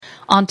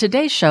On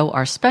today's show,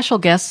 our special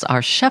guests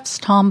are chefs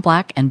Tom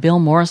Black and Bill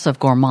Morris of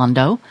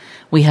Gourmondo.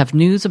 We have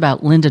news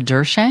about Linda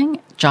Dershang,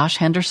 Josh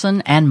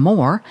Henderson, and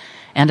more.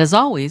 And as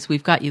always,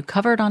 we've got you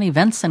covered on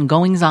events and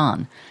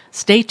goings-on.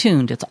 Stay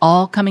tuned. It's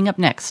all coming up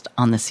next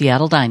on the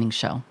Seattle Dining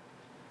Show.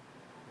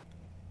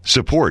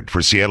 Support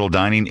for Seattle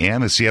Dining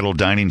and the Seattle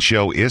Dining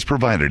Show is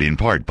provided in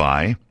part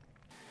by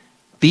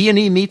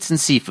B&E Meats and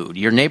Seafood,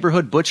 your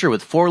neighborhood butcher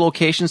with 4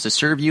 locations to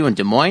serve you in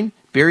Des Moines,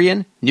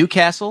 Burien,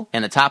 Newcastle,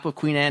 and the top of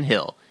Queen Anne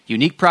Hill.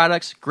 Unique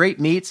products,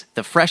 great meats,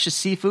 the freshest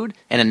seafood,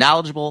 and a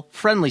knowledgeable,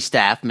 friendly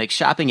staff make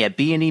shopping at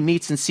B&E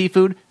Meats and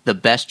Seafood the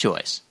best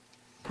choice.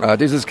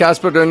 This is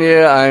Casper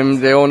Dunier.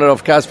 I'm the owner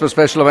of Casper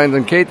Special Event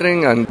and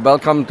Catering, and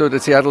welcome to the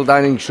Seattle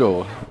Dining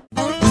Show.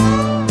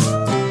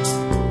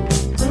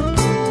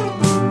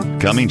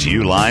 Coming to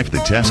you live from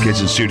the Test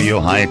Kitchen Studio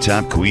high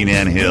atop Queen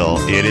Anne Hill,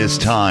 it is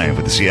time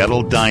for the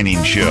Seattle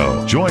Dining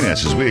Show. Join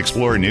us as we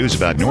explore news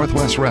about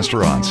Northwest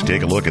restaurants,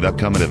 take a look at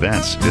upcoming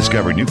events,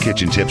 discover new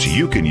kitchen tips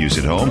you can use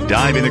at home,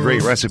 dive into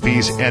great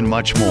recipes, and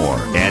much more.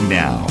 And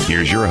now,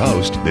 here's your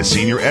host, the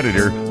senior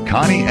editor,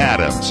 Connie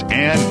Adams,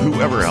 and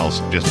whoever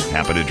else just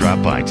happened to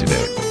drop by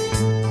today.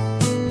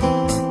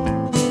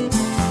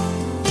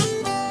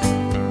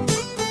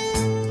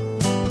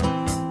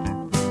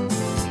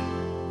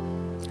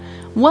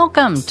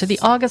 Welcome to the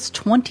August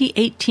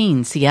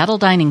 2018 Seattle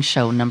Dining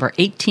Show, number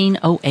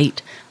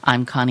 1808.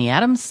 I'm Connie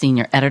Adams,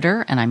 senior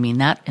editor, and I mean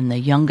that in the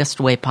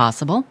youngest way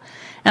possible.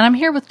 And I'm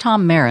here with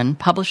Tom Marin,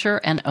 publisher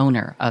and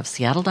owner of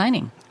Seattle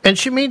Dining. And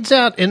she means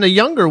that in the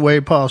younger way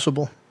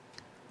possible.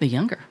 The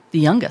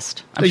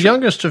youngest.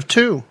 Youngest of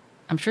two.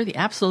 I'm sure the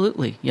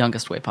absolutely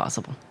youngest way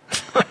possible.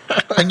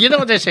 And you know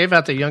what they say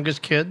about the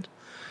youngest kid?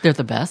 They're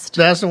the best.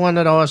 That's the one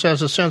that always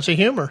has a sense of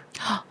humor.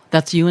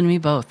 That's you and me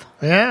both.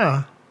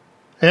 Yeah.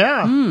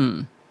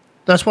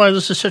 That's why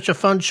this is such a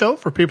fun show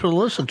for people to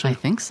listen to. I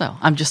think so.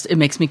 It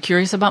makes me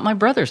curious about my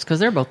brothers because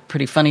they're both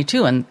pretty funny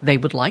too, and they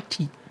would like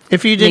to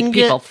make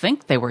people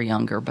think they were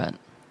younger. But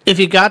if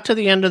you got to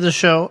the end of the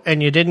show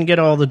and you didn't get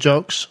all the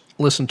jokes,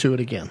 listen to it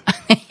again.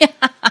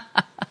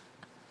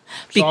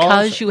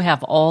 Because you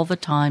have all the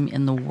time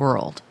in the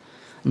world.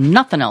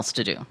 Nothing else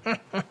to do.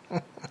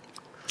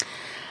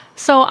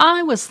 So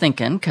I was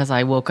thinking, because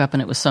I woke up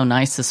and it was so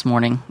nice this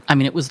morning. I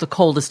mean, it was the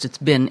coldest it's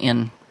been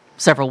in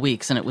several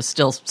weeks, and it was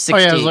still 60. Oh,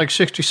 yeah, it was like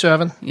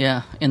 67.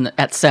 Yeah,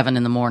 at 7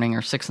 in the morning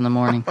or 6 in the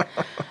morning.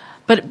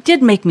 But it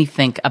did make me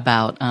think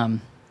about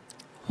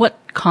what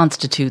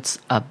constitutes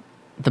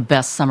the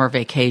best summer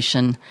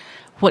vacation,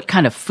 what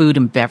kind of food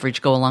and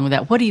beverage go along with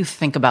that. What do you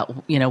think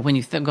about, when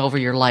you think over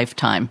your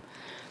lifetime?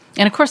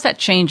 And, of course, that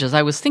changes.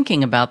 I was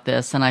thinking about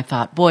this, and I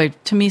thought, boy,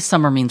 to me,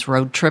 summer means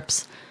road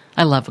trips.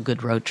 I love a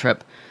good road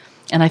trip.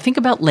 And I think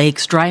about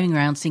lakes, driving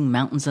around, seeing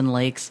mountains and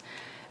lakes.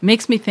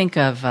 Makes me think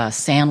of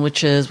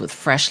sandwiches with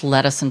fresh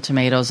lettuce and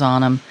tomatoes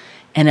on them.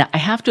 And I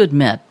have to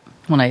admit,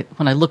 when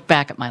I look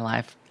back at my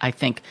life, I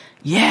think,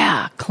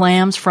 yeah,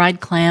 clams, fried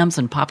clams,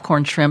 and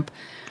popcorn shrimp.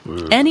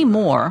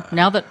 Anymore,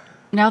 now that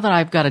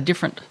I've got a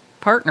different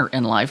partner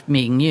in life,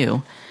 being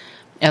you,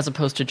 as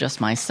opposed to just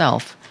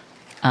myself,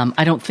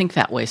 I don't think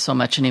that way so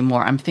much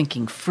anymore. I'm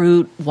thinking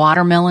fruit,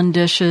 watermelon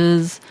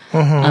dishes,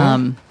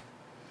 and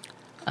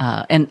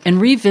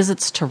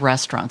revisits to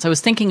restaurants. I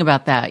was thinking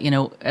about that.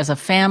 As a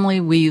family,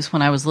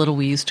 when I was little,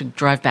 we used to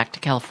drive back to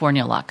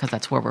California a lot because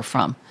that's where we're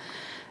from.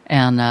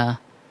 And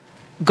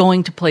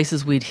going to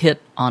places we'd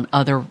hit on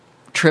other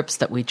trips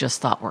that we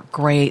just thought were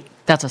great.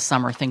 That's a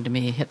summer thing to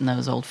me, hitting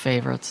those old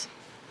favorites.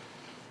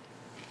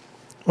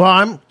 Well,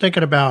 I'm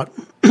thinking about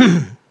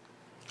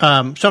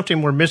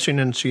something we're missing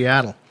in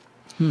Seattle.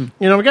 We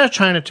got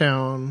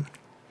Chinatown.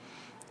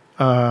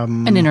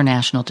 An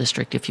international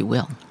district, if you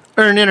will.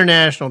 Or an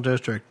international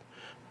district.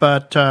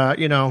 But, we're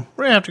going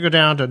to have to go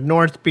down to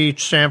North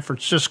Beach, San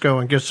Francisco,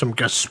 and get some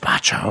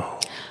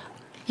gazpacho.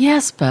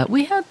 Yes, but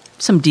we had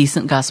some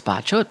decent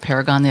gazpacho at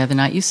Paragon the other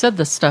night. You said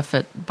the stuff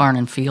at Barn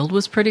and Field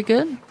was pretty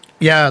good?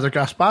 Yeah, the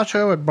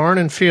gazpacho at Barn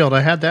and Field. I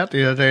had that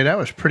the other day. That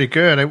was pretty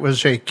good. It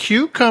was a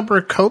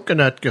cucumber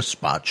coconut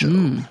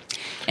gazpacho.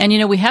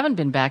 And, we haven't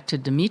been back to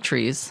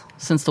Dimitri's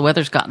since the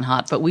weather's gotten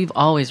hot, but we've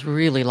always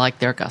really liked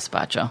their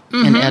gazpacho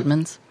in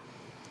Edmonds.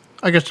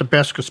 I guess the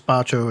best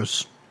gazpacho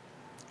is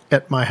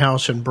at my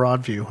house in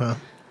Broadview, huh?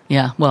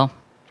 Yeah, well,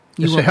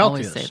 you will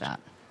always say that.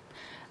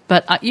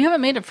 But you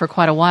haven't made it for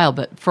quite a while,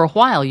 but for a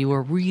while you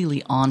were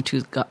really on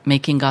to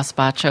making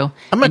gazpacho.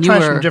 I'm going to try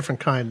some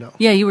different kind, though.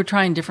 Yeah, you were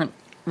trying different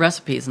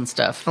recipes and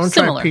stuff. I'm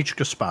going to try peach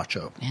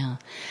gazpacho. Yeah.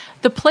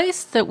 The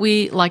place that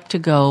we like to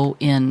go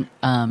in,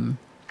 all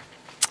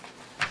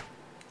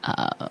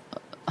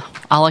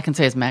I can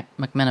say is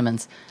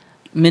McMenamins.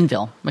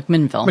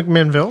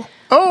 McMinnville.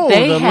 Oh,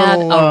 they had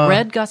a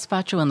red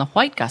gazpacho and the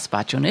white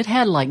gazpacho, and it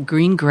had like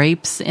green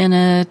grapes in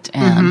it.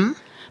 And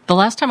the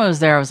last time I was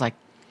there, I was like,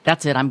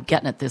 that's it, I'm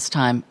getting it this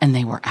time. And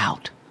they were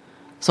out.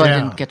 So I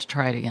didn't get to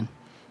try it again.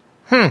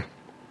 And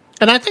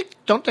I think,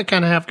 don't they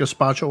kind of have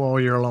gazpacho all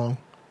year long?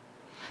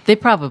 They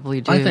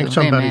probably do. I think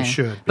somebody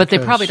should. But they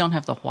probably don't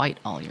have the white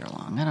all year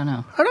long. I don't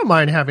know. I don't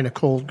mind having a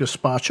cold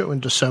gazpacho in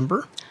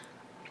December.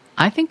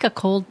 I think a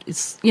cold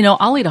is,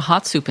 I'll eat a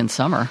hot soup in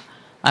summer.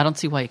 I don't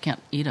see why you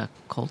can't eat a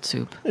cold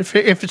soup. If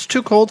it's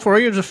too cold for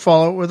you, just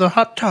follow it with a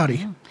hot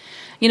toddy.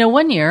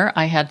 One year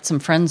I had some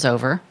friends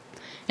over,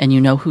 and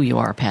you know who you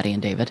are, Patty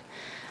and David,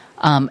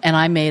 and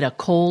I made a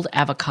cold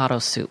avocado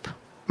soup.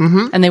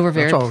 Mm-hmm. And they were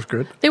That's always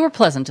good. They were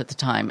pleasant at the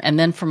time. And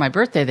then for my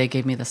birthday, they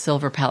gave me the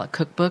Silver Palette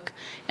cookbook,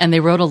 and they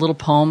wrote a little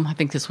poem. I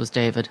think this was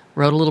David.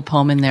 Wrote a little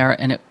poem in there,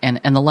 and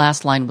the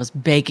last line was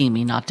begging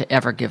me not to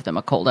ever give them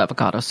a cold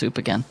avocado soup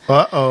again.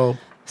 Uh-oh.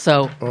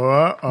 So,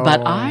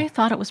 but I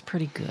thought it was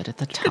pretty good at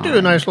the time. You could do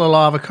a nice little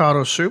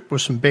avocado soup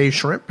with some bay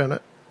shrimp in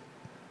it.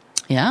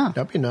 Yeah.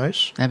 That'd be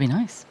nice. That'd be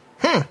nice.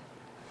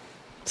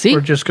 See?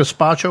 Or just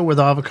gazpacho with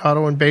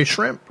avocado and bay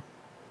shrimp.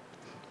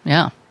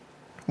 Yeah.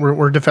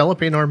 We're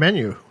developing our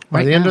menu.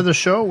 By the end of the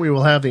show, we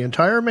will have the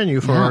entire menu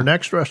for our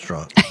next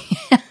restaurant.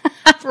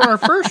 For our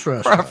first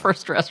restaurant. For our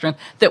first restaurant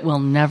that will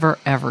never,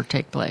 ever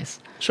take place.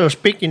 So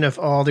speaking of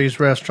all these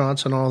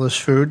restaurants and all this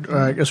food,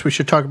 I guess we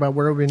should talk about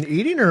where we've been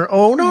eating.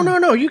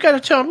 No. You got to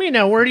tell me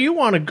now. Where do you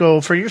want to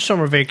go for your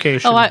summer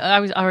vacation? Oh, I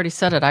already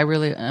said it. I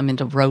really am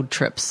into road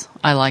trips.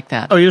 I like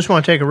that. Oh, you just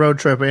want to take a road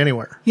trip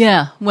anywhere?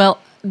 Yeah. Well,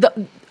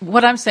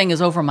 what I'm saying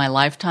is over my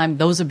lifetime,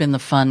 those have been the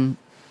fun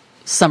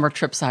summer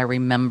trips I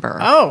remember.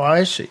 Oh,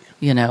 I see.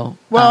 Well,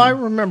 I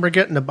remember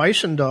getting a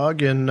bison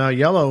dog in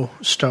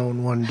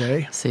Yellowstone one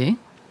day. See?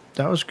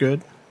 That was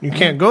good. You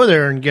can't go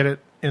there and get it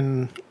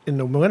in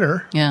the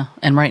winter. Yeah,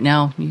 and right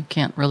now you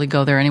can't really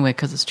go there anyway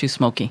because it's too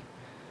smoky.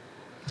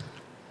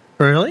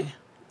 Really?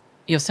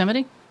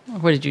 Yosemite? Or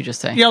what did you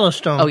just say?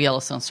 Yellowstone. Oh,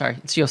 Yellowstone, sorry.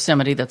 It's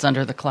Yosemite that's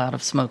under the cloud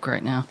of smoke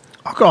right now.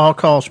 I'll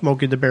call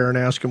Smokey the Bear and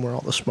ask him where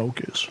all the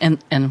smoke is.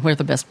 And where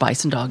the best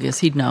bison dog is.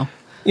 He'd know.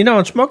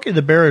 And Smokey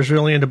the Bear is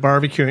really into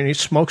barbecue, and he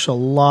smokes a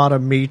lot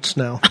of meats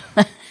now.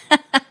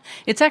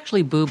 It's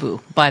actually Boo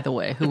Boo, by the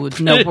way, who would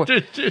know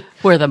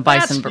where the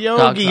bison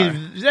dogs are.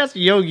 That's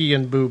Yogi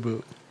and Boo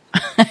Boo.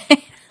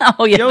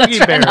 Oh, yeah, Yogi that's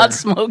right, Bear. not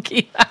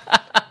Smokey.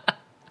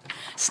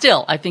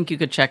 Still, I think you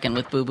could check in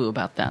with Boo Boo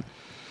about that.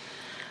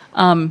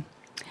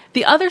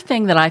 The other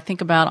thing that I think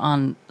about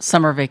on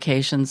summer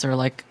vacations, or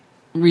like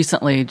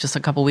recently, just a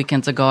couple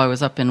weekends ago, I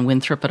was up in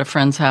Winthrop at a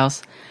friend's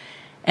house.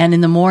 And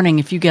in the morning,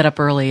 if you get up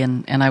early,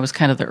 and I was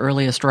kind of the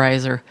earliest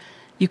riser,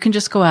 you can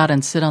just go out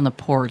and sit on the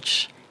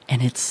porch,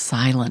 and it's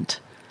silent.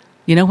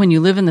 When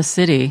you live in the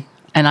city,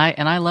 and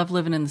I love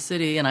living in the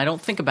city, and I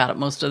don't think about it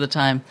most of the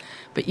time,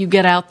 but you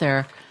get out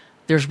there,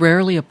 there's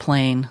rarely a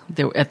plane.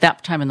 At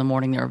that time in the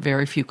morning, there are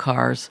very few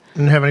cars.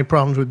 Didn't have any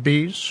problems with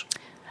bees?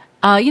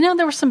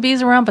 There were some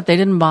bees around, but they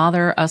didn't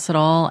bother us at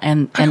all.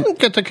 And I don't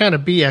get the kind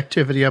of bee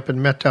activity up in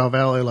Methow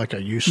Valley like I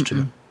used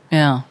to.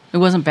 Yeah, it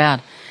wasn't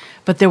bad.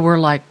 But there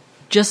were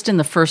just in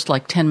the first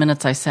 10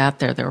 minutes I sat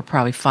there were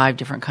probably 5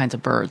 different kinds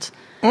of birds.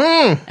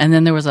 And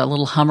then there was a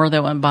little hummer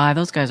that went by.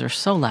 Those guys are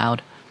so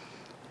loud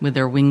with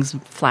their wings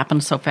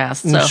flapping so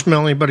fast. Didn't you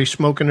smell anybody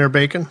smoking their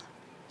bacon?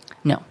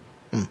 No.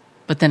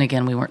 But then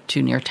again, we weren't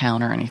too near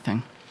town or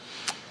anything.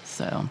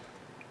 So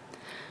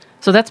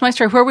that's my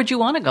story. Where would you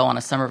want to go on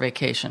a summer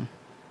vacation?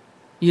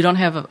 You don't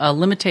have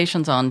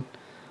limitations on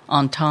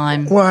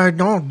time? Well,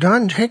 I'm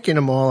done taking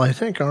them all, I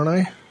think, aren't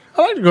I?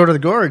 I like to go to the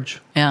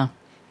gorge. Yeah.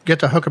 Get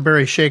the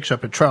huckleberry shakes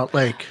up at Trout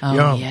Lake. Oh,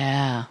 Yum.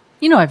 yeah.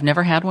 I've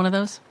never had one of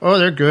those. Oh,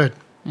 they're good.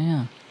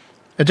 Yeah.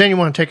 And then you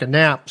want to take a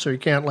nap, so you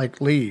can't,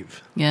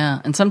 leave.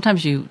 Yeah, and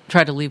sometimes you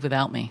try to leave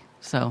without me,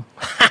 so.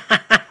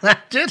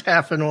 That did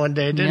happen one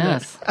day, didn't it?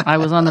 Yes. I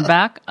was on the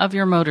back of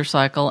your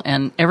motorcycle,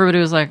 and everybody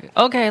was like,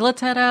 okay,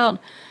 let's head out.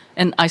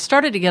 And I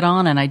started to get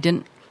on, and I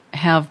didn't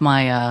have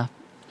my,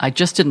 I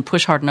just didn't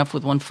push hard enough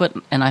with one foot,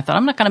 and I thought,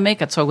 I'm not going to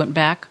make it, so I went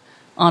back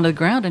onto the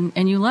ground,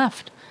 and you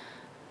left.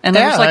 And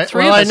there was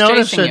 3 of us I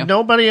noticed chasing that you.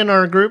 nobody in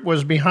our group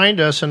was behind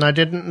us, and I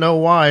didn't know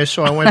why,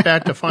 so I went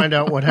back to find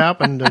out what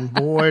happened, and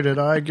boy, did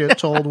I get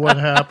told what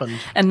happened.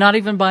 And not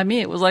even by me.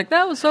 It was like,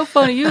 that was so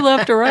funny. You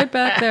left her right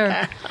back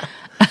there.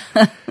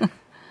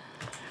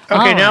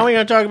 Okay, now we're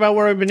going to talk about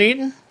where we've been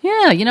eating?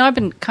 Yeah, I've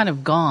been kind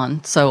of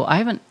gone, so I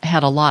haven't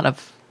had a lot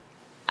of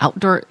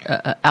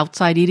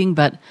outside eating,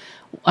 but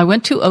I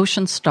went to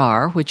Ocean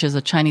Star, which is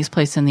a Chinese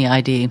place in the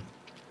ID.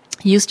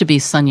 It used to be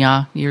Sun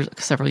Ya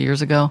several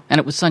years ago, and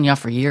it was Sun Ya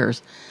for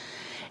years.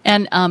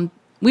 And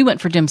we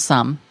went for dim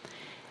sum.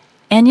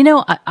 And,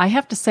 I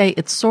have to say,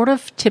 it's sort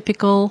of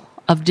typical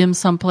of dim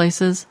sum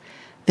places.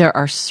 There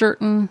are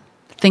certain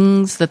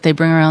things that they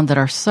bring around that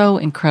are so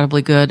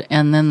incredibly good,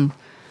 and then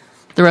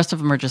the rest of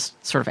them are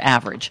just sort of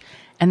average.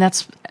 And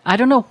I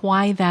don't know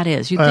why that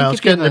is.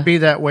 It's getting to be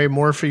that way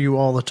more for you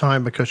all the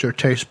time because your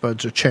taste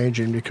buds are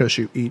changing because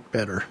you eat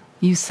better.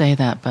 You say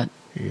that, but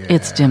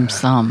it's dim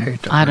sum.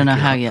 I don't know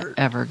how you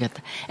ever get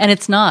that. And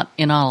it's not,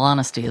 in all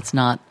honesty, it's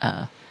not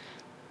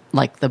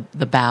like the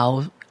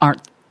bao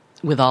aren't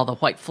with all the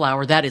white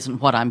flour. That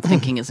isn't what I'm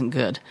thinking isn't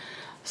good.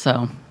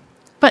 So,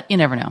 but you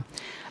never know.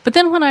 But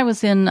then when I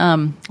was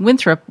in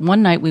Winthrop,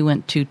 one night we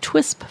went to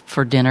Twisp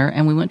for dinner,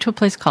 and we went to a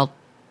place called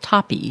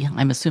Tappi.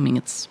 I'm assuming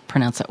it's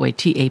pronounced that way,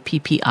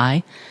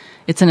 Tappi.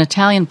 It's an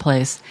Italian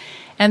place,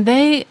 and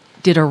they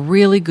did a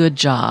really good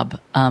job.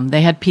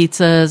 They had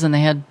pizzas, and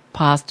they had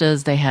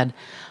pastas. They had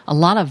a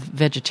lot of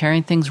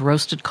vegetarian things,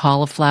 roasted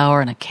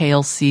cauliflower and a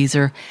kale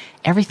Caesar.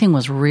 Everything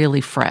was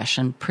really fresh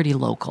and pretty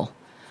local.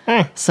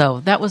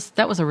 So that was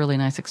a really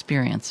nice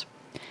experience.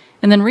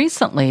 And then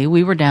recently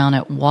we were down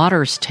at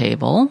Waters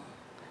Table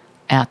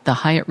at the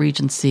Hyatt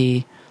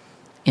Regency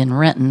in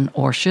Renton,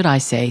 or should I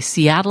say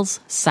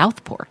Seattle's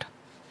Southport,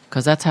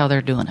 because that's how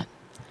they're doing it.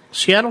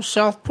 Seattle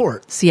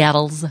Southport.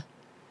 Seattle's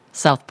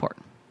Southport.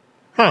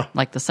 Huh.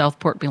 Like the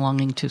Southport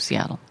belonging to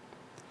Seattle.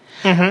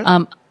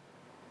 Mm-hmm.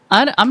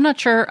 I'm not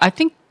sure. I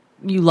think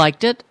you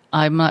liked it.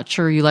 I'm not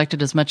sure you liked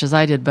it as much as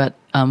I did, but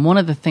one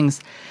of the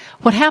things,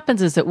 what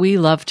happens is that we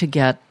love to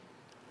get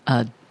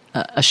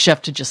a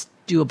chef to just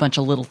do a bunch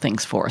of little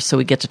things for us, so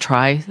we get to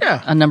try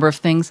a number of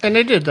things. And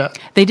they did that.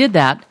 They did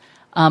that.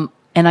 And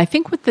I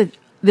think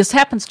this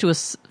happens to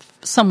us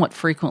somewhat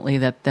frequently,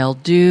 that they'll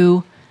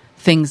do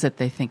things that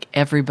they think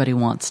everybody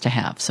wants to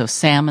have. So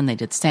they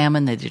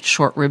did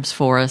short ribs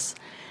for us.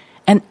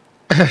 And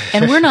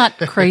we're not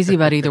crazy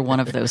about either one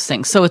of those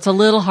things. So it's a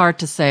little hard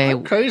to say.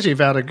 I'm crazy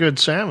about a good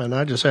salmon.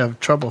 I just have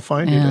trouble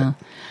finding it.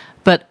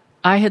 But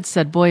I had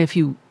said, boy, if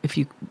you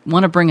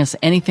want to bring us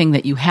anything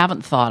that you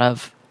haven't thought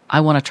of, I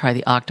want to try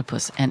the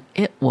octopus. And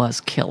it was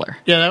killer.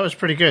 Yeah, that was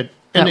pretty good.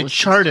 And it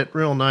charred it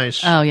real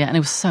nice. Oh, yeah, and it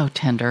was so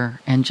tender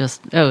and it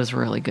was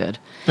really good.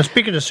 Now,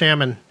 speaking of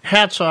salmon,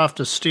 hats off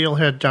to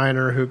Steelhead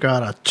Diner, who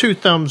got a 2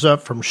 thumbs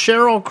up from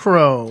Cheryl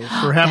Crow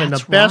for having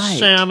the best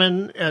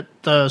salmon at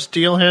the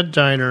Steelhead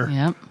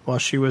Diner while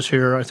she was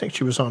here. I think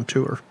she was on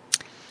tour.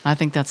 I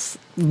think that's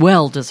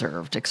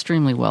well-deserved,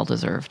 extremely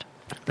well-deserved.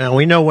 Now,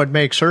 we know what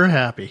makes her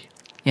happy.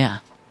 Yeah.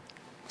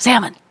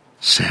 Salmon.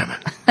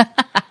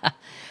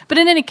 But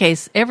in any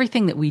case,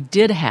 everything that we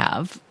did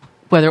have,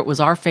 whether it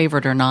was our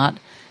favorite or not,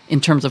 in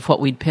terms of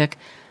what we'd pick,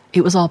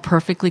 it was all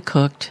perfectly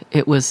cooked.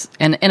 It was,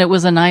 and it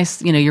was a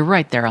nice, you're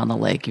right there on the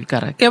lake. You've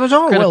got it was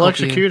all well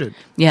executed.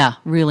 Yeah,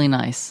 really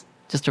nice.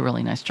 Just a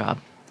really nice job.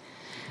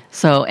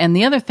 So, and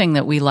the other thing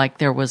that we liked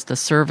there was the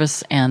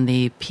service and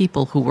the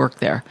people who worked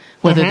there,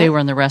 whether they were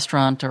in the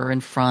restaurant or in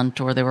front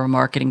or they were a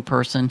marketing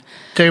person.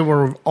 They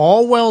were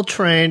all well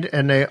trained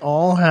and they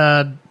all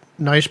had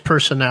nice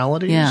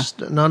personalities. Yeah.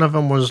 None of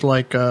them was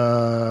like,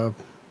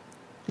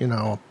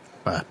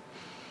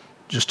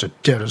 just a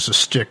dead as a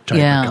stick type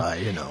of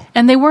guy,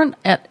 And they weren't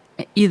at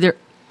either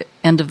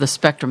end of the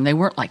spectrum. They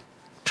weren't like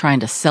trying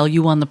to sell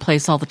you on the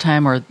place all the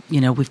time or,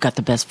 we've got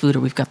the best food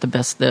or we've got the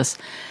best this.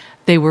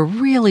 They were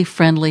really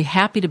friendly,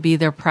 happy to be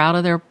there, proud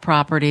of their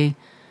property,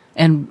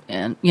 and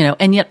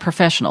yet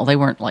professional. They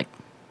weren't like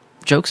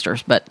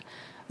jokesters, but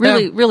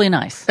really, really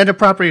nice. And the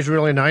property is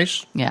really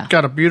nice. Yeah.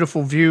 Got a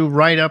beautiful view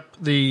right up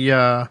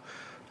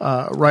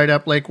right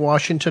up Lake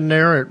Washington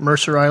there at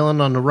Mercer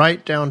Island on the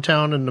right,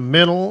 downtown in the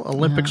middle,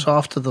 Olympics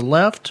off to the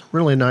left.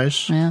 Really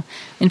nice. Yeah.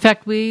 In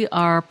fact, we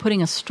are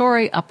putting a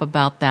story up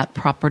about that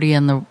property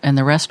and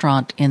the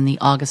restaurant in the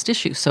August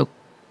issue, so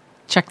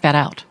check that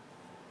out.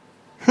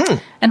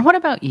 And what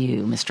about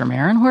you, Mr.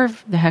 Marin? Where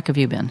the heck have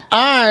you been?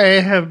 I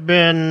have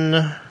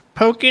been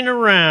poking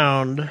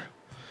around.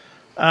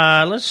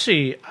 Let's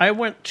see. I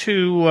went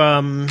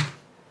to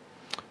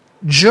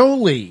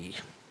Jolie.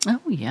 Oh,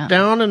 yeah.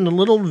 Down in the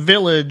little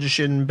village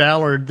in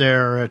Ballard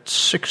there at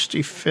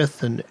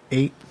 65th and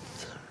 8th.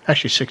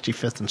 Actually,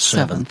 65th and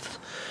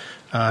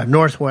 7th.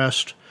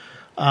 Northwest.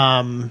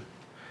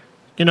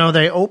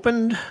 They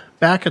opened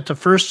back at the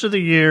first of the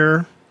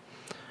year,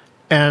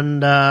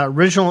 and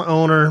original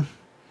owner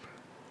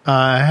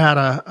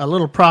had a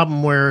little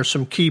problem where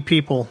some key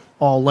people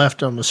all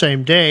left on the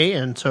same day,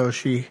 and so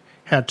she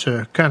had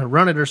to kind of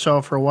run it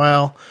herself for a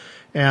while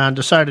and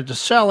decided to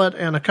sell it,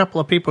 and a couple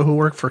of people who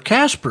work for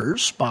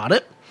Casper's bought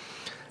it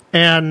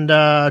and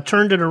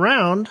turned it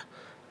around,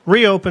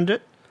 reopened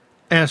it,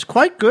 and it's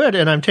quite good,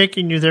 and I'm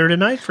taking you there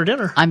tonight for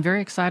dinner. I'm very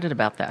excited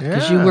about that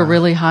because you were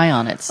really high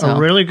on it. So. A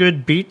really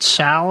good beet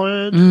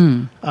salad,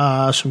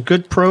 some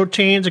good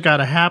proteins. I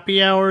got a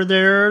happy hour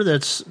there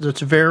that's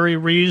very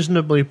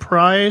reasonably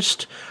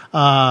priced.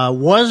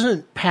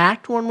 Wasn't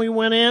packed when we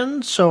went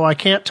in, so I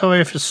can't tell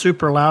you if it's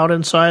super loud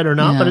inside or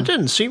not, but it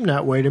didn't seem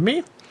that way to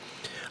me.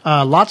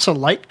 Lots of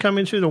light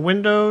coming through the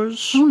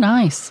windows. Oh,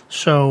 nice.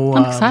 So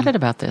I'm excited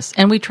about this.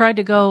 And we tried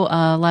to go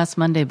last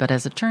Monday, but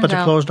as it turns out,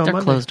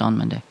 they're closed on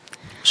Monday.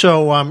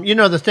 So,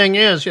 the thing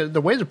is, the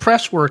way the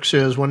press works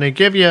is when they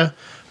give you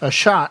a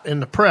shot in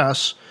the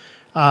press,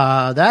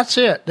 that's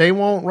it. They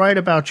won't write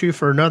about you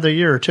for another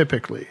year,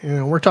 typically.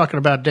 We're talking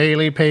about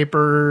daily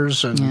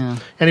papers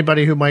and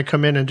anybody who might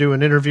come in and do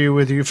an interview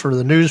with you for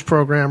the news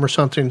program or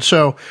something.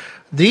 So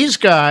these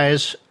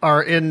guys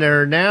are in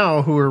there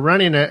now who are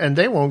running it, and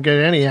they won't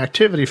get any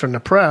activity from the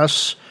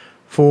press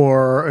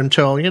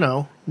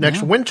until,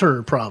 next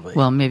winter, probably.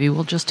 Well, maybe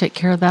we'll just take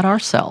care of that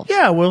ourselves.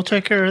 Yeah, we'll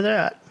take care of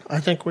that. I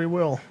think we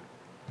will.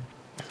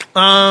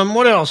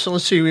 What else? So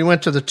let's see. We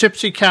went to the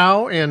Tipsy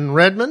Cow in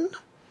Redmond.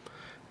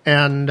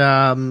 And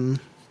in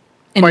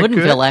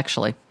Woodinville,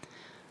 actually.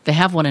 They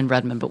have one in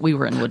Redmond, but we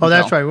were in Woodinville. Oh,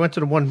 that's right. We went to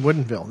the one in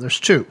Woodinville.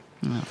 There's two.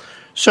 Yeah.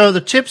 So the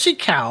Tipsy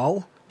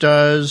Cow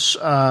does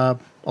a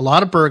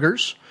lot of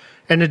burgers,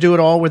 and they do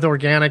it all with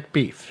organic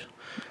beef.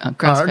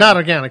 Grass-fed. Not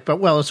organic, but,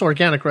 well, it's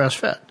organic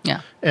grass-fed.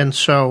 Yeah. And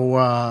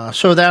so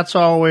that's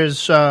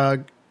always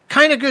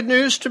kind of good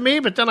news to me,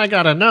 but then I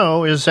got to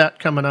know, is that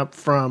coming up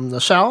from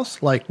the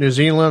south, like New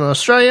Zealand,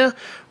 Australia,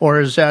 or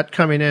is that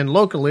coming in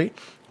locally?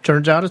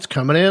 Turns out it's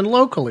coming in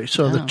locally.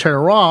 So the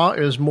terroir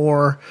is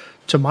more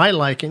to my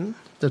liking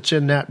that's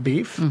in that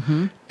beef.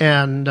 Mm-hmm.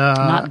 And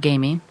not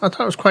gamey. I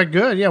thought it was quite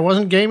good. Yeah, it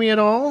wasn't gamey at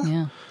all.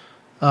 Yeah.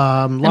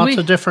 Lots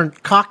of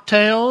different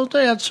cocktails.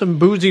 They had some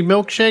boozy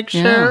milkshakes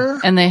there.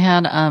 And they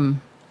had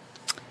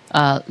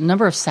a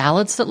number of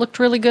salads that looked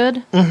really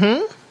good.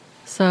 Mm-hmm.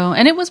 So,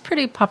 and it was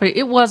pretty popular.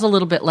 It was a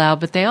little bit loud,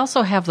 but they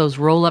also have those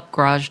roll-up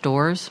garage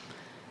doors.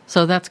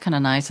 So that's kind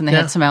of nice. And they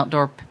had some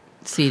outdoor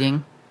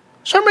seating.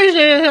 For some reason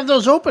they didn't have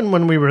those open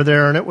when we were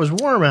there, and it was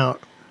warm out.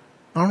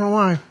 I don't know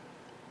why.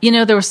 You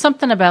know, there was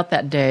something about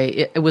that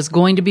day. It was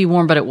going to be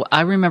warm, but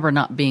I remember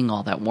not being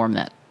all that warm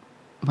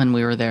when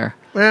we were there.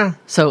 Yeah.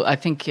 So I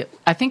think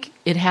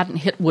it hadn't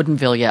hit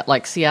Woodinville yet.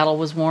 Like Seattle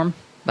was warm,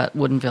 but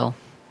Woodinville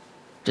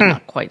did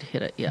not quite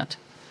hit it yet.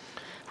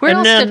 Where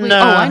else did we?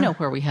 I know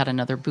where we had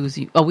another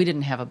boozy. Oh, we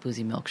didn't have a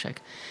boozy milkshake.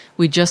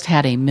 We just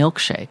had a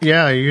milkshake.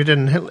 Yeah, you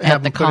didn't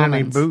have to put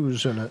any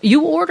booze in it.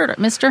 You ordered it,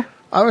 mister.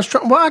 I was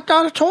trying. Well, I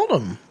thought I told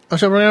them. I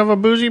said we're gonna have a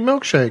boozy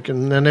milkshake,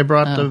 and then they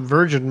brought the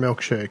virgin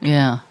milkshake.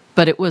 Yeah,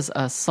 but it was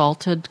a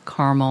salted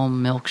caramel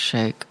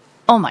milkshake.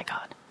 Oh my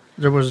God.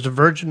 There was the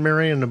Virgin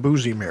Mary and the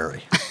Boozy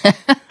Mary.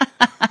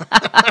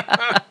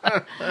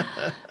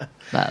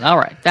 But all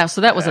right, so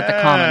that was at the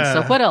Commons.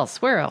 So what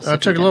else? Where else? I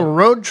took a little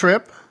road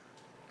trip.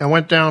 I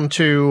went down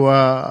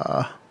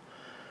to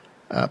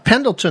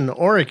Pendleton,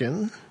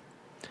 Oregon,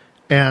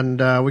 and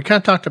we kind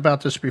of talked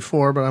about this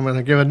before, but I'm going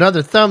to give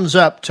another thumbs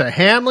up to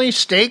Hamley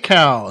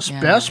Steakhouse,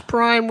 best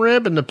prime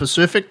rib in the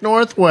Pacific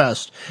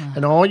Northwest.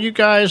 And all you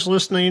guys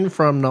listening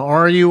from the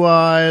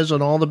RUIs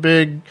and all the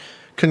big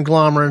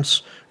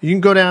conglomerates, you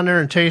can go down there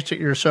and taste it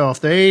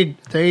yourself. They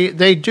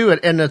do it.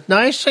 And the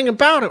nice thing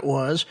about it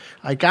was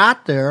I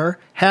got there,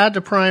 had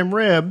the prime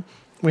rib.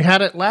 We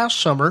had it last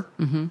summer.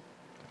 Mm-hmm.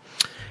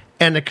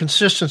 And the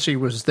consistency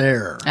was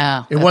there.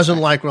 Oh, it wasn't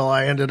like, well,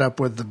 I ended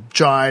up with the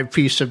jive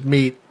piece of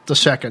meat the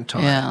second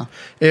time. Yeah.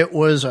 It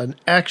was an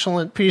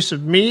excellent piece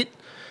of meat.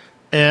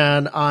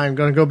 And I'm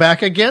going to go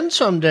back again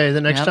someday,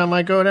 the next time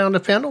I go down to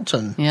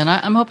Pendleton. Yeah, and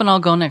I'm hoping I'll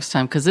go next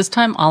time, because this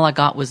time all I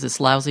got was this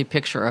lousy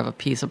picture of a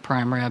piece of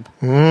prime rib.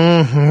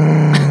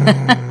 Mm-hmm.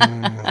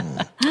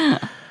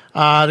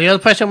 The other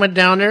place I went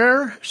down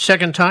there,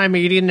 second time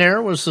eating there,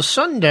 was the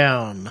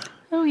Sundown.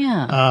 Oh,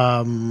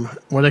 yeah.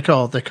 What do they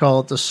call it? They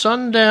call it the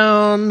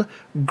Sundown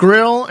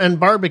Grill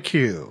and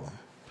Barbecue.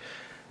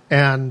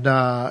 And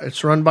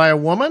it's run by a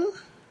woman.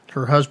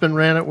 Her husband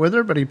ran it with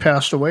her, but he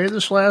passed away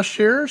this last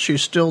year.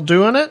 She's still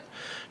doing it.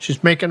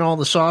 She's making all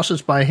the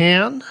sauces by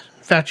hand.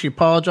 In fact, she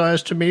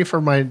apologized to me for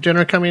my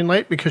dinner coming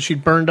late because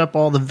she'd burned up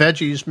all the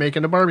veggies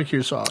making the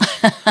barbecue sauce.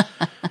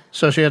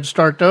 So she had to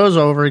start those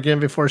over again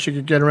before she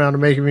could get around to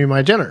making me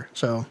my dinner.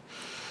 So,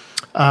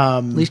 at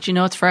least you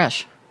know it's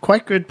fresh.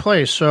 Quite good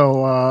place.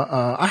 So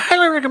I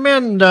highly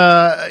recommend,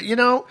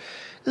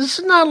 this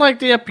is not like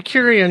the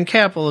Epicurean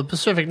capital of the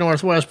Pacific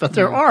Northwest, but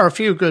there are a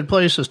few good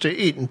places to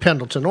eat in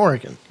Pendleton,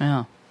 Oregon.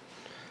 Yeah.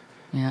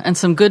 Yeah, and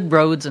some good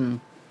roads and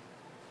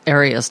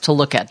areas to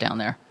look at down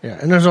there. Yeah,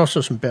 and there's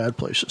also some bad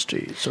places to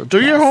eat. So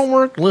do your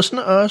homework, listen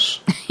to us.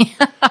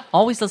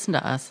 Always listen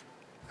to us.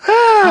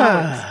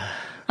 All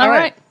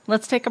right,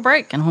 let's take a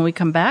break. And when we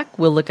come back,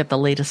 we'll look at the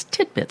latest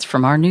tidbits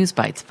from our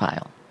Newsbytes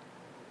file.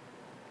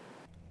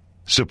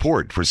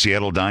 Support for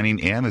Seattle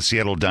Dining and the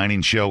Seattle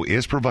Dining Show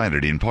is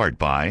provided in part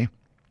by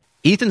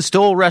Ethan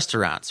Stoll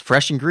Restaurants.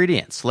 Fresh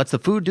ingredients. Lets the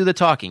food do the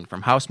talking.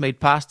 From house-made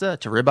pasta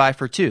to ribeye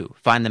for two.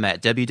 Find them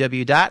at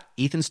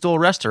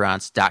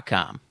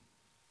www.ethanstollrestaurants.com.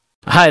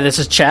 Hi, this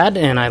is Chad,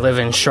 and I live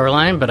in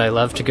Shoreline, but I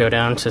love to go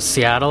down to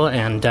Seattle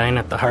and dine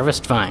at the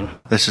Harvest Vine.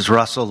 This is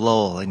Russell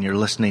Lowell, and you're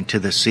listening to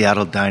the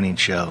Seattle Dining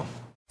Show.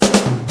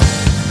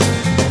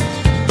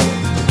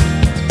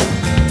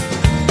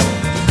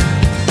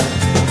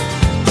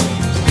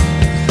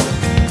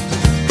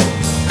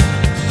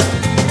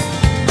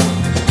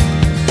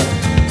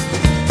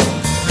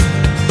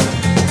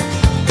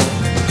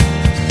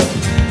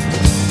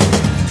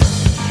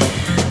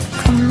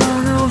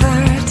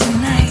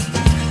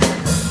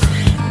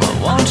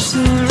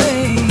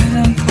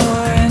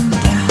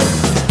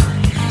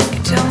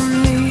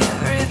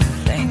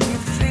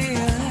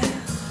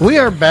 We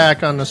are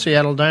back on the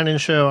Seattle Dining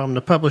Show. I'm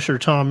the publisher,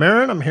 Tom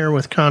Marin. I'm here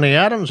with Connie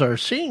Adams, our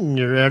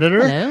senior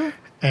editor. Hello.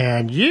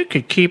 And you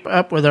could keep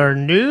up with our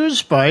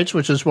Newsbytes,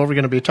 which is what we're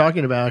going to be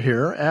talking about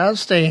here,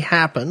 as they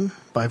happen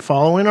by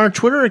following our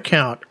Twitter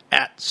account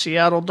at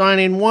Seattle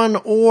Dining 1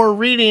 or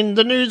reading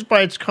the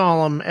Newsbytes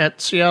column at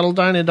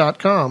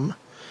seattledining.com.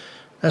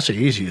 That's the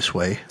easiest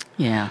way.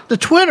 Yeah. The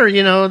Twitter,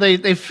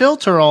 they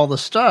filter all the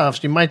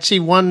stuff. You might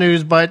see one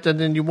news bite, and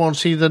then you won't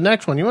see the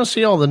next one. You want to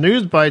see all the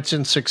news bites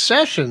in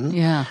succession.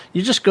 Yeah.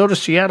 You just go to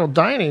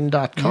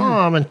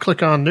seattledining.com and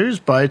click on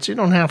news bites. You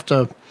don't have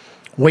to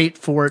wait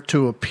for it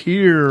to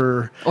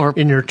appear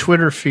in your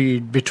Twitter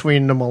feed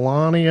between the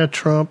Melania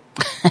Trump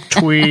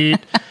tweet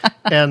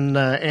and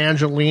the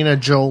Angelina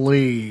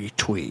Jolie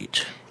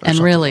tweet. And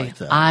really,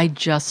 I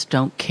just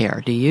don't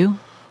care. Do you?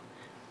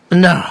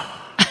 No.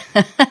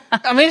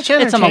 I mean,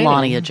 it's a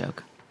Melania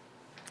joke.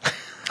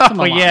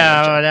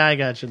 I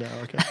got you now.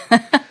 Okay.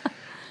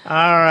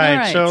 All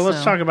right, so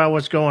let's talk about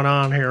what's going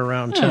on here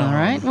around town. All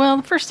right. Well,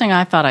 the first thing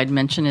I thought I'd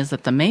mention is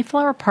that the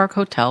Mayflower Park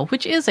Hotel,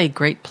 which is a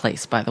great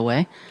place, by the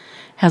way,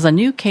 has a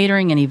new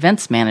catering and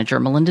events manager,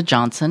 Melinda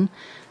Johnson.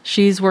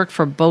 She's worked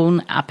for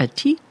Bon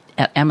Appetit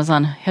at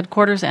Amazon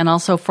headquarters and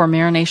also for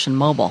Marination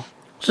Mobile.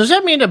 So does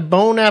that mean that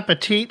Bon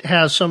Appetit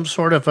has some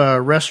sort of a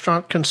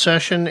restaurant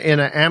concession in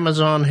an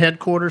Amazon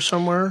headquarters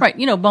somewhere? Right.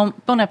 Bon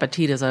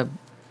Appetit is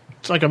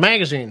It's like a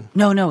magazine.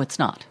 No, it's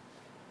not.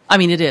 I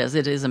mean, it is.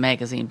 It is a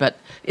magazine, but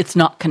it's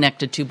not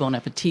connected to Bon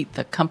Appetit,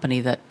 the company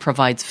that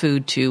provides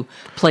food to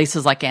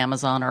places like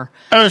Amazon or...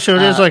 Oh, so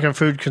it is like a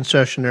food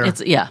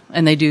concessionaire. Yeah,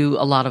 and they do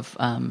a lot of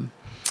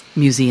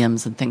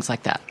museums and things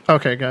like that.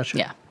 Okay, gotcha.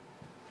 Yeah.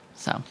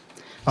 So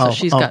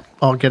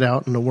I'll get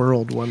out in the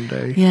world one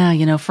day.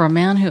 Yeah, for a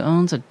man who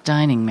owns a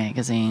dining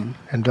magazine.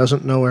 And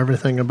doesn't know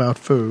everything about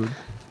food.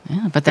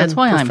 Yeah, but that's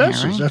why I'm here,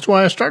 right? That's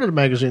why I started a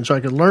magazine, so I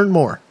could learn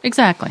more.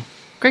 Exactly.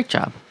 Great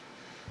job.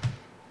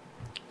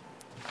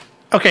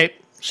 Okay,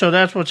 so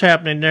that's what's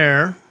happening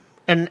there.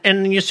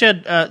 And you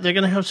said they're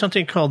going to have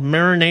something called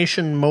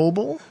Marination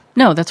Mobile?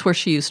 No, that's where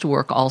she used to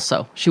work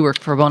also. She worked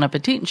for Bon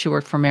Appetit and she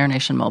worked for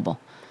Marination Mobile.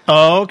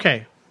 Oh,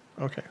 okay.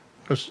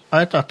 Because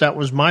I thought that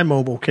was my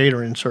mobile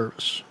catering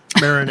service,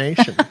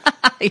 Marination.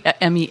 Yeah,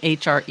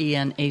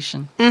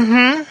 MEHREN.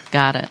 Mm-hmm.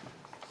 Got it.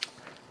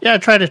 Yeah, I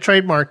tried to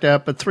trademark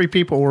that, but 3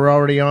 people were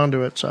already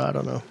onto it, so I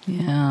don't know.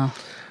 Yeah.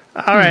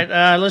 All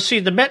right, let's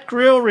see. The Met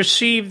Grill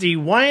received the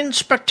Wine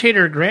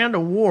Spectator Grand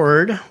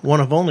Award,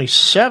 one of only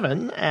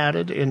 7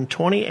 added in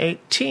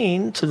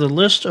 2018 to the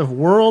list of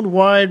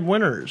worldwide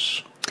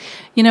winners.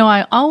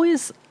 I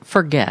always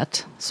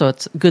forget, so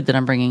it's good that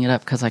I'm bringing it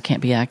up because I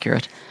can't be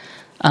accurate.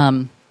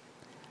 Some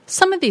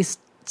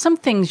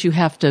things you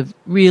have to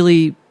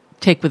really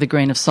take with a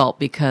grain of salt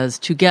because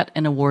to get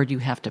an award you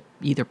have to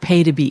either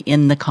pay to be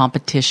in the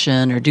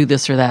competition or do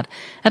this or that.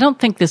 I don't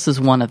think this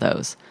is one of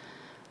those.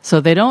 So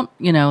they don't,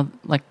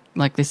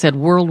 like they said,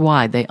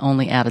 worldwide, they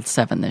only added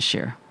 7 this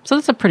year. So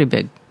that's a pretty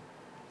big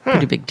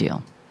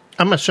deal.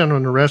 I'm going to send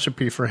them the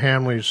recipe for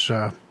Hamley's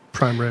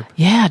prime rib.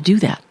 Yeah, do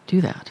that.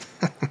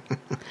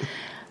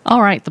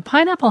 All right, the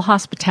Pineapple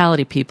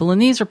Hospitality people,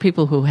 and these are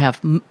people who have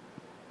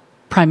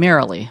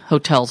primarily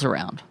hotels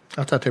around.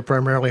 I thought they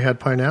primarily had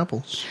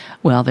pineapples.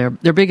 Well, they're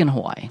big in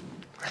Hawaii,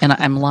 and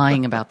I'm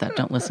lying about that.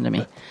 Don't listen to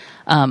me.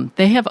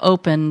 They have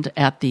opened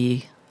at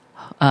the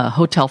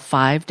Hotel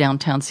 5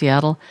 downtown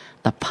Seattle,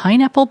 the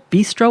Pineapple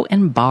Bistro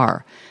and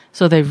Bar.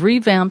 So they've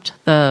revamped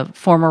the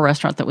former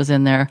restaurant that was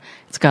in there.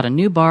 It's got a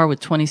new bar with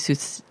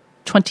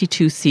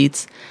 22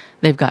 seats.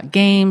 They've got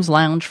games,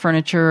 lounge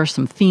furniture,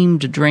 some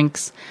themed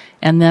drinks.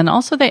 And then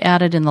also they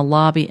added in the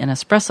lobby an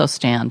espresso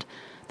stand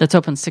that's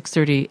open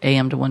 6:30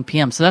 a.m. to 1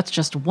 p.m. So that's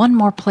just one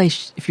more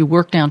place if you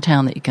work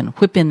downtown that you can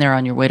whip in there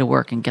on your way to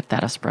work and get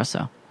that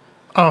espresso.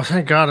 Oh,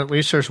 thank God. At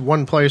least there's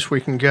one place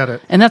we can get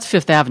it. And that's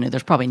Fifth Avenue.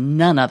 There's probably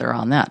none other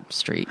on that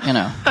street,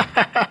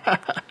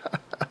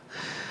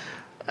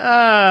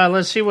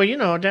 Let's see.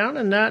 Well, down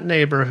in that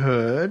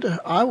neighborhood,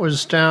 I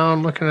was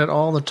down looking at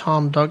all the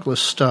Tom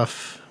Douglas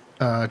stuff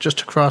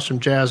just across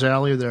from Jazz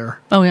Alley there.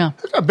 Oh, yeah.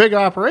 There's a big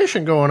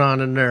operation going on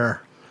in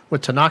there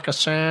with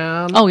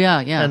Tanaka-san. Oh,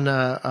 yeah. And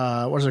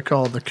what is it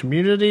called? The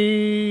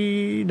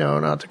Community? No,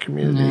 not the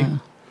Community. Yeah.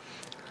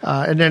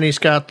 And then he's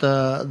got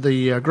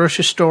the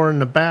grocery store in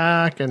the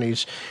back, and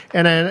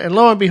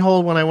lo and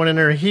behold, when I went in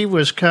there, he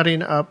was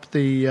cutting up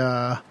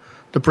the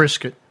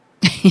brisket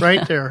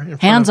right there, in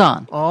front hands of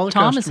on. All the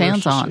Tom is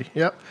customers hands on.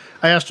 Yep,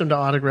 I asked him to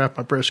autograph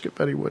my brisket,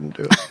 but he wouldn't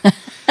do it.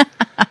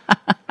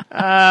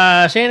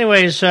 So,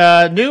 anyways,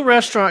 new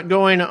restaurant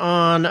going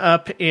on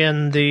up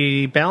in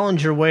the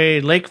Ballinger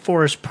Way Lake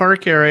Forest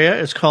Park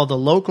area. It's called the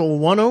Local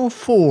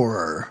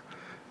 104.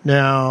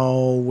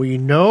 Now, we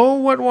know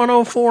what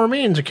 104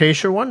 means. In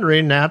case you're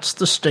wondering, that's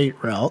the state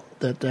route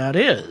that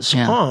is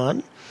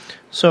on.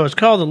 So it's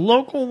called the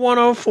Local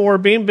 104,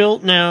 being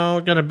built now.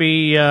 Going to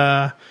be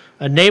a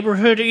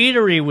neighborhood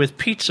eatery with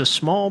pizza,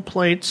 small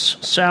plates,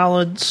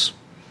 salads,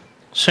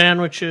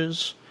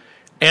 sandwiches,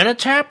 and a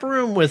tap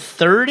room with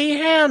 30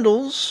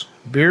 handles,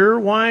 beer,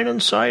 wine,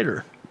 and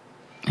cider.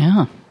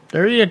 Yeah.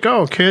 There you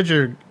go. Kids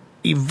are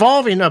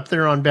evolving up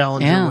there on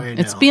Ballinger Way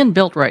now. It's being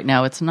built right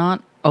now. It's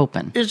not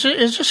open. Is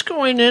this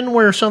going in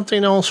where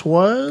something else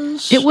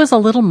was? It was a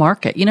little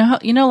market.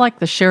 Like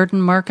the Sheridan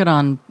Market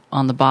on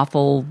the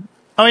Bothell.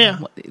 Oh yeah,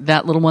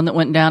 that little one that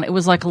went down. It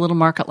was like a little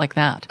market like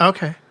that.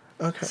 Okay.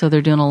 So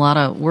they're doing a lot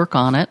of work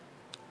on it.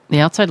 The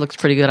outside looks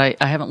pretty good. I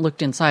haven't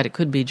looked inside. It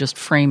could be just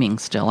framing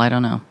still. I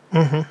don't know.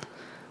 Mm-hmm.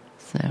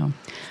 So,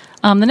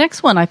 the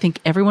next one, I think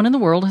everyone in the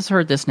world has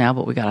heard this now,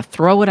 but we got to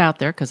throw it out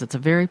there because it's a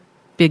very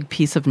big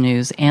piece of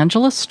news.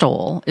 Angela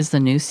Stoll is the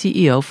new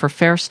CEO for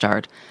Fair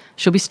Start.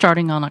 She'll be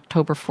starting on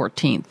October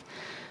 14th.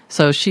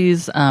 So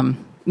she's,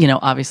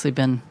 obviously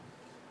been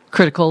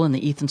critical in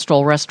the Ethan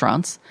Stoll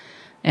restaurants.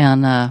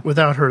 And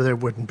without her, there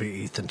wouldn't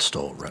be Ethan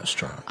Stoll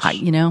restaurants.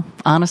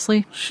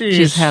 Honestly,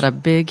 she's had a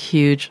big,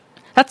 huge...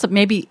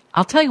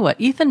 I'll tell you what,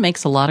 Ethan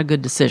makes a lot of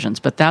good decisions,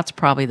 but that's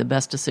probably the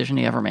best decision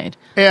he ever made.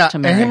 Yeah,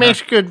 and he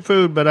makes good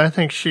food, but I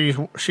think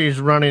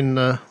she's running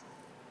the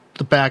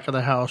back of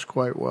the house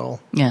quite well.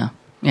 Yeah.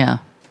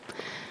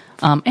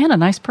 And a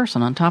nice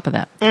person on top of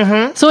that.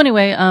 Mm-hmm. So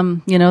anyway,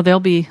 they'll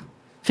be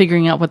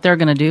figuring out what they're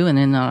going to do, and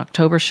in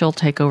October she'll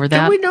take over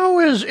that. Do we know,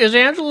 is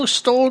Angela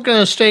Stoll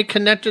going to stay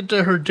connected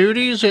to her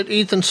duties at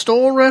Ethan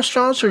Stoll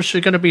restaurants, or is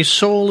she going to be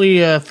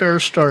solely a Fair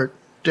Start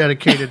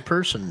dedicated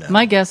person now?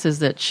 My guess is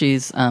that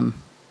she's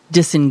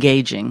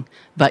disengaging,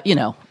 but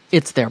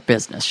it's their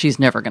business. She's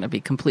never going to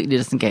be completely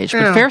disengaged.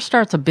 Yeah. But Fair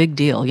Start's a big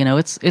deal.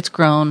 It's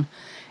grown,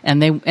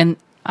 and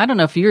I don't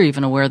know if you're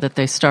even aware that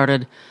they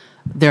started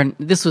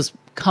this was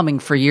coming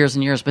for years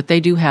and years, but they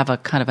do have a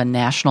kind of a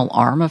national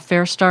arm of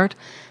Fair Start,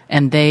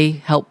 and they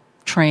help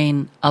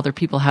train other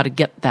people how to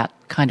get that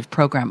kind of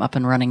program up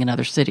and running in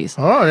other cities.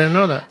 Oh, I didn't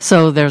know that.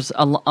 So there's,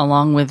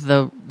 along with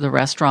the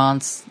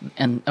restaurants,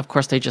 and of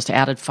course they just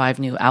added 5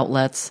 new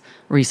outlets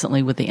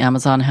recently with the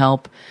Amazon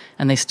help,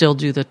 and they still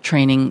do the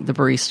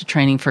barista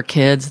training for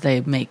kids.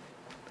 They make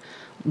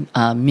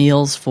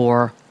meals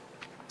for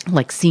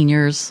like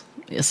seniors,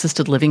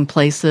 assisted living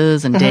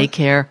places, and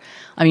daycare.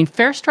 I mean,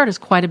 Fair Start is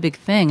quite a big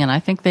thing, and I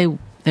think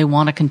they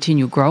want to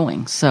continue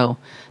growing. So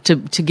to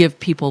give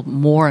people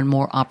more and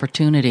more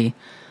opportunity,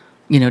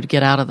 to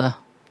get out of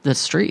the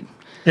street.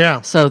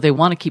 Yeah. So they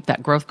want to keep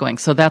that growth going.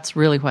 So that's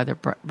really why they're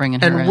bringing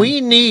her in. And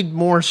we need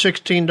more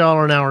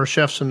 $16 an hour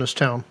chefs in this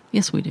town.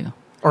 Yes, we do.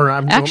 Or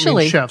I don't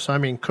mean chefs, I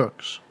mean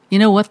cooks. You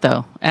know what,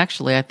 though?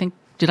 Actually, I think,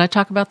 did I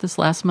talk about this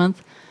last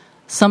month?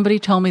 Somebody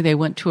told me they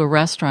went to a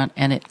restaurant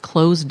and it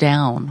closed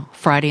down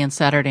Friday and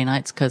Saturday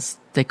nights because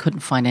they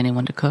couldn't find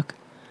anyone to cook.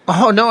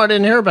 Oh, no, I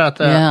didn't hear about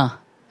that. Yeah.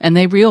 And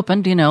they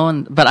reopened,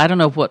 but I don't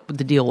know what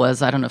the deal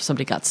was. I don't know if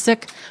somebody got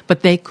sick,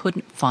 but they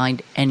couldn't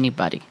find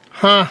anybody.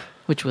 Huh.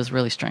 Which was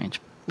really strange.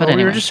 But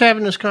anyway. We were just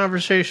having this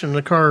conversation in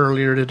the car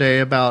earlier today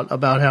about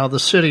how the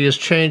city is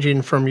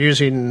changing from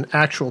using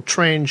actual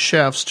trained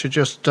chefs to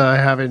just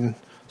having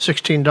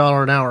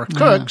 $16 an hour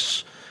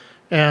cooks.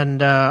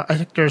 And I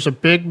think there's a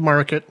big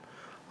market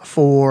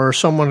for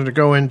someone to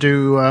go and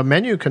do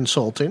menu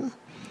consulting.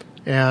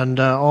 And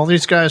all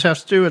these guys have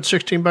to do at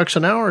 $16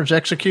 an hour is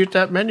execute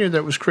that menu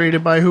that was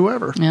created by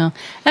whoever. Yeah.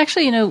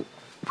 Actually,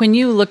 when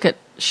you look at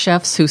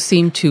chefs who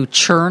seem to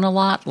churn a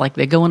lot, like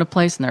they go in a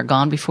place and they're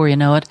gone before you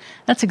know it,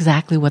 that's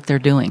exactly what they're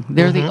doing.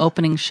 They're the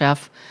opening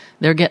chef.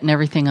 They're getting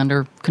everything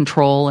under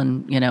control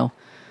and,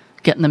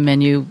 getting the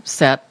menu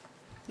set,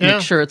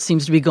 make sure it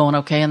seems to be going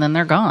okay, and then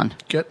they're gone.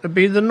 Get to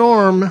be the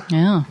norm.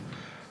 Yeah.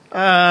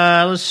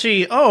 Let's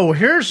see. Oh,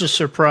 here's a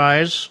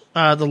surprise.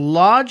 The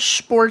Lodge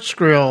Sports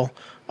Grill.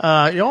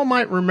 Y'all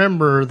might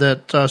remember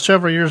that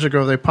several years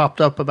ago they popped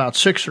up about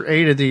 6 or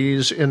 8 of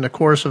these in the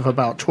course of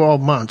about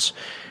 12 months.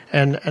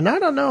 And I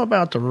don't know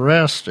about the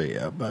rest of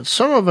you, but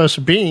some of us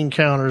bean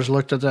counters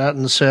looked at that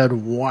and said,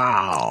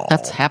 wow.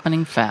 That's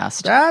happening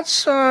fast.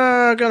 That's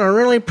going to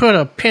really put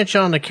a pinch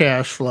on the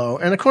cash flow.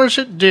 And, of course,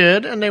 it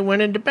did, and they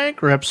went into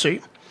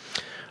bankruptcy.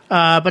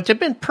 But they've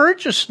been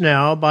purchased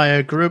now by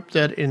a group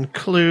that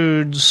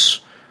includes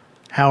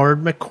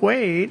Howard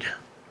McQuaid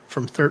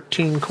from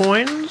 13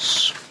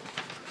 Coins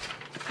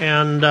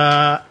and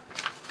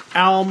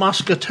Al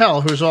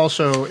Muscatel, who's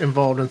also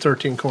involved in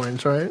 13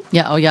 Coins, right?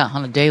 Yeah,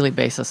 on a daily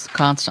basis,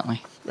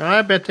 constantly.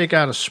 I bet they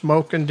got a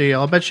smoking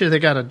deal. I bet you they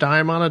got a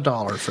dime on a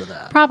dollar for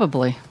that.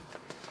 Probably.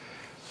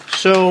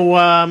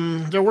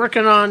 So they're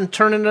working on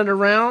turning it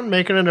around,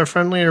 making it a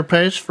friendlier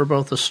place for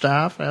both the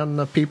staff and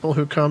the people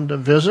who come to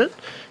visit.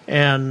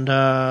 And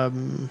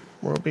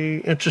we'll be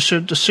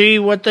interested to see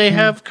what they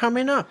have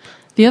coming up.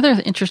 The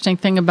other interesting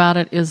thing about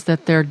it is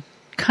that they're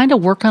kind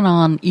of working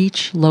on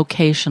each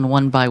location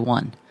one by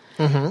one.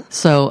 Mm-hmm.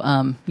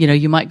 So,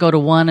 you might go to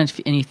one and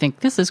you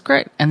think, this is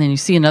great. And then you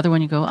see another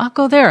one, you go, I'll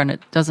go there. And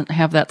it doesn't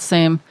have that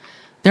same,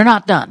 they're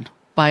not done.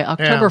 By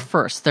October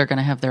 1st, they're going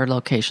to have their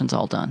locations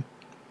all done.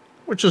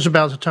 Which is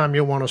about the time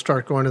you'll want to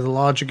start going to the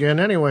lodge again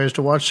anyways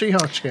to watch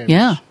Seahawks games.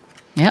 Yeah.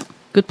 Yep.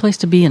 Good place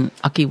to be in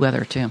ucky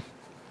weather, too.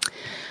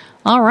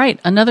 All right.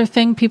 Another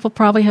thing people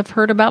probably have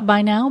heard about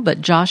by now, but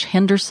Josh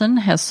Henderson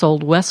has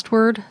sold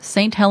Westward,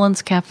 St.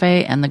 Helens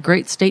Cafe, and the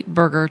Great State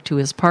Burger to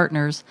his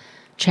partners,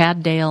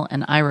 Chad Dale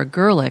and Ira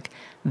Gerlich.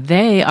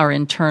 They are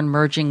in turn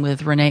merging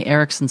with Renee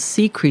Erickson's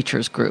Sea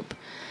Creatures group.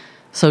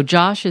 So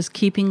Josh is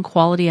keeping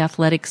Quality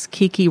Athletics,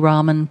 Kiki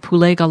Ramen,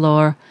 Poulet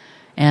Galore,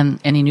 and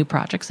any new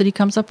projects that he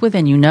comes up with.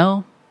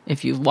 And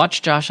if you've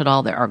watched Josh at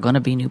all, there are going to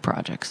be new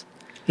projects.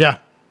 Yeah.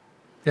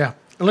 Yeah.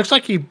 It looks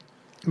like he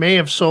may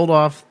have sold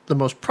off the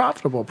most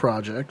profitable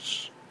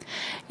projects.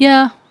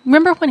 Yeah.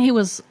 Remember when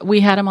we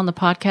had him on the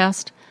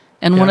podcast?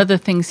 And one of the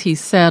things he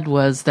said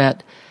was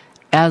that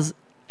as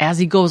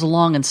he goes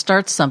along and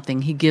starts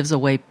something, he gives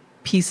away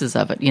pieces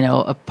of it,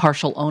 a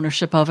partial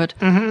ownership of it,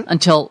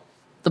 until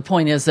the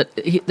point is that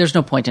there's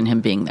no point in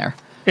him being there.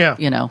 Yeah.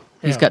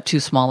 He's got too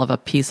small of a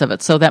piece of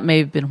it. So that may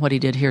have been what he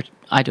did here.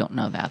 I don't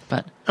know that,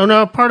 but... Oh,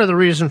 no, part of the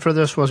reason for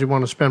this was he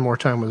wanted to spend more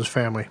time with his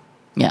family.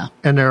 Yeah.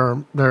 And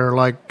they're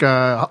like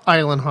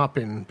island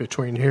hopping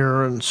between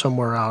here and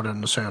somewhere out in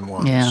the San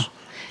Juans. Yeah. So.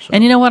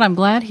 And you know what? I'm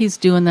glad he's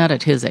doing that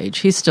at his age.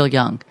 He's still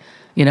young.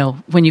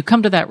 When you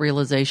come to that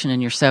realization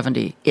and you're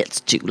 70, it's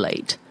too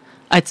late.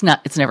 It's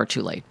never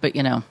too late, but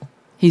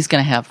he's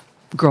going to have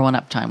growing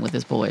up time with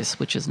his boys,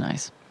 which is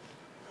nice.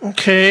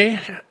 Okay.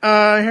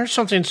 Here's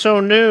something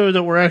so new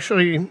that we're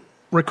actually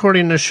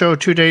recording this show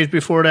 2 days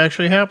before it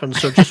actually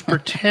happens. So just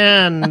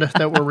pretend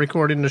that we're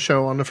recording the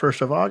show on the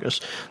 1st of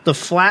August. The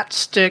Flat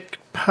Stick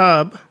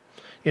Pub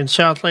in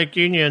South Lake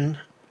Union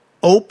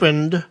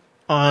opened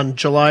on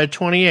July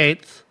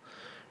 28th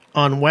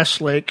on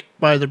Westlake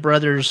by the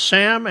brothers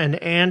Sam and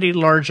Andy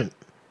Largent.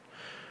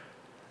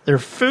 Their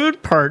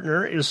food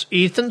partner is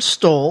Ethan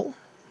Stoll.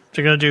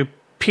 They're going to do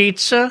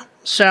pizza,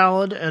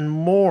 salad, and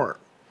more.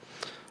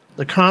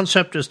 The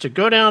concept is to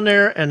go down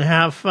there and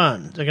have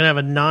fun. They're going to have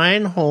a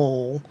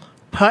 9-hole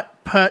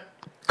putt-putt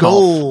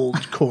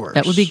gold course.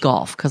 That would be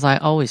golf, because I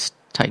always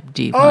type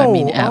D when I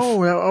mean F.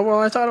 Well,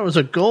 I thought it was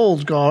a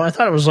gold golf. I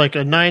thought it was like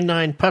a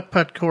 9-9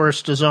 putt-putt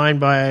course designed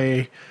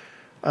by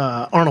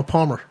Arnold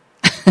Palmer.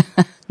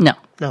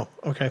 No,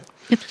 okay.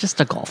 It's just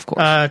a golf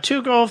course.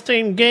 2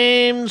 golf-themed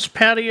games,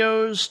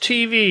 patios,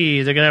 TV.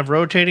 They're going to have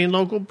rotating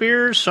local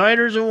beers,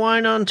 ciders, and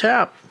wine on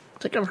tap. I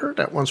think I've heard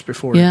that once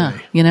before Yeah,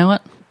 today. you know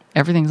what?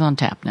 Everything's on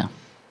tap now.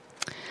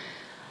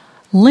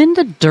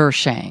 Linda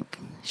Dershank.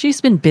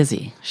 She's been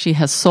busy. She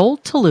has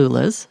sold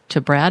Tallulah's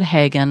to Brad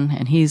Hagen,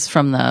 and he's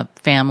from the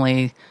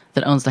family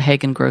that owns the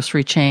Hagen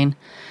grocery chain.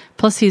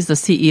 Plus, he's the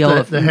CEO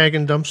of... The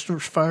Hagen dumpster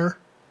fire?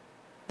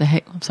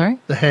 I'm sorry?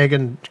 The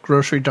Hagen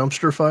grocery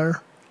dumpster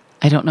fire?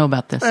 I don't know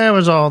about this. It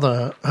was all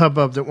the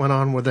hubbub that went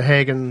on with the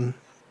Hagen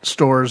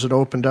stores that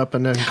opened up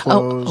and then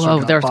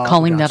closed. They're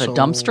calling that a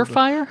dumpster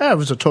fire? Yeah, it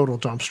was a total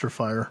dumpster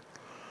fire.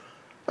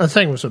 The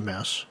thing was a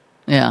mess.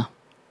 Yeah.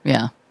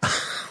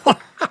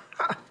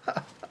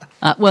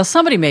 Well,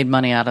 somebody made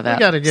money out of that. I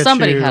got to get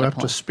somebody you had up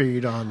to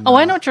speed on...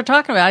 I know what you're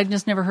talking about. I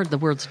just never heard the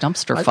words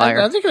dumpster fire.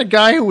 I think the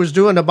guy who was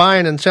doing the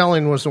buying and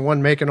selling was the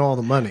one making all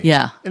the money.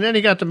 Yeah. And then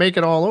he got to make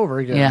it all over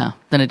again. Yeah.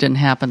 Then it didn't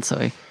happen, so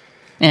he...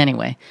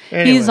 Anyway,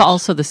 he's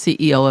also the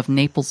CEO of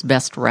Naples'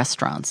 Best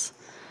Restaurants.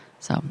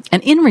 So,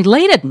 and in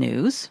related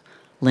news,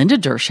 Linda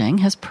Dershank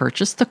has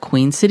purchased the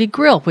Queen City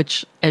Grill,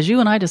 which, as you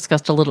and I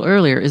discussed a little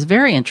earlier, is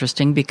very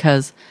interesting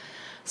because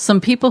some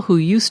people who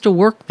used to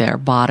work there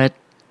bought it,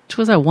 which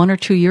was 1 or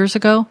 2 years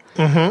ago,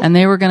 and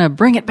they were going to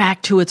bring it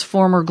back to its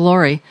former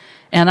glory.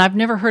 And I've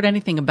never heard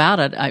anything about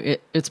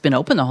it. It's been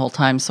open the whole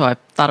time, so I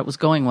thought it was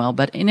going well.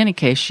 But in any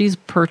case, she's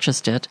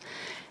purchased it.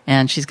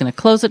 And she's going to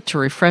close it to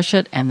refresh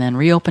it and then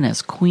reopen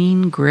as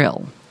Queen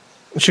Grill.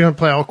 Is she going to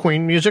play all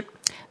Queen music?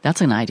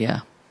 That's an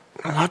idea.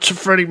 Lots of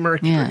Freddie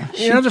Mercury.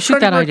 Yeah, the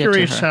Freddie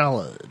Mercury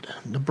salad.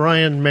 The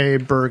Brian May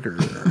burger.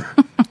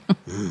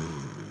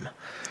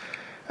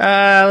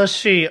 Let's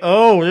see.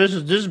 Oh, this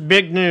is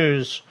big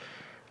news.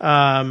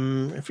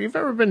 If you've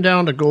ever been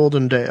down to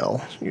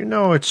Goldendale, you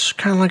know it's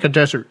kind of like a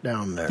desert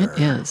down there. It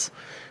is.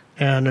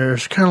 And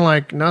there's kind of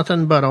like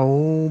nothing but a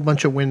whole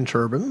bunch of wind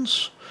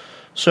turbines.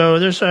 So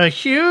there's a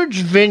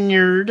huge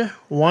vineyard,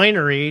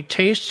 winery,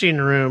 tasting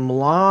room,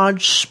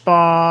 lodge,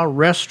 spa,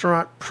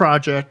 restaurant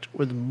project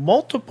with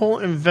multiple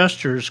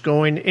investors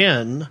going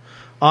in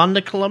on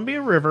the Columbia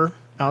River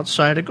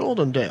outside of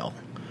Goldendale.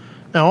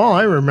 Now, all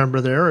I remember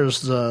there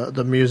is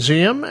the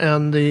museum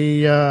and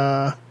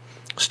the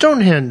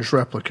Stonehenge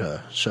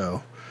replica.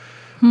 So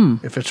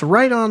if it's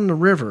right on the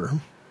river,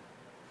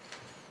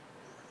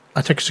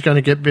 I think it's going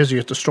to get busy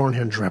at the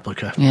Stonehenge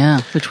replica.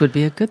 Yeah, which would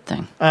be a good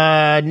thing.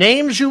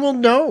 Names you will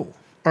know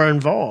are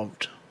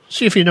involved.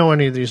 See if you know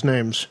any of these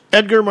names.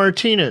 Edgar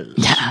Martinez.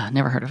 Yeah,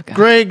 never heard of a guy.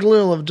 Greg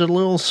Lill of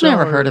DeLille Cellars.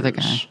 Never heard of the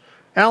guy.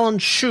 Alan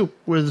Shoup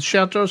with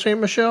Chateau Ste.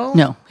 Michelle.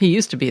 No, he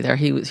used to be there.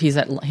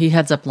 He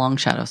heads up Long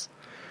Shadows.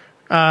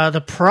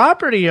 The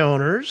property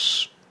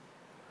owners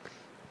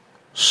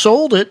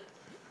sold it.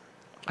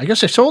 I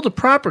guess they sold the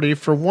property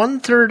for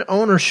 1/3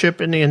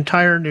 ownership in the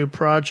entire new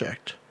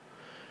project.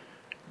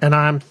 And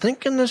I'm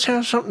thinking this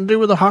has something to do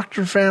with the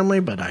Hochter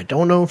family, but I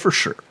don't know for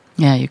sure.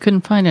 Yeah, you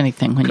couldn't find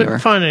anything when you were... Couldn't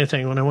find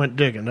anything when I went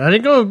digging. I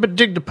didn't go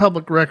dig the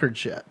public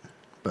records yet.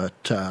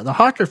 But the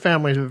Hochter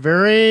family is a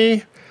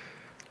very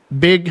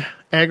big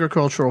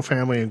agricultural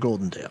family in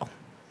Goldendale.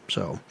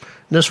 So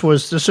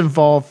this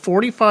involved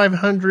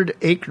 4,500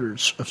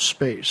 acres of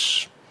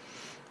space.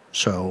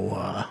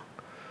 So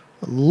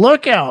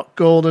look out,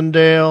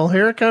 Goldendale.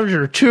 Here comes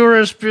your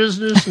tourist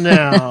business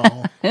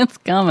now. It's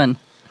coming.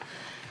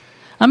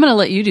 I'm going to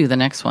let you do the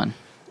next one.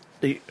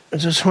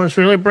 This one's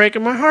really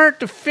breaking my heart.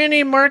 The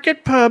Finney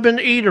Market Pub and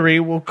Eatery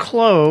will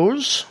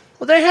close.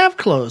 Well, they have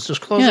closed. It's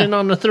closing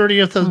on the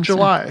 30th of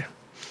July.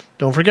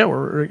 Don't forget,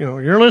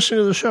 you're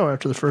listening to the show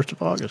after the 1st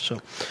of August. So,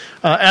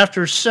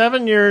 after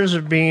 7 years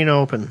of being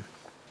open.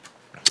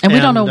 And we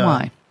don't know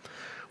why.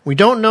 We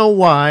don't know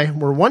why.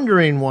 We're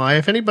wondering why.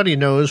 If anybody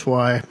knows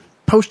why,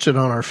 post it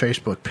on our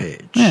Facebook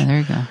page. Yeah, there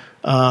you go.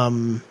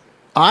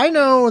 I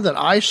know that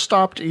I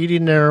stopped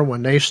eating there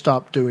when they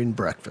stopped doing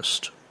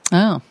breakfast.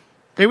 Oh.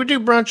 They would do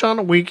brunch on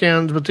the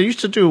weekends, but they used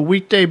to do a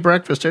weekday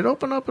breakfast. They'd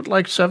open up at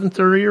like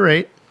 7:30 or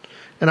 8,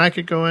 and I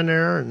could go in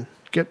there and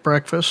get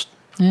breakfast.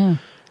 Yeah.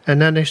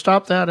 And then they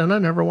stopped that, and I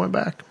never went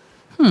back.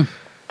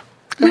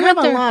 They had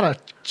a lot of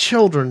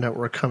children that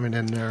were coming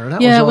in there. And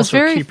that yeah, was it was also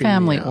very keeping me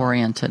family out.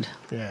 oriented.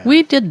 Yeah.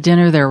 We did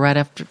dinner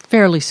there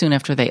fairly soon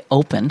after they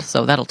opened,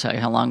 so that'll tell you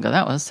how long ago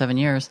that was, 7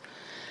 years.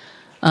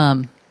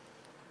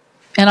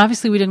 And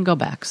obviously we didn't go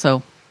back,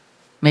 so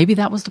maybe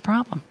that was the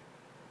problem.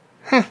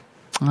 I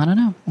don't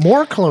know.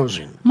 More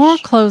closings. More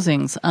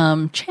closings.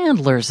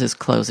 Chandler's is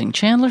closing,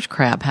 Chandler's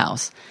Crab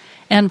House.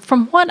 And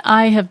from what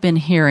I have been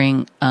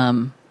hearing,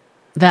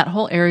 that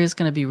whole area is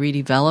going to be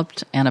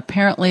redeveloped, and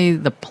apparently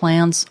the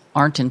plans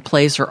aren't in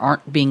place or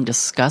aren't being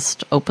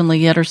discussed openly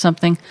yet or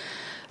something.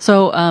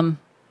 So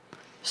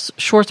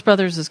Schwartz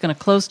Brothers is going to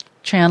close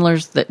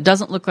Chandler's. That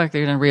doesn't look like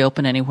they're going to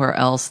reopen anywhere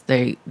else.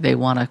 They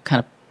want to kind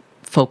of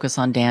focus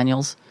on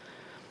Daniel's,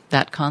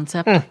 that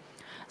concept.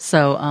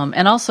 So,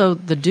 and also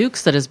the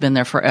Duke's that has been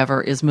there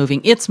forever is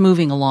moving. It's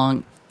moving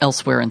along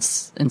elsewhere in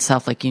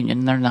South Lake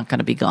Union. They're not going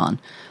to be gone.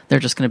 They're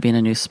just going to be in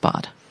a new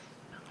spot.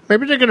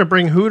 Maybe they're going to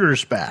bring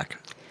Hooters back.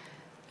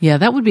 Yeah,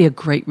 that would be a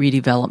great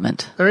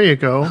redevelopment. There you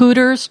go.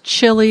 Hooters,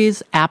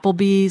 Chili's,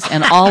 Applebee's,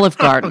 and Olive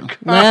Garden.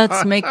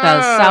 Let's make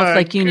the South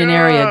Lake Union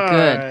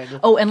area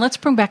good. Oh, and let's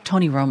bring back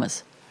Tony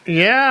Roma's.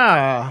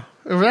 Yeah.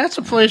 That's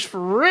a place for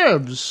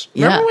ribs.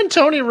 Yeah. Remember when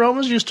Tony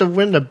Roma's used to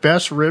win the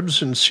best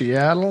ribs in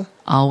Seattle?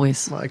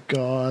 Always. My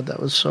God,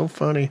 that was so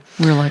funny.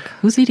 We were like,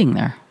 who's eating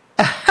there?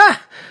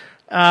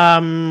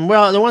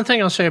 Well, the one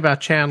thing I'll say about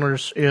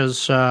Chandler's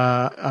is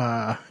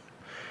I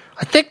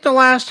think the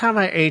last time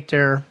I ate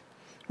there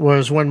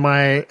was when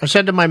I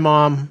said to my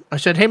mom, I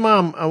said, "Hey,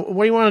 Mom,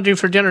 what do you want to do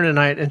for dinner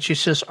tonight?" And she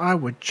says, "I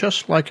would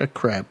just like a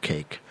crab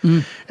cake."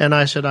 And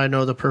I said, "I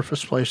know the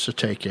perfect place to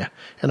take you."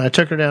 And I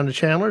took her down to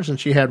Chandler's, and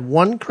she had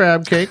one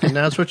crab cake, and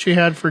that's what she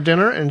had for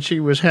dinner, and she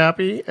was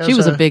happy. She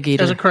was a big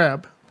eater. As a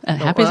crab.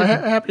 Happy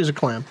Happy as a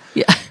clam.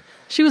 Yeah,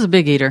 she was a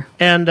big eater.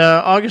 And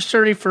August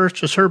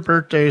 31st is her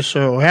birthday,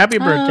 so happy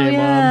birthday,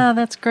 yeah, Mom.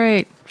 that's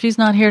great. She's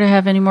not here to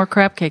have any more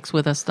crab cakes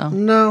with us, though.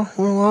 No,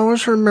 we'll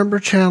always remember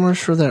Chandler's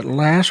for that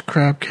last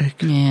crab cake.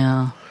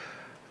 Yeah.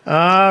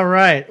 All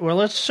right. Well,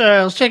 let's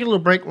take a little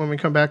break. When we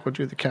come back, we'll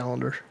do the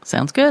calendar.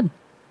 Sounds good.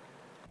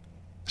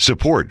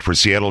 Support for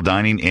Seattle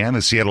Dining and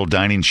the Seattle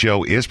Dining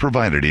Show is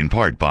provided in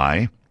part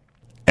by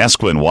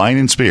Esquin Wine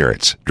and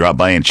Spirits. Drop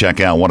by and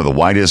check out one of the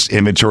widest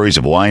inventories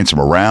of wines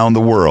from around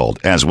the world,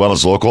 as well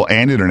as local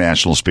and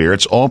international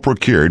spirits, all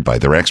procured by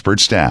their expert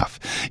staff.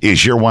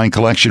 Is your wine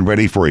collection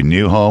ready for a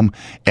new home?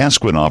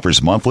 Esquin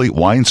offers monthly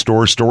wine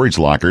store storage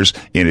lockers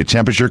in a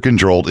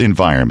temperature-controlled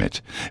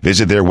environment.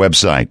 Visit their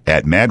website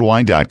at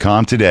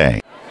madwine.com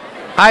today.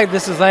 Hi,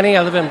 this is Lenny.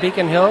 I live in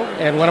Beacon Hill,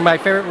 and one of my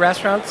favorite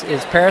restaurants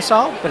is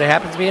Parasol, but it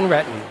happens to be in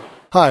Renton.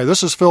 Hi,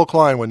 this is Phil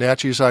Klein with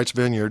Natchez Heights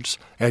Vineyards,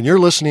 and you're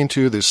listening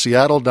to the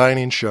Seattle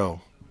Dining Show.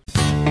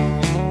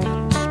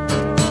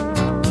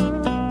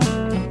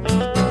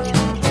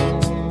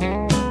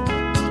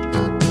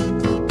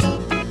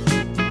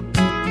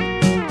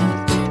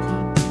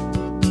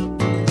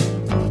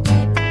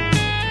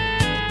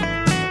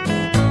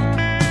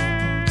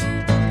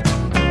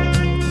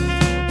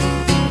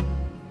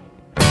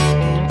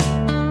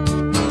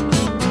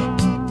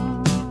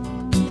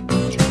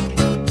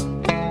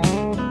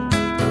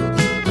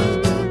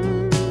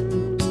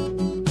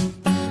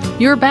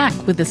 You're back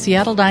with the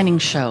Seattle Dining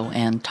Show,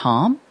 and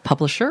Tom,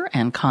 publisher,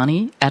 and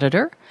Connie,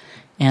 editor,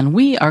 and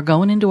we are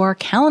going into our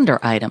calendar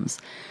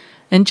items.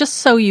 And just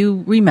so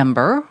you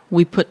remember,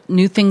 we put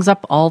new things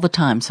up all the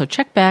time, so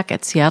check back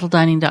at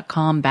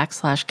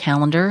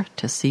seattledining.com/calendar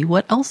to see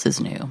what else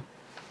is new.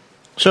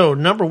 So,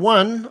 number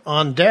one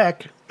on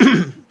deck,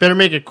 better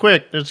make it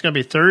quick. It's going to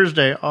be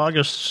Thursday,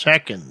 August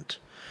 2nd.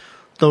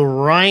 The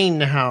Rhine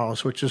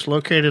House, which is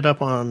located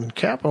up on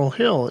Capitol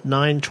Hill at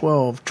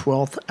 912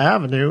 12th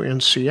Avenue in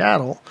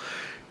Seattle.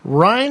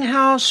 Rhine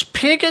House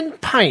Pig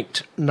and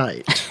Pint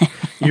Night.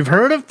 You've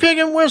heard of Pig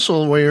and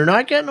Whistle. Well, you're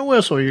not getting a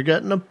whistle. You're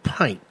getting a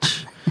pint.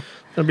 It's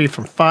going to be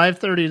from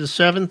 5:30 to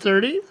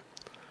 7:30.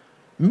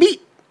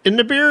 Meet in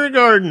the beer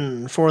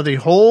garden for the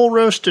whole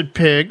roasted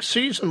pig,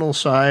 seasonal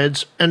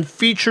sides, and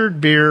featured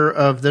beer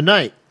of the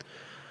night.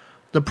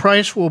 The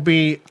price will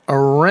be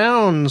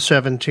around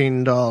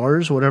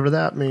 $17, whatever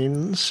that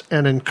means,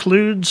 and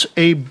includes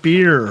a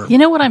beer. You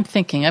know what I'm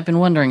thinking? I've been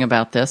wondering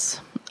about this.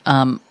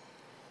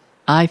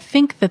 I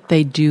think that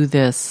they do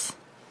this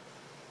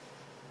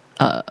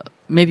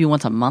maybe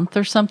once a month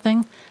or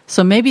something.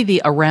 So maybe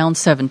the around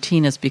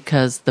 17 is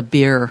because the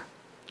beer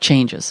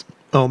changes.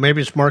 Oh,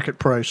 maybe it's market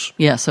price.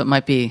 Yeah, so it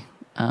might be,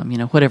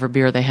 whatever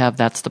beer they have,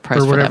 that's the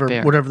price or whatever, for that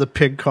beer. Whatever the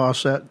pig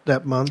costs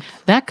that month.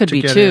 That could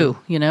be too,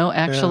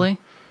 actually.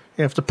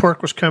 If the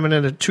pork was coming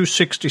in at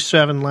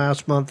 $267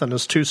 last month and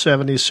it's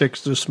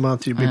 $276 this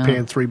month, you'd be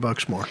paying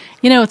 $3 more.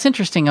 You know, it's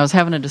interesting. I was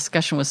having a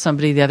discussion with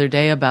somebody the other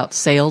day about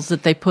sales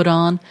that they put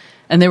on,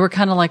 and they were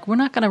kind of like, we're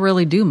not going to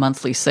really do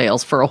monthly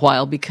sales for a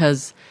while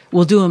because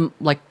we'll do them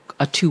like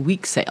a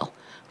 2-week sale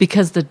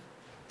because the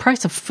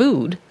price of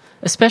food,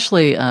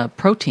 especially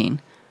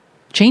protein,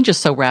 changes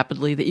so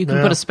rapidly that you can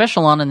put a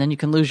special on and then you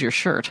can lose your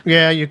shirt.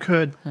 Yeah, you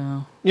could.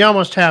 You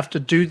almost have to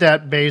do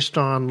that based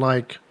on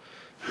like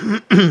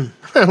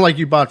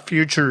you bought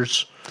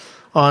futures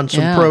on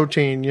some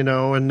protein,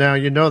 and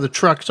now the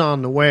truck's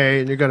on the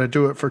way and you're going to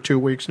do it for 2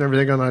 weeks and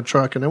everything on that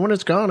truck. And then when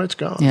it's gone, it's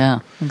gone.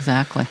 Yeah,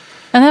 exactly.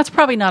 And that's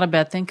probably not a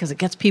bad thing because it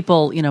gets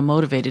people,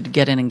 motivated to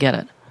get in and get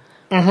it.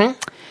 Mm-hmm.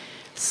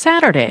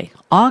 Saturday,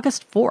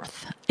 August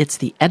 4th, it's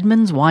the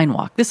Edmonds Wine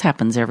Walk. This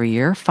happens every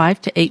year,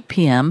 5 to 8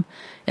 p.m.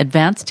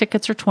 Advance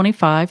tickets are $25,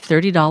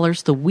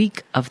 $30 the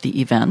week of the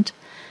event.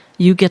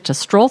 You get to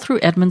stroll through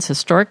Edmonds'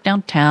 historic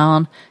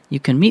downtown. You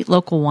can meet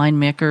local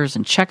winemakers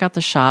and check out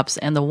the shops,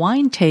 and the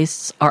wine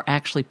tastes are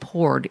actually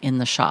poured in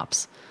the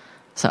shops.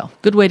 So,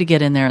 good way to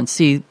get in there and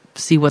see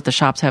what the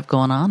shops have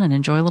going on and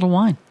enjoy a little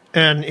wine.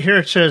 And here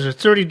it says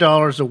it's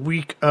 $30 a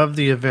week of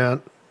the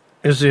event.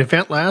 Does the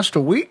event last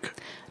a week?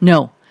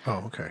 No.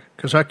 Oh, okay.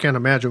 Because I can't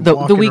imagine the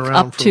walking week around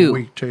up for to a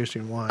week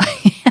tasting wine.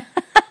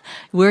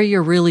 Wear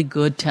your really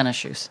good tennis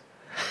shoes.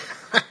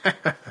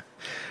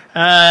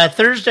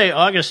 Thursday,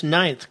 August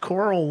 9th,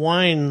 Coral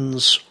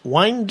Wines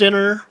Wine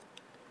Dinner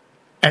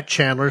at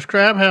Chandler's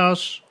Crab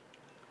House.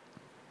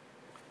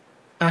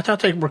 I thought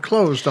they were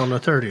closed on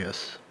the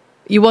 30th.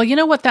 Well, you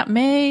know what? That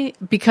may,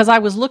 because I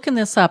was looking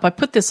this up. I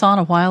put this on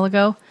a while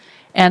ago,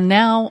 and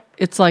now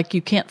it's like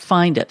you can't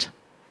find it.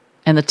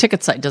 And the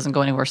ticket site doesn't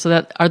go anywhere.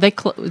 So are they?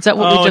 Is that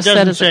what we just said?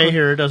 It doesn't say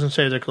here. It doesn't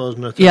say they're closed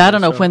on the 30th. Yeah, I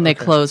don't know when they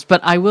closed,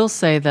 but I will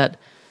say that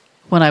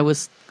when I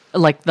was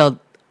like the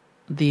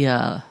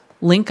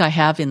link I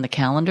have in the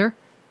calendar,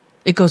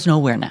 it goes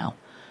nowhere now.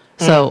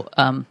 So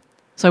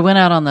so I went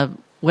out on the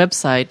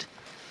website,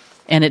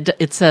 and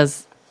it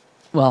says,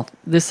 well,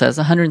 this says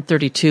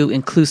 $132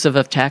 inclusive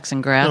of tax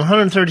and grad.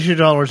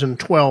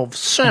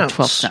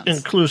 $132.12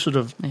 inclusive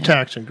of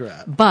tax and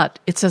grad. But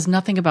it says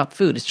nothing about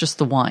food. It's just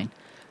the wine.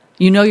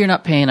 You're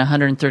not paying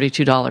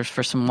 $132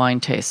 for some wine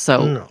taste.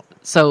 So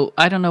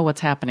I don't know what's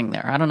happening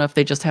there. I don't know if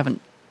they just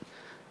haven't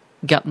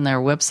gotten their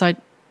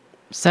website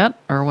set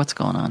or what's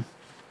going on.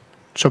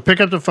 So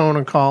pick up the phone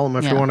and call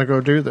them if you want to go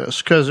do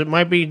this, because it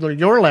might be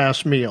your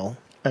last meal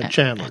at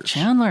Chandler's. At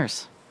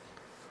Chandler's.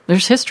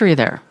 There's history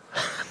there.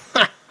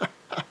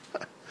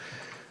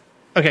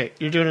 Okay,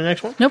 you're doing the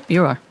next one? Nope,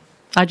 you are.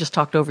 I just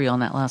talked over you on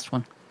that last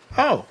one.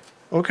 Oh,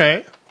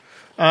 okay.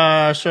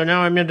 So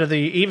now I'm into the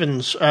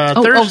evens.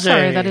 Thursday,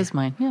 sorry, that is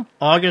mine. Yeah.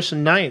 August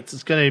 9th,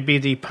 it's going to be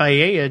the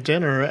paella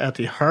dinner at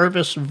the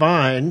Harvest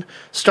Vine.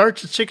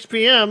 Starts at 6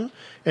 p.m.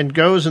 and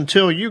goes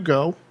until you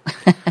go.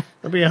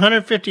 It'll be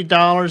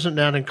 $150, and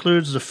that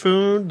includes the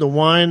food, the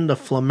wine, the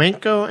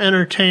flamenco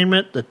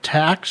entertainment, the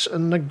tax,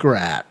 and the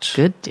grat.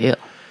 Good deal.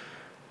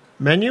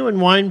 Menu and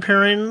wine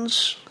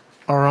pairings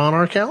are on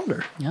our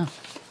calendar. Yeah.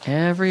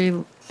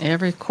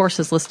 Every course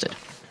is listed.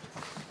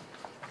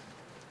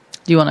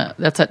 Do you want to?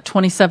 That's at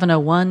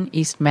 2701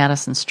 East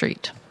Madison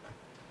Street.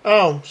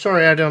 Oh,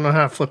 sorry, I don't know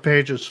how to flip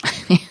pages.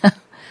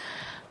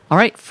 All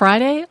right,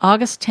 Friday,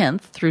 August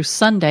 10th through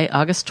Sunday,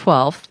 August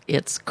 12th,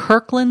 it's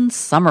Kirkland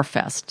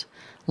Summerfest.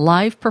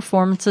 Live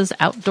performances,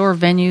 outdoor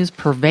venues,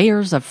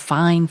 purveyors of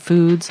fine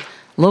foods,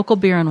 local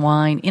beer and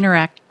wine,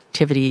 interactive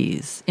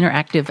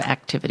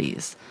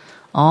activities,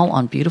 all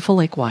on beautiful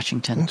Lake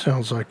Washington. That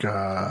sounds like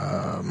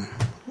a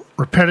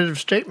repetitive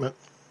statement.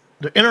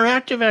 The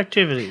interactive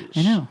activities.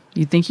 I know.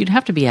 You'd think you'd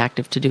have to be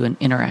active to do an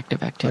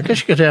interactive activity. I guess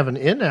you could have an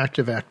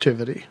inactive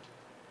activity,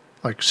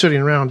 like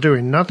sitting around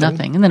doing nothing.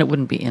 Nothing, and then it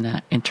wouldn't be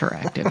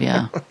interactive,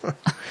 yeah.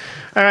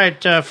 All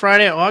right,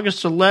 Friday,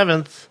 August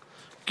 11th,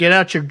 get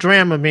out your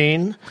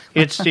Dramamine.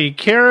 It's the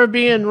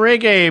Caribbean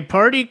Reggae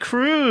Party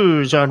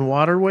Cruise on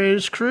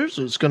Waterways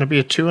Cruises. It's going to be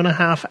a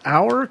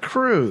 2.5-hour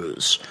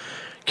cruise.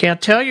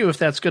 Can't tell you if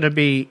that's going to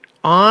be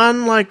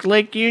on like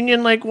Lake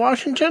Union, Lake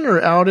Washington,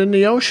 or out in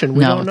the ocean.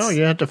 We don't know.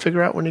 You have to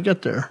figure out when you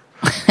get there.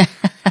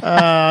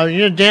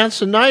 You dance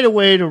the night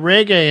away to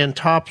reggae and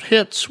top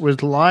hits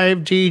with live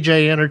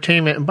DJ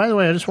entertainment. And by the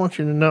way, I just want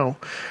you to know,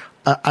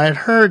 I had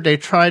heard they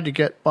tried to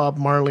get Bob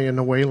Marley and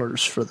the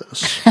Wailers for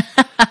this.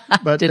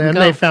 But then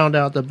they found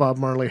out that Bob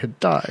Marley had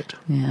died.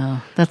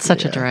 Yeah, that's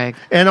such a drag.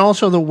 And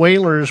also the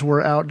Wailers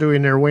were out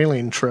doing their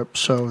whaling trip.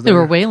 So they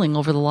were wailing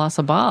over the loss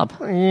of Bob.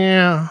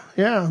 Yeah,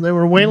 they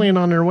were whaling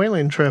on their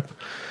whaling trip.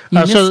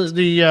 So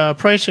the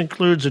price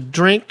includes a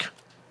drink,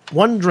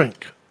 one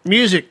drink,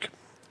 music,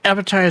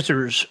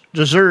 appetizers,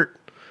 dessert,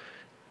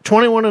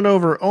 21 and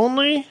over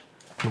only.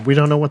 We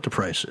don't know what the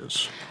price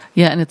is.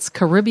 Yeah, and it's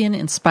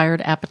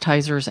Caribbean-inspired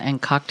appetizers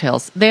and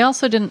cocktails. They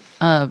also didn't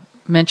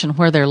mention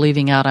where they're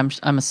leaving out.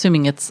 I'm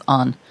assuming it's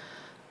on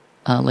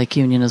Lake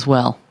Union as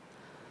well,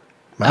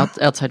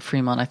 outside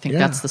Fremont. I think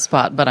that's the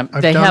spot. But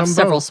they have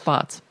several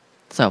spots,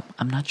 so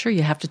I'm not sure.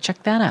 You have to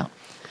check that out.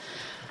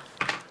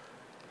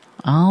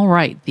 All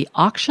right. The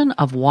Auction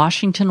of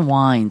Washington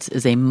Wines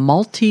is a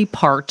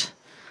multi-part,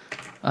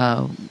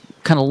 kind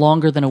of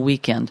longer than a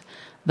weekend.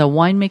 The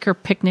Winemaker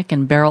Picnic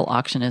and Barrel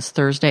Auction is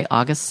Thursday,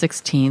 August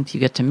 16th. You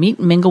get to meet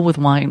and mingle with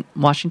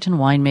Washington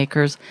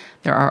winemakers.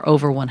 There are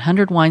over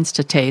 100 wines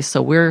to taste,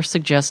 so we're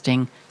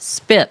suggesting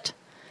spit.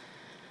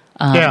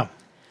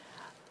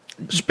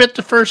 Spit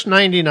the first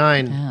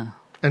 99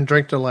 and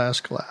drink the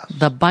last glass.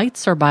 The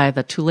bites are by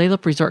the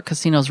Tulalip Resort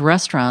Casino's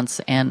restaurants,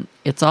 and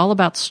it's all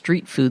about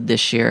street food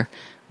this year.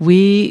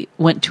 We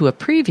went to a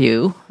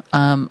preview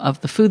of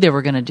the food they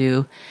were going to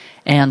do,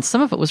 and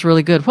some of it was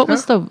really good. What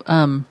was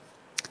the...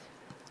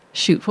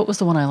 what was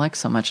the one I liked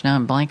so much? Now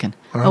I'm blanking.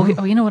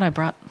 Oh, you know what? I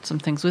brought some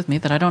things with me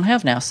that I don't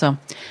have now. So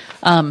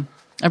I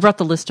brought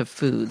the list of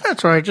foods.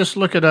 That's right. Just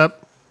look it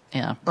up.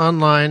 Yeah.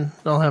 Online.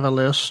 They'll have a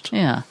list.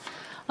 Yeah.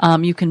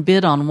 You can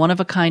bid on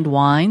one-of-a-kind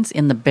wines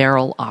in the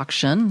barrel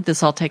auction.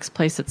 This all takes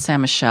place at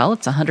Saint Michel.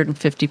 It's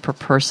 $150 per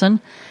person.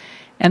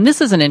 And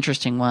this is an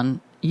interesting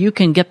one. You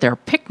can get their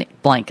picnic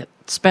blanket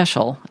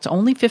special. It's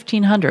only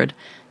 $1,500.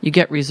 You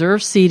get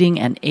reserved seating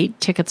and 8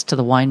 tickets to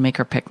the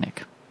Winemaker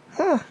Picnic.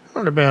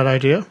 Not a bad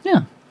idea.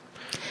 Yeah.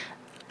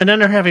 And then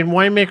they're having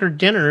winemaker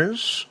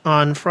dinners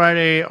on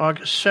Friday,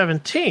 August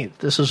 17th.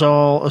 This is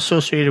all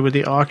associated with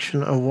the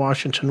Auction of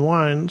Washington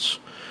Wines.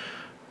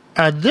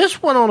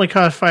 This one only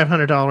costs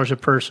 $500 a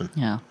person.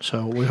 Yeah.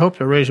 So we hope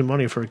they're raising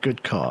money for a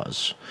good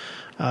cause.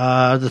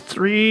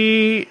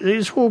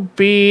 These will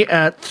be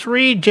at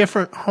 3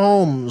 different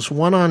homes,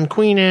 one on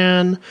Queen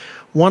Anne,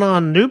 one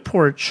on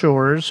Newport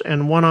Shores,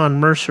 and one on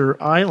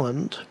Mercer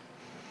Island.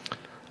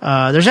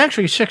 There's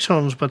actually 6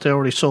 homes, but they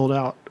already sold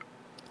out.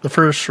 The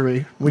first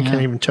 3, we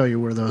can't even tell you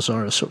where those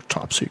are. It's so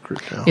top secret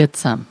now.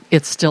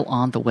 It's still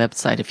on the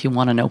website if you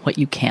want to know what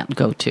you can't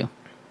go to.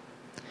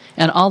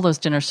 And all those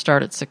dinners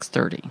start at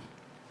 6:30.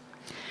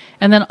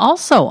 And then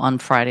also on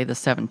Friday the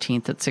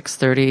 17th at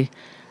 6:30,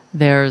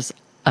 there's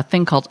a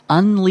thing called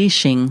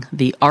Unleashing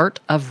the Art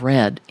of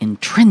Red,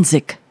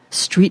 Intrinsic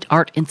Street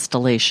Art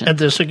Installation. And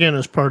this, again,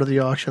 is part of the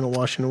Auction of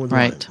Washington with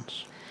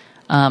Wines.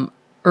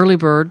 Early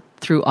bird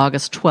through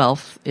August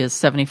 12th is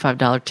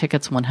 $75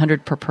 tickets,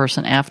 $100 per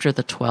person after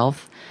the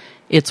 12th.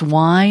 It's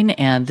wine,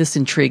 and this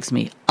intrigues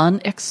me,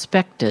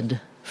 unexpected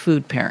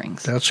food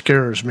pairings. That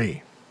scares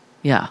me.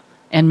 Yeah,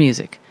 and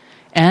music.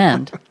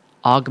 And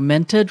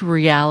augmented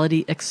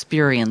reality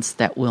experience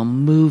that will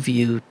move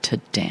you to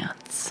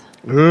dance.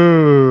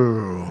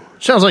 Ooh.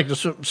 Sounds like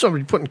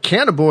somebody putting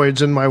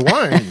cannabinoids in my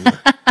wine.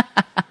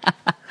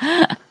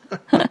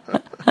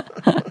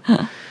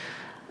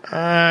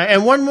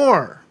 And one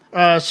more.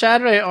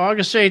 Saturday,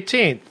 August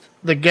 18th,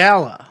 the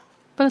gala.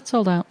 But it's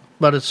sold out.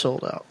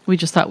 We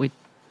just thought we'd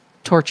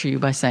torture you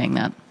by saying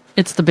that.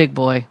 It's the big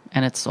boy,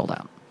 and it's sold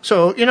out.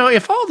 So,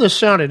 if all this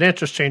sounded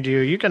interesting to you,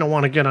 you're going to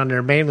want to get on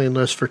their mailing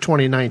list for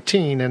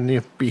 2019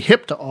 and be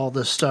hip to all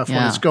this stuff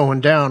when it's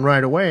going down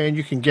right away, and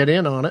you can get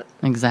in on it.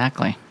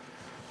 Exactly.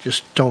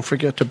 Just don't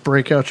forget to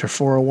break out your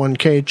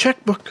 401k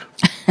checkbook.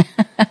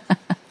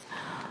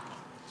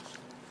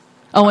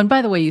 Oh, and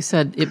by the way, you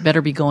said it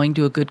better be going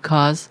to a good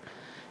cause.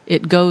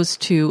 It goes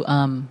to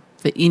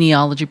the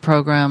enology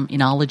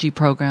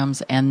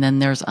programs, and then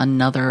there's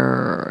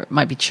another, it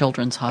might be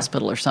Children's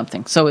Hospital or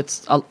something. So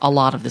it's a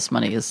lot of this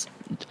money is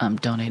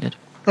donated.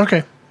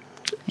 Okay.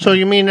 So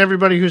you mean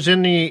everybody who's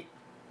in the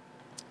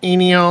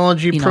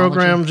enology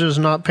programs is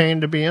not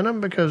paying to be in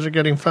them because they're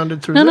getting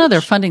funded through this? No,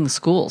 they're funding the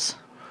schools.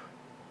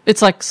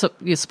 It's like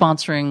you're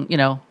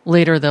sponsoring,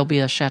 later there'll be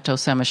a Chateau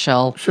Saint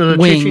Michel So they're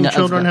wing teaching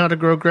children how to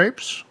grow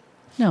grapes?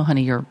 No,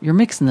 honey, you're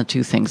mixing the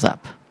two things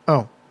up.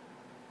 Oh.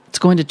 It's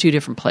going to 2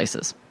 different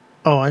places.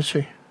 Oh, I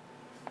see.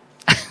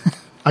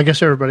 I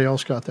guess everybody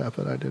else got that,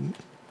 but I didn't.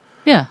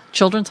 Yeah,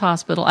 Children's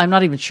Hospital. I'm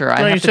not even sure.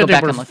 I have to go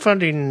back and look.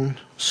 Funding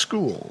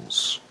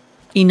schools.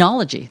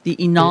 Enology, the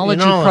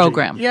enology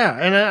program. Yeah,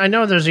 and I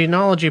know there's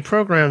enology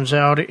programs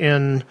out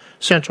in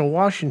Central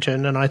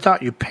Washington, and I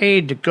thought you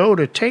paid to go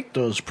to take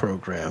those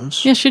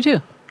programs. Yes, you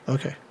do.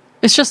 Okay.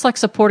 It's just like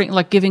supporting,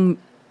 like giving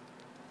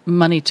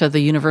money to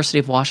the University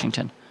of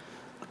Washington.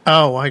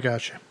 Oh, I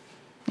got you.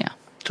 Yeah.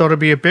 So it'll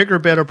be a bigger,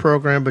 better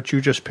program, but you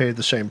just pay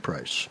the same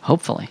price.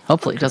 Hopefully.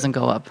 Hopefully it doesn't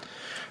go up.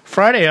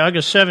 Friday,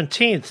 August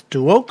 17th,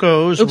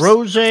 Duoco's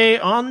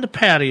Rosé on the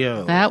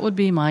Patio. That would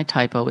be my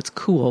typo. It's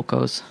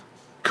Cuoco's.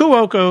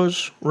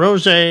 Cuoco's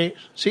Rosé.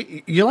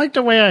 See, you like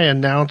the way I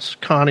announce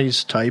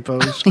Connie's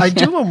typos? I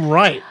do them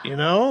right,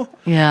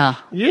 Yeah.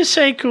 You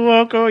say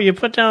Cuoco, you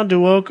put down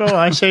Duoco,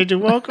 I say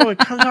Duoco, it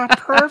comes out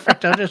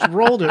perfect. I just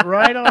rolled it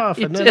right off,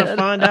 and then I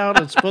find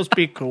out it's supposed to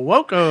be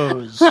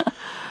Cuoco's.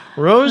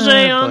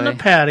 Rosé on the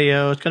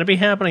Patio. It's going to be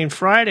happening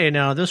Friday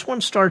now. This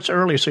one starts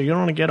early, so you don't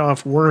want to get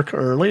off work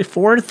early.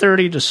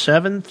 4:30 to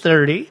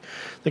 7:30.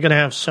 They're going to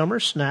have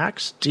summer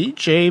snacks,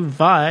 DJ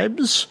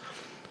vibes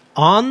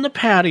on the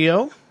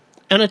patio,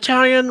 and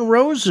Italian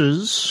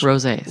Rosés.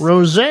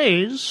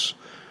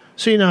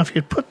 See, now if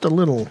you put the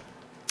little...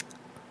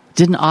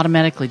 Didn't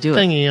automatically do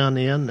thingy on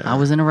the end there. I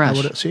was in a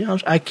rush.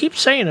 I keep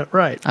saying it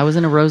right. I was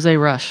in a rosé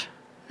rush.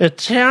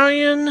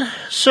 Italian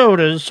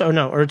sodas,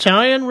 or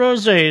Italian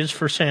rosés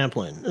for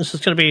sampling. This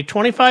is going to be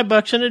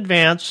 $25 in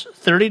advance,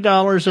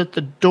 $30 at the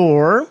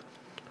door.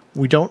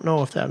 We don't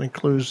know if that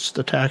includes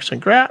the tax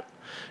and grat.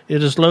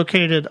 It is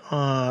located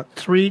on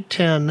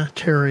 310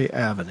 Terry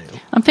Avenue.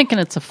 I'm thinking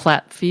it's a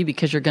flat fee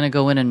because you're going to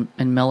go in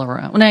and mill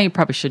around. Well, now you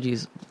probably should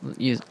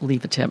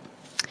leave a tip.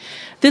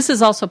 This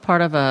is also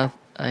part of a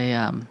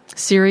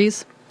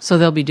series, so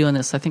they'll be doing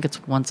this. I think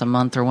it's once a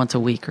month or once a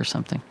week or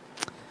something.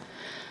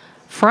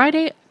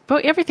 Friday,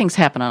 but everything's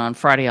happening on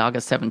Friday,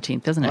 August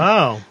 17th, isn't it?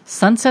 Oh.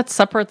 Sunset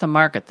Supper at the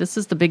Market. This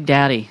is the big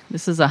daddy.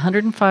 This is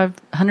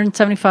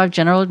 $175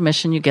 general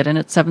admission. You get in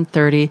at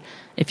 7:30.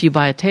 If you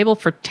buy a table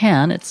for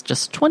 10, it's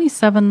just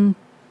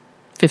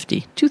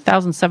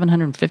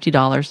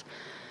 $2,750.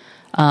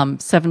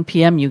 7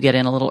 p.m. you get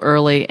in a little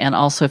early, and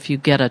also if you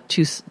get a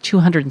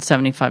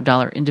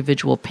 $275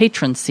 individual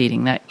patron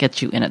seating, that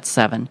gets you in at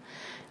 7.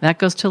 That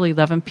goes till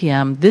 11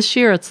 p.m. This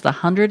year it's the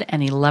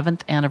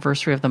 111th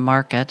anniversary of the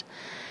market,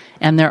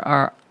 and there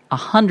are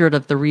 100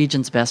 of the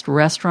region's best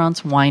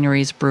restaurants,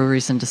 wineries,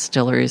 breweries, and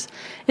distilleries.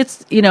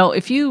 It's,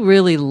 if you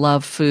really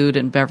love food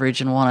and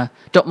beverage and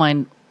don't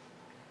mind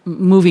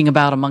moving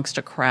about amongst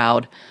a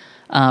crowd,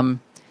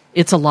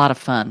 it's a lot of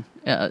fun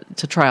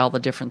to try all the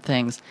different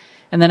things.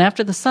 And then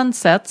after the sun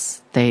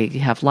sets, they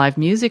have live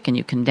music, and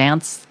you can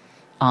dance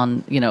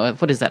on,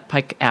 what is that,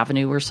 Pike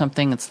Avenue or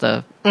something? It's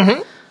the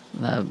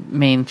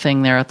main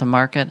thing there at the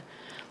market.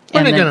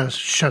 When are they going to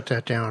shut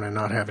that down and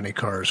not have any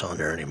cars on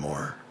there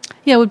anymore?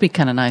 Yeah, it would be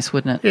kind of nice,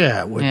 wouldn't it?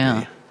 Yeah, it would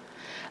be.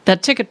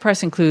 That ticket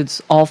price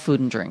includes all food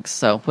and drinks,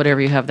 so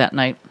whatever you have that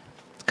night,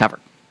 it's covered.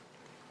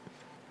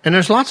 And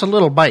there's lots of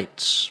little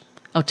bites.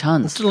 Oh,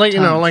 tons. It's like,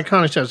 like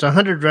Connie says,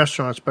 100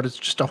 restaurants, but it's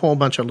just a whole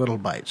bunch of little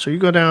bites. So you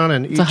go down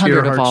and eat to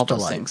your heart's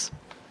delight. Things.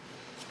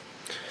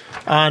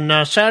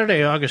 On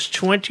Saturday, August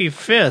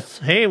 25th,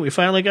 hey, we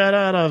finally got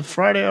out of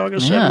Friday,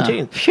 August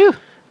 17th. Phew.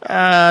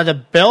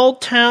 The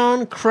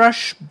Belltown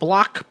Crush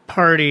Block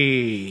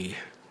Party.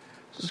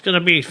 This is going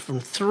to be from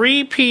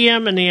 3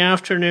 p.m. in the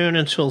afternoon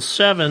until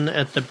 7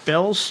 at the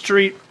Bell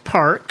Street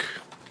Park.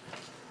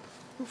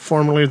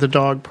 Formerly the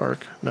dog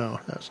park. No,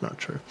 that's not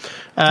true.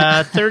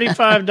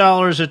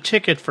 $35 a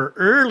ticket for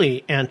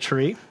early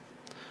entry.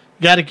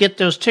 Got to get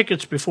those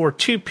tickets before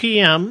 2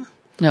 p.m.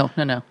 No.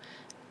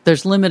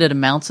 There's limited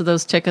amounts of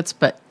those tickets,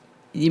 but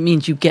it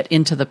means you get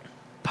into the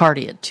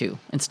party at 2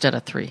 instead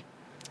of 3.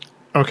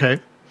 Okay.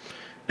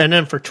 And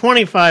then for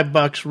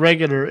 $25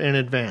 regular in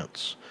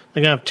advance.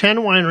 They're going to have 10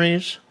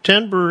 wineries,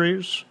 10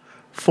 breweries,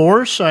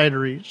 4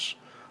 cideries,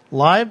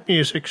 live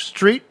music,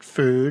 street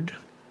food,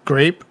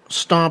 grape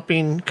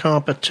stomping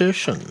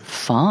competition.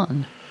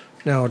 Fun.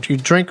 Now, do you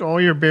drink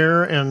all your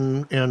beer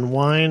and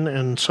wine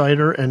and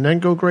cider and then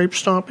go grape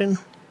stomping?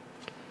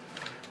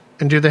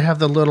 And do they have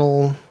the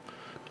little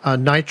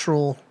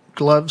nitrile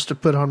gloves to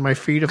put on my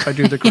feet if I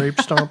do the grape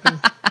stomping?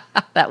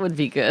 That would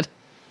be good.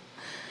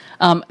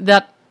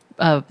 That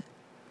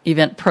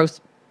event,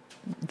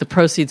 the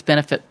proceeds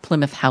benefit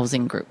Plymouth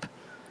Housing Group.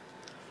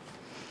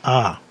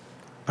 I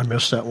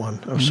missed that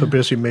one. I was so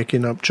busy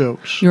making up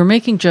jokes. You were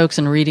making jokes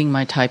and reading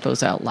my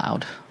typos out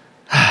loud.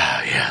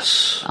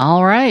 Yes.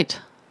 All right.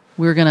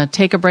 We're going to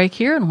take a break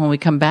here, and when we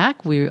come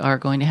back, we are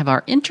going to have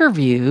our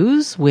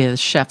interviews with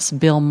chefs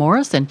Bill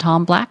Morris and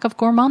Tom Black of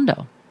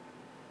Gourmondo.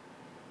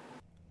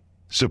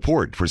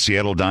 Support for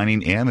Seattle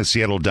Dining and the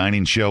Seattle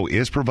Dining Show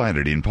is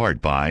provided in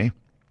part by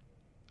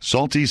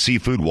Salty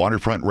Seafood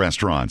Waterfront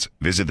Restaurants.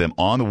 Visit them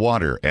on the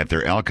water at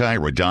their Alki,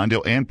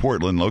 Redondo, and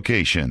Portland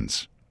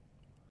locations.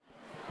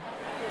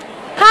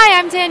 Hi,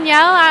 I'm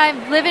Danielle. I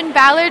live in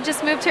Ballard,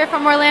 just moved here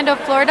from Orlando,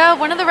 Florida.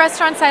 One of the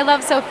restaurants I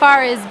love so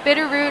far is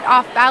Bitterroot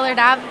off Ballard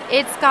Ave.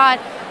 It's got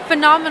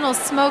phenomenal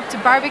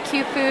smoked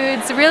barbecue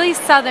foods, really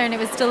southern. It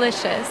was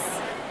delicious.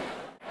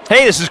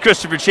 Hey, this is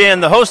Christopher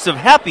Chan, the host of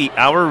Happy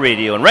Hour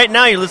Radio, and right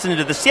now you're listening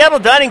to the Seattle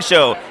Dining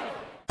Show.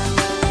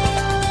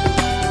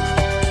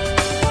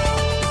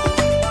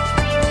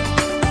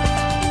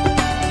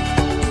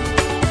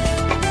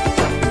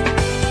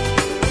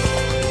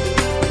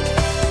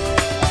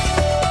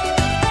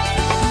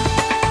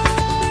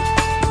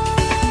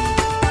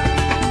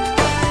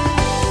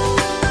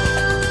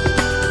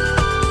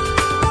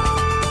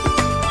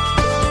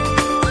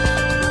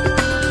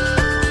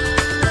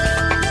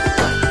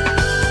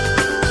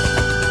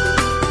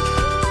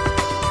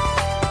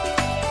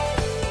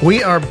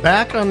 We are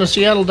back on the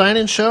Seattle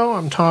Dining Show.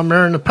 I'm Tom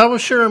Marin, the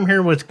publisher. I'm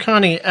here with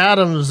Connie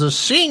Adams, the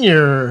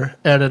senior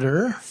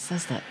editor.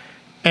 Says that.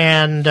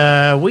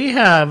 And we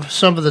have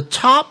some of the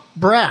top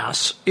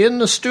brass in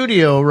the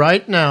studio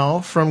right now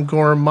from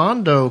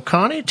Gourmondo.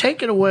 Connie,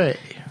 take it away.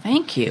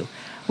 Thank you.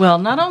 Well,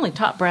 not only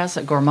top brass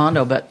at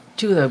Gourmondo, but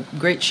two of the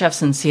great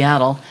chefs in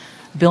Seattle.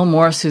 Bill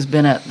Morris, who's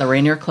been at the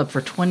Rainier Club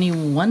for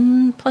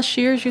 21 plus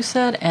years, you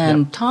said,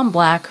 and yep. Tom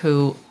Black,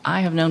 who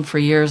I have known for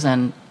years,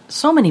 and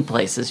so many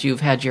places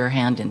you've had your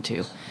hand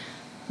into,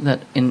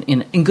 that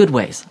in good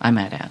ways, I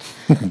might add.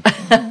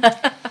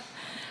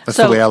 That's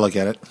the way I look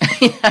at it.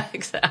 Yeah,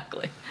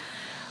 exactly.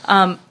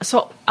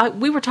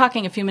 We were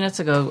talking a few minutes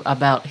ago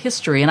about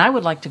history, and I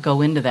would like to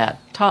go into that.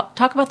 Talk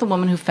about the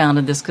woman who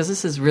founded this, because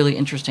this is really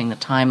interesting, the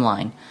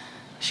timeline.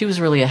 She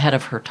was really ahead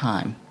of her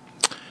time.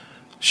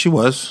 She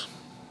was.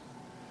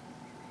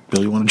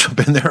 Bill, you want to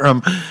jump in there?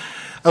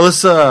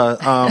 Alyssa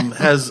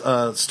has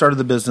started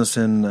the business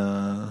in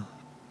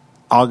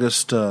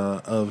August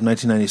of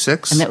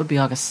 1996. And that would be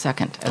August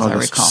 2nd, as I recall.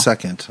 August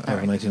 2nd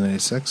of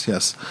 1996,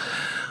 yes.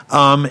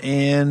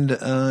 And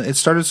it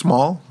started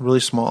small, really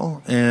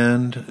small,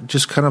 and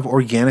just kind of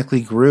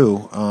organically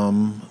grew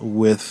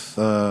with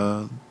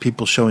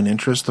people showing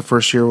interest. The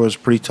first year was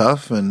pretty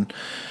tough, and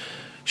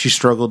she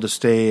struggled to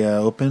stay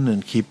open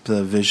and keep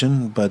the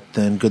vision, but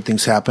then good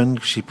things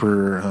happened. She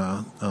put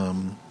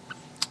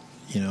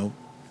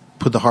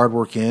the hard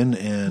work in,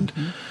 and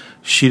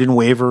she didn't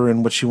waver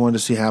in what she wanted to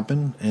see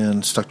happen,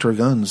 and stuck to her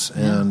guns.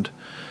 Yeah. And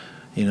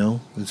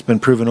it's been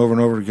proven over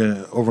and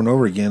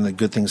over again that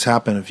good things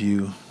happen if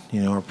you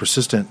are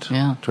persistent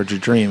towards your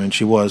dream, and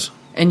she was.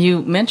 And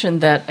you mentioned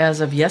that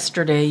as of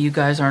yesterday, you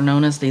guys are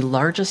known as the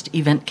largest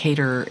event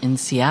caterer in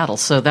Seattle.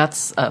 So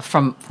that's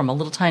from a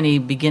little tiny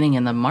beginning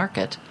in the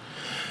market.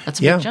 That's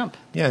a big jump.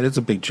 Yeah, it is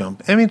a big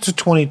jump. I mean, it's a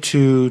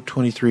 22,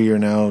 23-year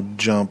now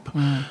jump.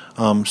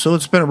 So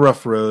it's been a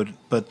rough road,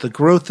 but the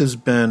growth has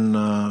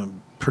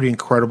been pretty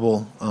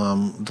incredible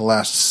the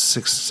last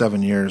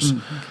 6-7 years.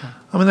 Okay.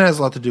 I mean, that has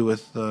a lot to do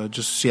with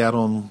just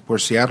Seattle and where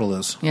Seattle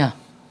is. Yeah,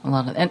 a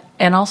lot of,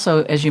 and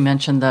also, as you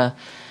mentioned,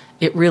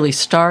 it really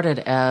started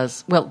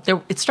as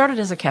it started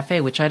as a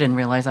cafe, which I didn't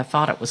realize. I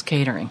thought it was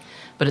catering,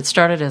 but it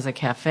started as a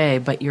cafe.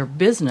 But your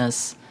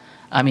business,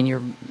 I mean, your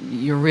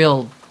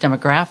real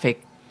demographic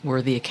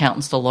were the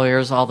accountants, the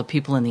lawyers, all the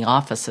people in the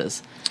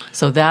offices.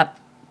 So that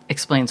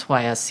explains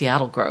why as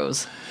Seattle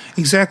grows.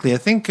 Exactly. I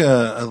think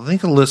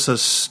Alyssa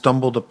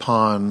stumbled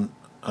upon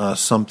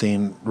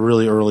something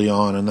really early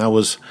on, and that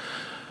was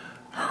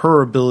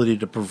her ability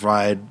to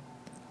provide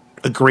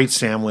a great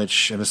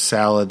sandwich and a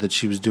salad that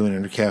she was doing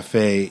in her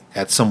cafe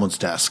at someone's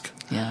desk.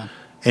 Yeah.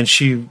 And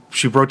she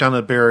broke down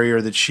the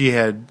barrier that she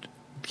had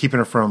keeping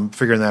her from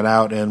figuring that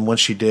out, and once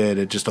she did,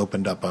 it just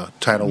opened up a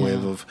tidal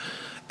wave of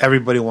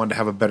everybody wanted to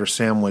have a better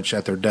sandwich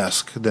at their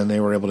desk than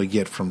they were able to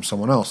get from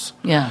someone else.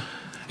 Yeah.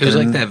 It was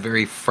like that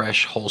very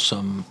fresh,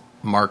 wholesome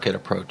market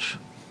approach.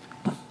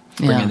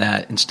 Bringing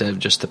that instead of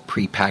just the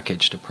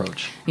prepackaged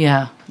approach.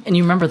 Yeah. And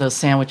you remember those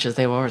sandwiches,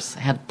 they always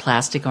had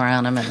plastic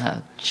around them, and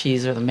the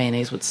cheese or the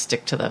mayonnaise would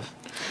stick to the...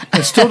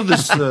 And still to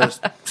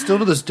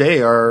this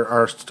day,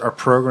 our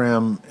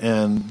program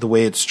and the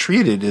way it's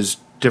treated is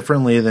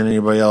differently than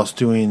anybody else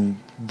doing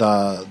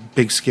the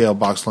big-scale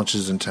box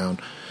lunches in town.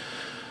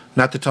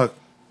 Not to talk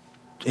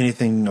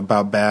anything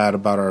bad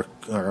about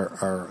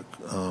our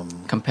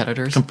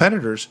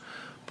competitors,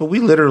 but we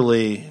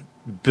literally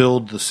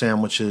build the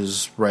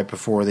sandwiches right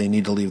before they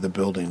need to leave the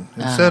building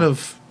instead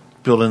of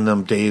building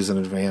them days in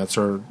advance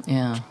or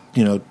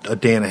a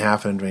day and a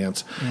half in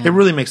advance. It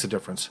really makes a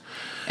difference.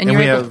 And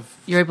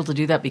you're able to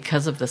do that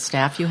because of the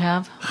staff you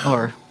have,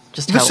 or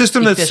just the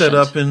system that's set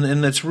up,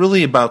 and it's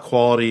really about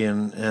quality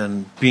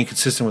and being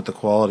consistent with the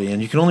quality.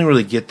 And you can only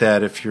really get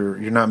that if you're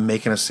not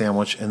making a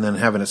sandwich and then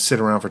having it sit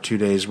around for 2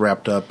 days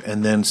wrapped up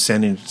and then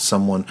sending it to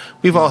someone.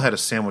 We've all had a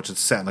sandwich that's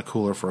sat in the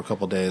cooler for a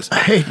couple of days. I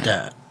hate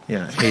that.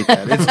 Yeah, I hate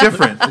that. It's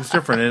different. It's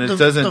different, and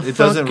the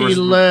funky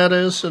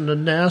lettuce and the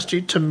nasty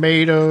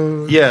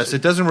tomatoes. Yes,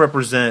 it doesn't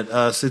represent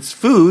us. It's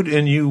food,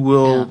 and you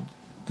will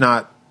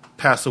not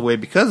pass away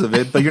because of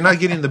it. But you're not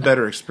getting the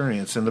better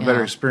experience, and the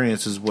better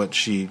experience is what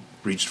she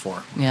reached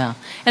for. Yeah,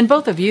 and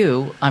both of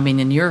you, I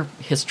mean, in your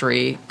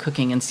history,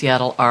 cooking in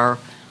Seattle are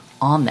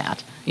on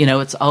that.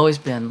 It's always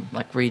been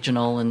like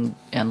regional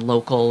and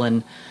local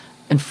and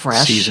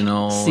fresh,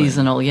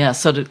 seasonal. Yeah,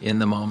 so in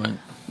the moment,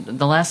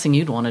 the last thing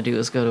you'd want to do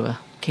is go to a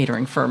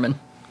catering firm and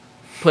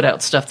put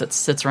out stuff that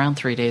sits around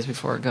 3 days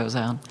before it goes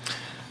out.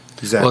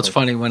 Exactly. Well, it's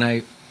funny, when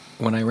I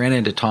ran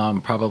into Tom,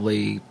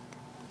 probably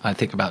I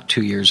think about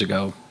 2 years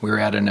ago, we were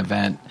at an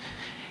event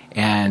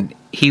and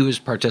he was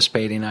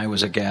participating, I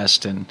was a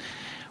guest, and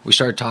we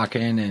started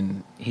talking,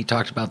 and he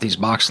talked about these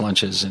box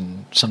lunches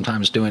and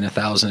sometimes doing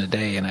 1,000 a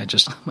day, and I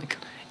just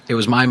it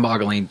was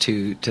mind-boggling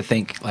to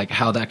think like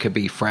how that could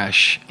be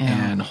fresh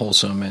and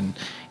wholesome and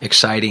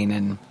exciting.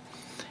 And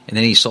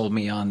then he sold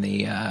me on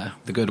the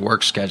good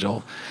work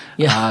schedule.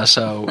 Yeah.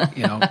 So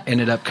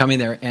ended up coming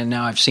there, and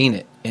now I've seen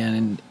it,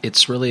 and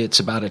it's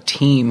about a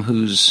team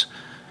who's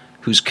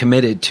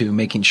committed to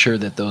making sure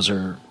that those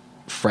are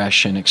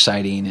fresh and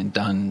exciting and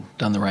done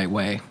the right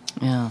way.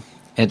 Yeah.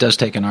 And it does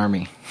take an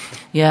army.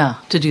 Yeah,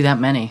 to do that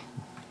many.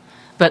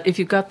 But if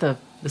you've got the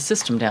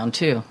system down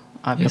too,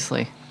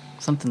 obviously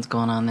something's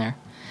going on there.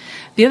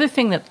 The other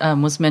thing that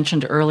was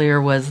mentioned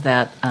earlier was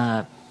that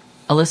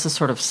Alyssa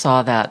sort of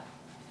saw that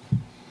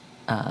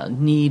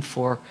need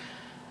for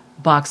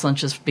box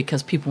lunches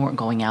because people weren't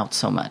going out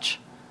so much,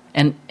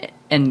 and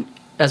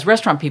as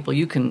restaurant people,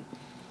 you can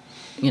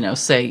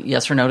say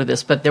yes or no to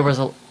this, but there was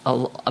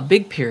a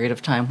big period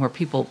of time where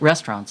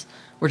restaurants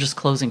were just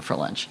closing for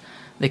lunch.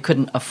 They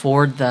couldn't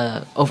afford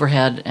the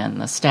overhead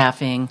and the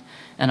staffing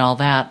and all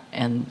that,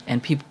 and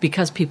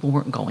because people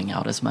weren't going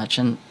out as much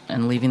and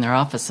leaving their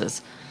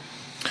offices.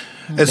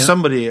 As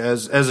somebody,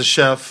 as a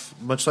chef,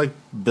 much like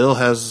Bill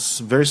has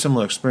very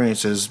similar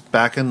experiences,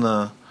 back in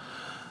the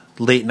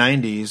late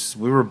 90s,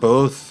 we were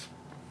both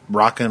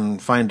rocking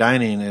fine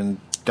dining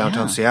in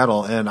downtown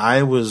Seattle, and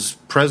I was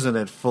present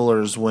at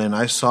Fuller's when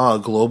I saw a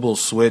global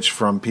switch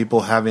from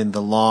people having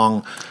the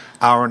long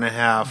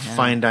hour-and-a-half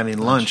fine dining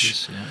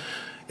lunch.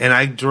 And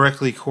I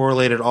directly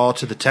correlated all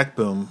to the tech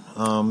boom.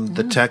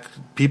 The tech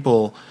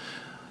people,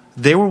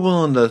 they were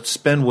willing to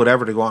spend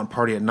whatever to go out and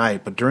party at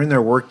night, but during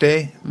their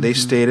workday, they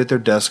stayed at their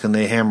desk and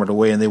they hammered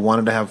away, and they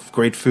wanted to have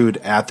great food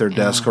at their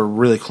desk or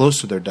really close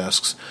to their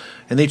desks.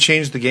 And they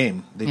changed the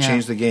game. They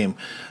changed the game.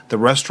 The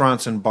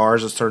restaurants and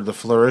bars that started to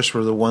flourish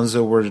were the ones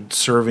that were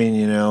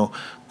serving,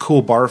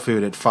 cool bar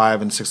food at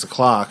 5 and 6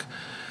 o'clock,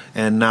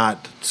 and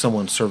not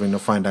someone serving a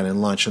fine dining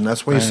lunch. And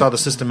that's where you saw the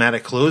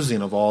systematic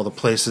closing of all the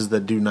places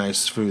that do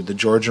nice food, the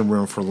Georgian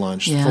Room for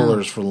lunch,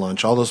 Fuller's for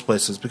lunch, all those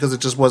places, because it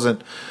just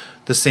wasn't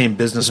the same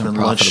businessman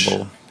lunch.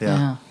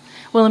 Yeah.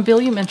 Well, and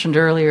Bill, you mentioned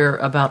earlier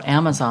about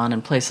Amazon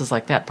and places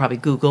like that, probably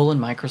Google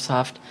and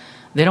Microsoft.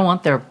 They don't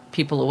want their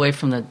people away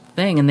from the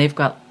thing, and they've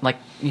got, like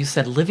you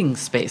said, living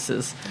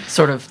spaces,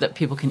 sort of, that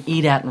people can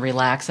eat at and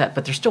relax at,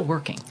 but they're still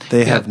working.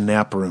 They have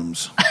nap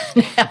rooms.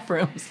 Nap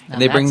rooms.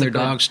 And they bring their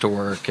dogs to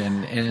work,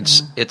 and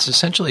it's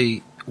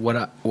essentially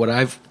what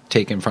I've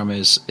taken from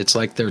is it's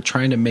like they're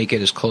trying to make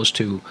it as close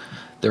to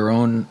their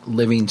own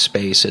living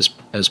space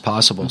as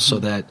possible, so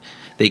that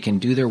they can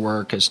do their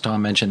work. As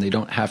Tom mentioned, they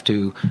don't have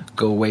to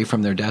go away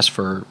from their desk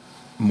for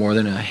more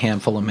than a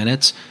handful of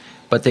minutes,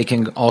 but they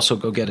can also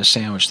go get a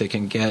sandwich. They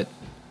can get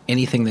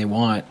anything they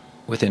want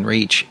within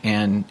reach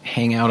and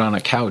hang out on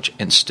a couch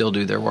and still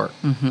do their work.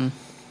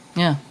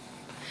 Yeah.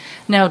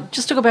 Now,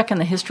 just to go back in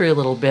the history a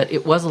little bit,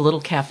 it was a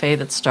little cafe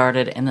that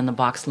started, and then the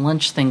box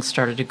lunch thing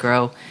started to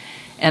grow.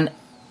 And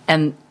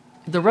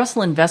the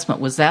Russell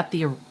investment, was that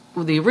the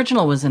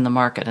original was in the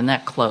market, and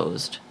that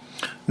closed?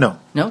 No.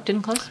 No, it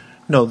didn't close?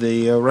 No,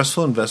 the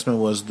Russell investment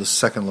was the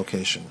second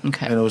location.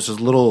 Okay. And it was this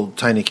little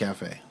tiny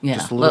cafe. Yeah,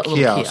 just a little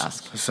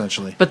kiosk,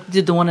 essentially. But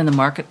did the one in the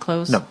market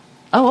close? No.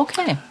 Oh,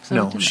 okay. So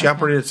no, she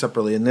operated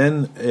separately, and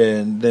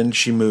then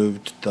she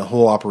moved the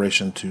whole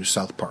operation to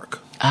South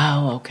Park.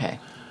 Oh, okay.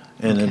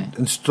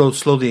 And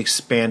slowly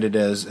expanded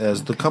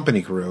as the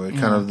company grew. It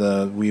kind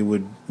of we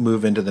would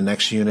move into the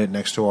next unit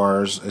next to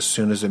ours as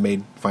soon as it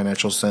made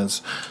financial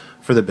sense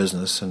for the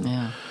business. And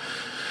I'm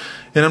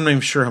not even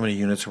sure how many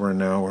units we're in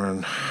now. We're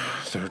in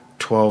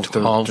 12,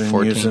 13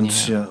 14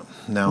 units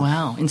now.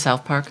 Wow, in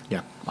South Park?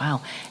 Yeah.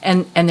 Wow.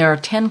 And there are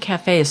 10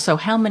 cafes, so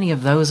how many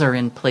of those are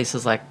in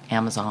places like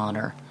Amazon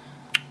or...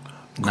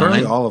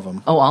 Currently all of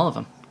them. Oh, all of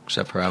them.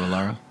 Except for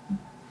Avalara?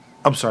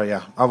 I'm sorry,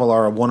 yeah.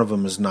 Avalara, one of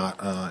them is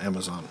not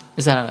Amazon.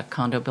 Is that a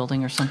condo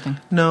building or something?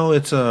 No,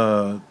 it's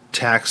a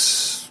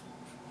tax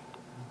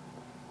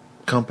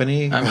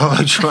company.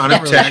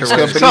 Electronic tax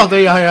company. It's called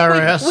the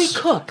IRS. We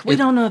cook. We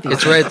don't know these.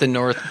 It's right at the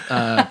north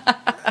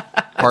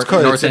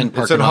north end parking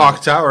lot. It's in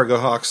Hawk Tower. Go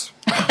Hawks.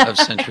 Of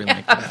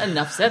CenturyLink.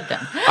 Enough said then.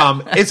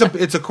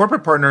 It's a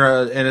corporate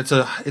partner, and it's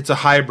a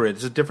hybrid.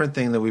 It's a different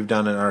thing that we've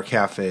done in our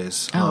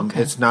cafes.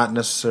 It's not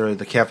necessarily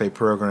the cafe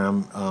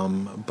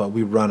program, but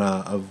we run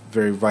a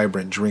very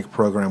vibrant drink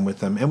program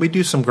with them, and we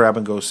do some grab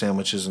and go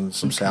sandwiches and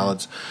some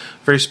salads,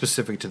 very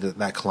specific to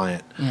that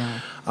client. Yeah.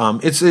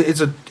 It's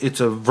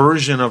a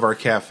version of our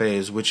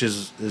cafes, which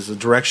is a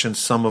direction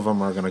some of them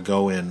are going to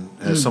go in,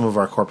 as some of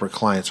our corporate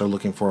clients are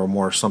looking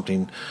for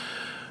something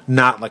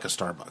not like a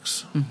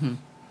Starbucks. Mm-hmm.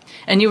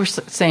 And you were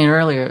saying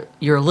earlier,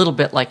 you're a little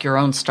bit like your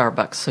own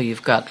Starbucks,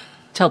 so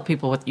tell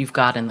people what you've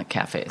got in the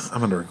cafes. I'm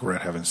going to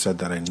regret having said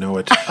that. I know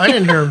it. I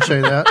didn't hear him say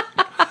that.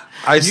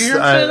 Did you hear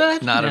him say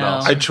that? Not at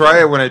all. I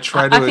try it when I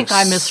try to... I think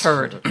I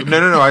misheard.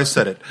 No, I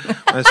said it.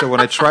 I said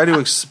when I try to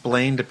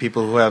explain to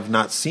people who have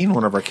not seen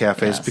one of our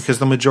cafes, because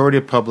the majority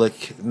of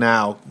public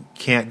now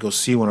can't go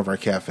see one of our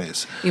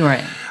cafes. You're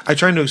right. I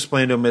try to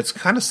explain to them it's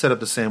kind of set up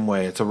the same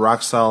way. It's a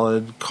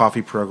rock-solid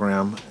coffee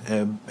program,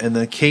 and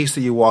the case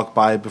that you walk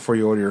by before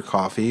you order your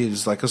coffee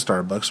is like a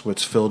Starbucks,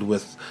 which is filled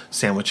with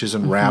sandwiches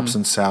and wraps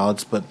and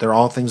salads, but they're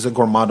all things that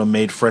Gourmondo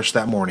made fresh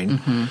that morning.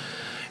 Mm-hmm.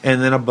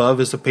 And then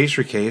above is a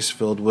pastry case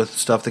filled with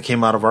stuff that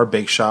came out of our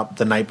bake shop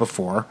the night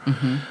before.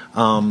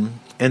 Mm-hmm.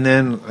 And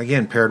then,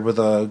 again, paired with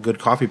a good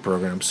coffee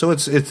program. So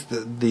it's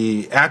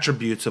the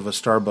attributes of a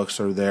Starbucks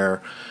are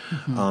there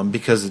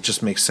because it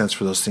just makes sense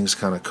for those things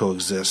to kind of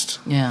coexist.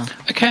 Yeah.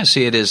 I kind of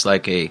see it as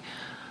like a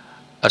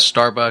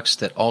Starbucks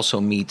that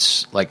also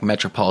meets like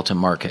Metropolitan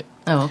Market.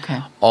 Oh, okay.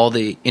 All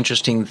the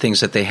interesting things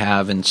that they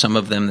have, and some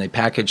of them they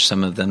package,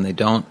 some of them they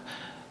don't.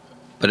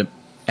 But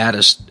add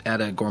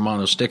a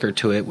Gourmondo sticker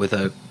to it with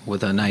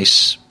a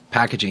nice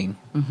packaging,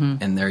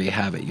 and there you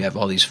have it. You have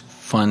all these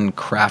fun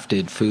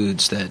crafted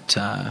foods that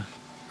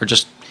are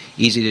just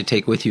easy to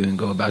take with you and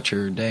go about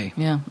your day.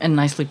 Yeah, and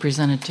nicely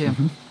presented too.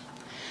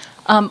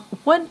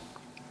 What,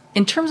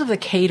 in terms of the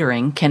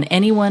catering, can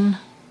anyone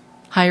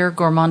hire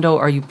Gourmondo?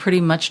 Are you pretty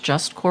much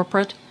just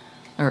corporate,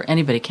 or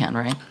anybody can,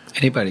 right?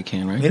 Anybody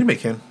can, right? Anybody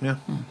can, yeah.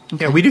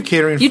 Okay. Yeah, we do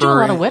catering You do a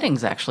lot of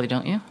weddings, actually,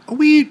 don't you?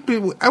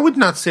 I would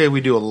not say we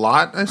do a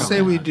lot. I'd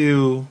say we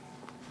do...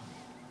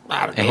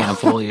 A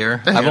handful a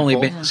year. I've only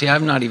been... See,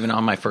 I'm not even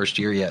on my first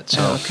year yet,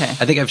 so okay.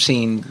 I think I've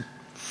seen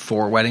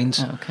 4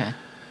 weddings. Okay.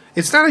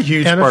 It's not a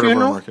huge part of our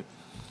market.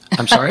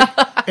 I'm sorry?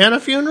 And a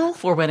funeral?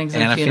 4 weddings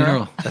and a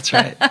funeral. That's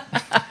right.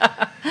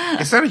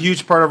 It's not a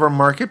huge part of our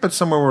market, but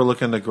somewhere we're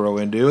looking to grow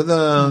into.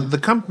 The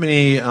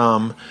company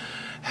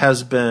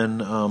has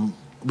been...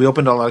 we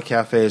opened a lot of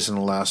cafes in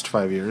the last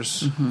 5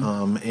 years,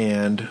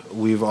 and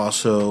we've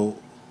also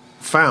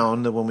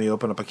found that when we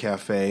open up a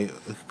cafe,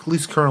 at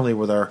least currently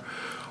with our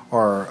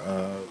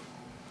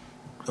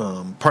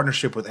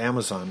partnership with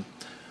Amazon,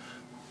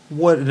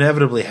 what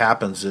inevitably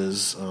happens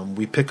is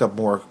we pick up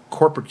more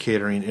corporate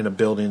catering in a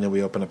building that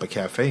we open up a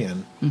cafe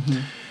in,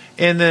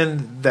 and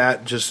then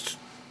that just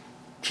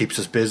keeps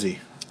us busy.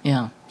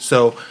 Yeah.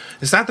 So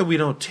it's not that we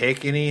don't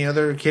take any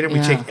other catering.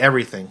 We take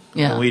everything.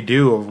 Yeah. And we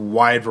do a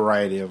wide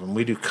variety of them.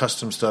 We do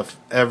custom stuff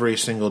every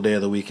single day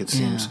of the week, it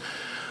seems.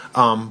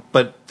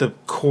 But the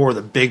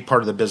big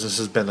part of the business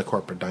has been the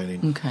corporate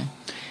dining. Okay.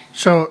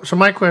 So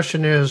my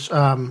question is,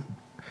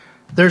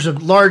 there's a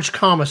large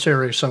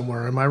commissary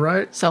somewhere, am I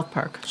right? South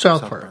Park.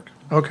 South Park.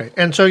 Okay.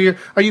 And so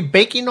are you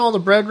baking all the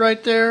bread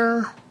right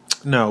there?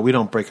 No, we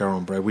don't bake our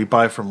own bread. We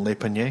buy from Le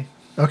Panier.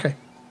 Okay.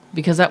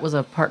 Because that was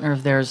a partner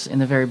of theirs in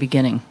the very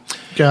beginning.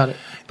 Got it.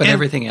 But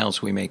everything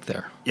else we make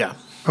there. Yeah.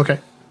 Okay.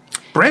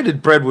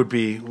 Branded bread would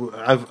be...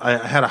 I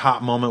had a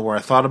hot moment where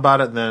I thought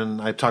about it, and then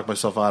I talked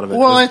myself out of it.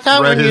 Well, I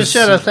thought when you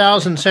said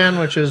 1,000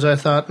 sandwiches, I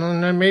thought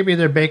maybe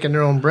they're baking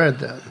their own bread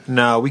then.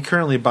 No, we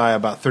currently buy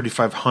about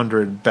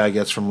 3,500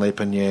 baguettes from Le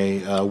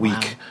Panier a week.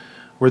 Wow.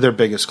 We're their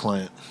biggest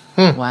client.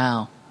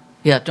 Wow.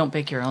 Yeah, don't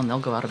bake your own. They'll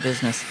go out of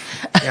business.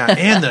 Yeah,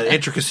 and the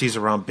intricacies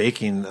around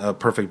baking a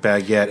perfect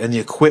baguette and the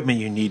equipment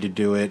you need to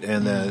do it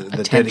and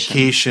the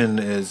dedication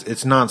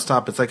it's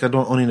nonstop. It's like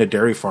owning a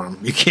dairy farm.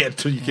 You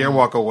can't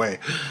walk away.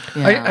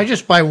 Yeah. I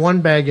just buy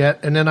one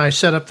baguette and then I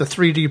set up the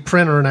 3D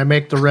printer and I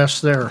make the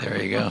rest there.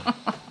 There you go.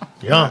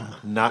 Yum.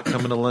 Not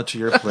coming to lunch at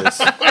your place.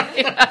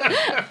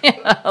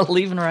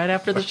 Leaving right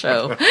after the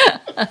show.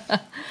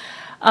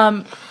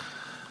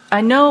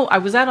 I know I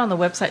was out on the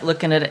website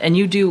looking at it, and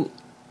you do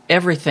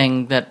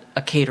everything that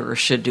a caterer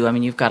should do. I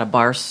mean, you've got a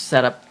bar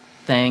setup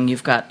thing,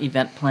 you've got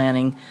event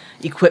planning,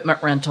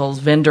 equipment rentals,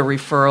 vendor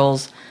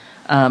referrals.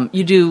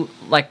 You do,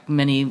 like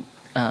many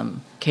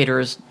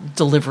caterers,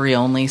 delivery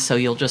only, so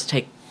you'll just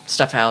take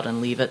stuff out and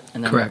leave it.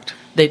 And then correct.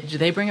 Do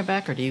they bring it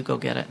back, or do you go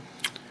get it?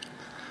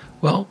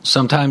 Well,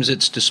 sometimes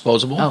it's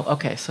disposable. Oh,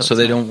 okay. So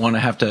they don't want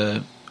to have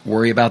to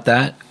worry about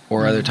that,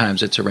 or other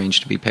times it's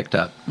arranged to be picked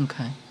up.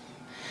 Okay.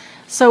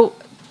 So...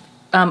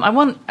 I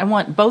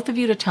want both of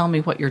you to tell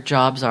me what your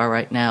jobs are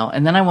right now,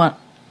 and then I want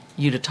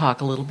you to talk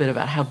a little bit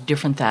about how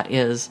different that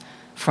is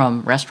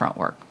from restaurant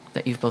work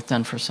that you've both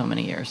done for so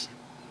many years.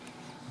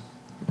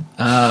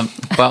 Well,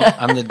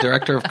 I'm the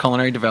director of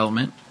culinary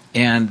development,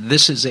 and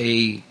this is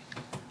a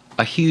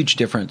huge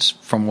difference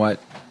from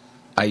what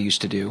I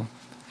used to do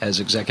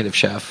as executive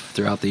chef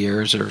throughout the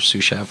years, or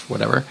sous chef,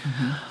 whatever.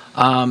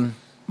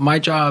 My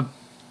job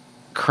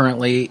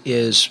currently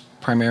is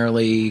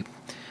primarily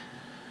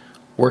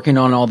working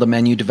on all the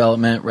menu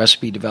development,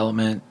 recipe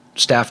development,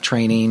 staff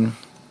training,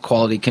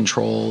 quality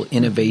control,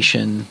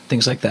 innovation,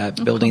 things like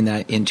that, building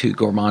that into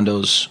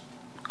Gourmondo's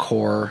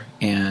core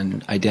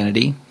and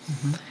identity.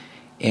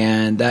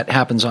 And that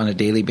happens on a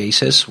daily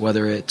basis,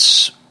 whether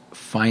it's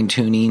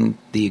fine-tuning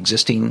the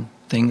existing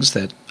things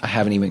that I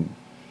haven't even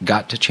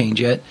got to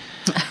change yet,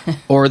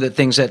 or the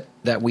things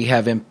that we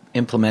have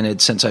implemented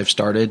since I've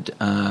started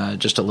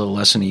just a little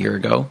less than a year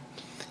ago.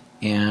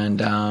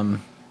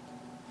 And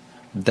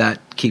that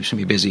keeps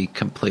me busy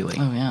completely.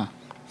 Oh, yeah.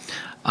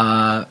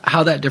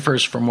 How that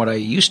differs from what I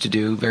used to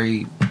do,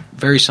 very,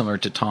 very similar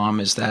to Tom,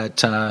 is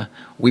that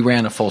we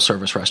ran a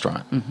full-service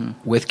restaurant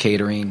with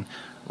catering,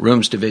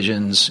 rooms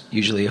divisions,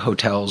 usually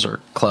hotels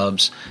or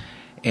clubs,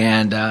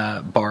 and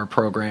bar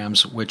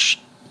programs, which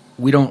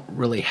we don't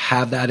really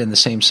have that in the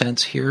same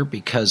sense here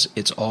because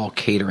it's all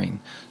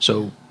catering.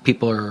 So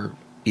people are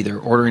either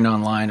ordering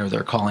online or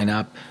they're calling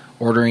up,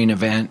 ordering an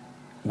event,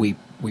 we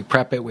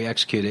prep it, we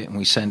execute it, and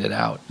we send it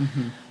out.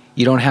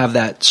 You don't have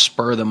that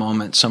spur of the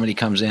moment. Somebody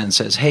comes in and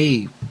says,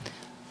 "Hey,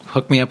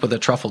 hook me up with a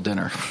truffle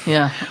dinner."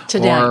 Yeah,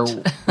 today. Or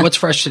what's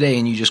fresh today,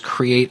 and you just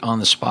create on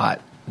the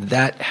spot.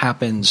 That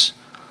happens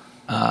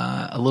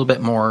a little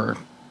bit more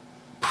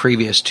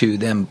previous to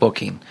them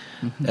booking.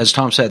 As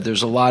Tom said,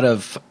 there's a lot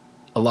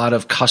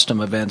of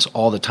custom events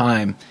all the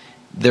time.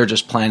 They're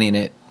just planning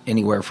it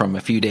anywhere from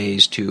a few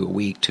days to a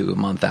week to a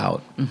month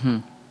out.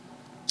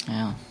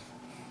 Yeah.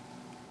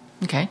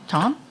 Okay,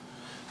 Tom?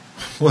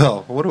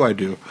 Well, what do I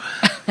do?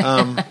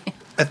 I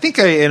think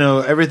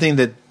everything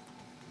that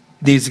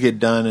needs to get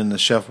done in the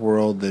chef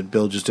world that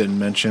Bill just didn't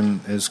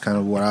mention is kind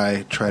of what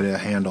I try to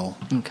handle.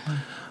 Okay.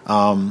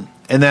 And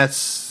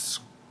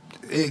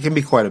it can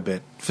be quite a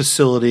bit.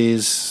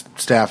 Facilities,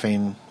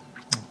 staffing,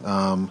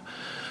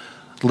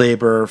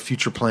 labor,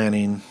 future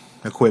planning,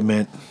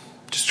 equipment,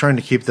 just trying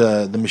to keep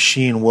the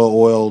machine well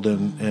oiled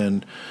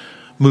and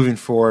moving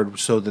forward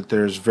so that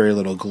there's very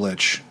little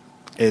glitch.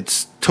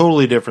 It's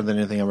totally different than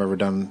anything I've ever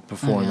done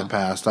before in the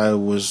past. I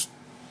was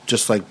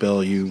just like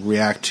Bill. You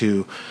react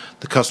to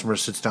the customer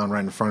sits down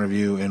right in front of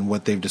you and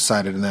what they've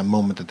decided in that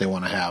moment that they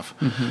want to have.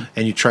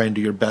 And you try and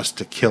do your best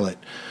to kill it.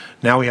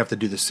 Now we have to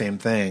do the same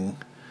thing,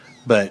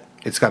 but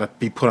it's got to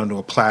be put onto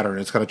a platter.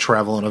 It's got to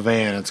travel in a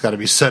van. It's got to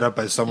be set up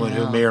by someone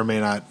who may or may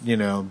not,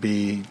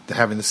 be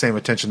having the same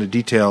attention to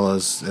detail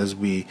as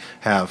we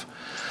have.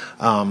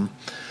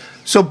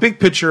 So big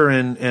picture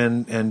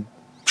and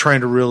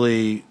trying to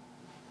really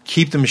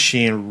keep the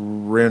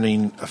machine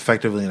running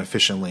effectively and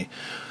efficiently.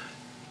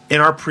 In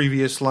our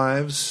previous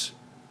lives,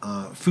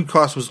 food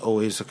cost was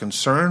always a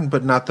concern,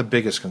 but not the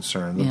biggest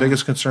concern. The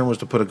biggest concern was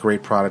to put a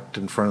great product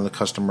in front of the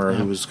customer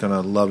who was going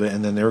to love it,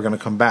 and then they were going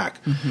to come back.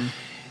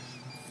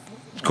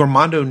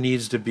 Gourmondo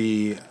needs to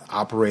be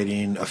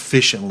operating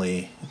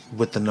efficiently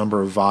with the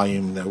number of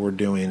volume that we're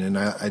doing. And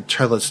I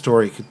tell that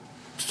story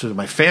to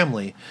my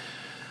family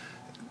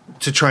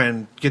to try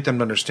and get them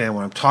to understand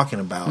what I'm talking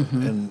about.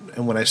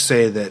 And when I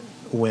say that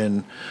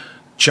when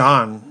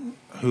John,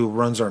 who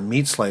runs our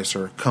meat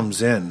slicer,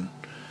 comes in,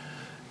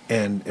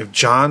 and if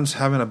John's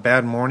having a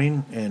bad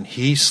morning and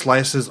he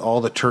slices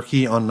all the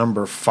turkey on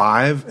number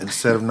 5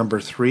 instead of number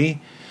 3,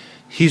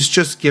 he's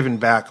just giving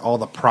back all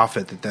the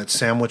profit that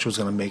sandwich was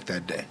going to make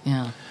that day.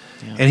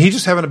 And he's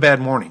just having a bad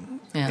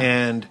morning.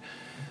 And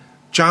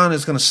John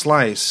is going to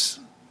slice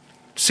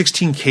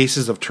 16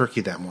 cases of turkey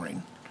that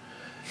morning.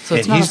 So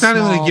and he's not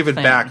going to give it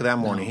back that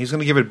morning. He's going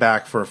to give it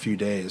back for a few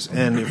days.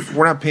 And if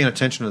we're not paying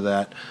attention to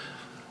that,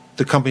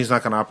 the company's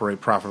not going to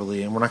operate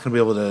properly, and we're not going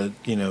to be able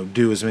to,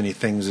 do as many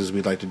things as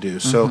we'd like to do.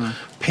 So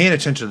paying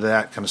attention to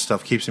that kind of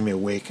stuff keeps me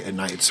awake at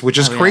nights, which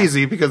is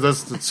crazy because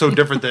that's so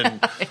different than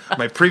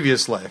my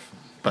previous life.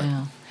 But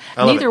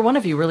neither one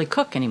of you really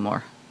cook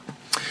anymore.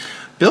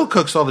 Bill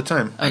cooks all the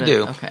time. I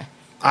do. Okay.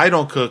 I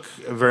don't cook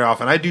very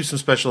often. I do some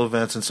special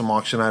events and some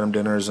auction item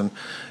dinners, and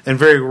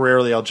very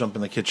rarely I'll jump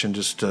in the kitchen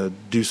just to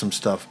do some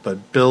stuff.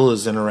 But Bill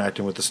is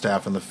interacting with the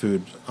staff and the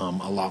food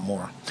a lot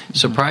more.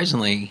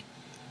 Surprisingly,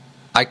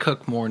 I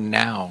cook more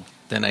now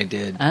than I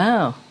did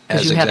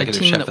as you had a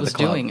team that was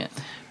doing it.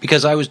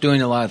 Because I was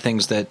doing a lot of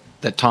things that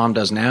Tom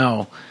does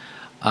now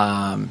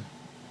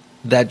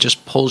that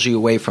just pulls you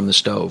away from the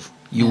stove.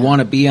 You want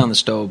to be on the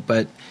stove,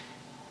 but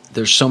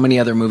there's so many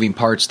other moving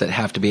parts that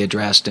have to be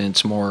addressed, and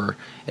it's more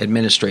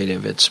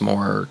administrative, it's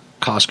more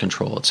cost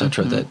control, et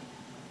cetera, that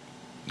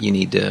you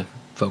need to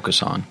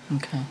focus on.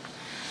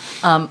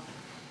 Okay.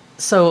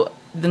 So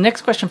the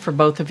next question for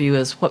both of you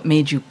is, what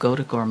made you go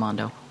to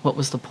Gourmondo? What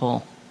was the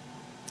pull?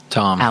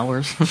 Tom.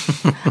 Hours.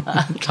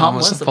 Tom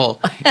was the pull.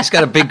 He's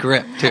got a big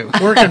grip, too.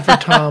 Working for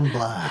Tom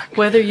Black.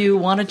 Whether you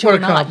wanted to or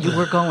not, you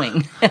were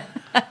going.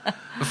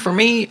 For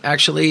me,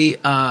 actually,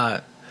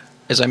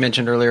 as I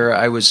mentioned earlier,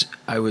 I was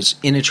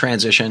in a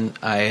transition.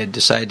 I had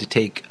decided to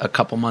take a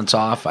couple months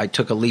off. I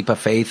took a leap of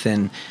faith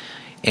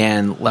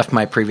and left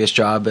my previous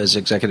job as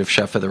executive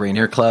chef of the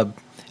Rainier Club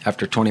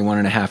after 21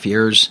 and a half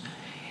years.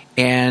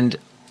 And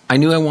I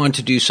knew I wanted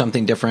to do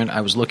something different.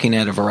 I was looking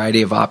at a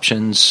variety of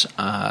options,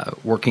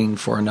 working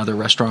for another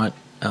restaurant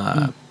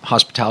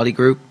hospitality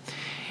group.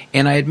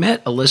 And I had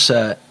met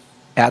Alyssa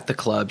at the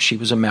club. She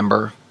was a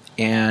member,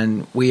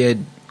 and we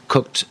had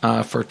cooked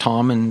for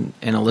Tom and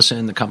Alyssa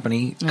in the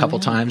company a couple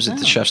times at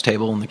the chef's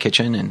table in the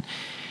kitchen,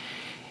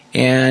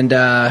 and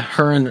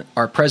her and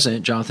our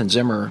president Jonathan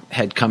Zimmer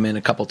had come in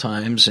a couple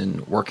times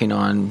and working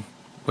on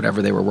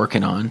whatever they were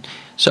working on.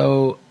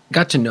 So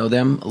got to know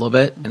them a little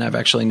bit, and I've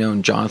actually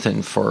known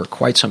Jonathan for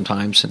quite some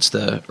time, since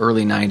the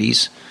early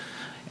 90s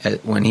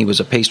when he was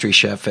a pastry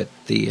chef at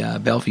the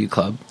Bellevue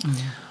Club.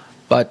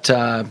 But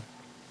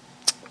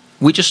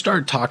we just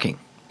started talking,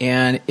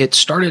 and it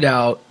started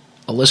out,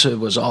 Alyssa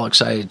was all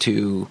excited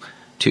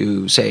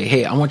to say,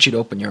 hey, I want you to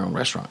open your own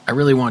restaurant. I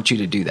really want you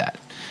to do that.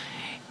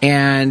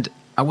 And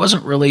I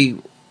wasn't really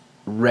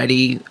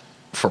ready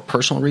for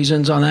personal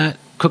reasons on that.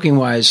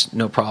 Cooking-wise,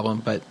 no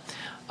problem. But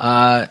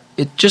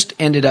it just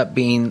ended up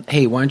being,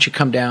 hey, why don't you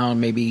come down,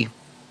 maybe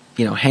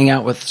hang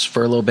out with us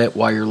for a little bit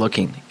while you're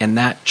looking. And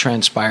that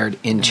transpired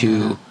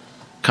into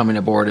coming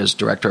aboard as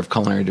Director of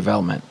Culinary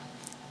Development.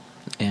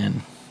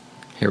 And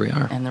here we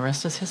are. And the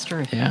rest is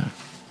history. Yeah.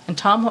 And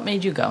Tom, what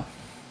made you go?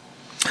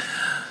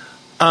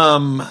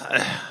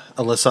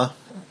 Alyssa.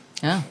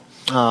 Yeah.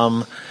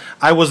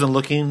 I wasn't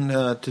looking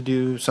to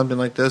do something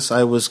like this.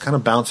 I was kind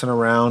of bouncing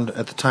around.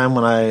 At the time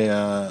when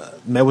I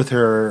met with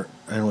her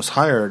and was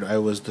hired, I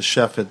was the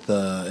chef at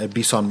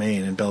Bisson,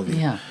 Maine in Bellevue.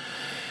 Yeah.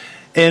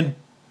 And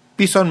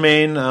Bisson,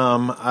 Maine,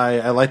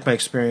 I liked my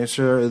experience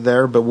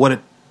there, but what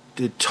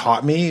it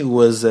taught me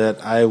was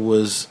that I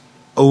was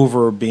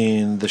over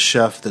being the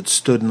chef that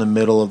stood in the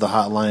middle of the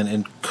hotline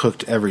and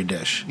cooked every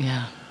dish.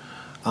 Yeah.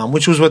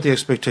 Which was what the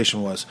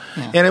expectation was.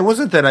 Yeah. And it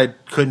wasn't that I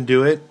couldn't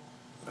do it.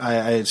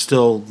 I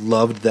still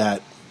loved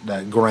that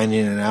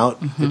grinding it out.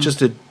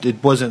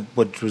 It wasn't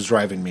what was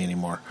driving me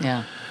anymore.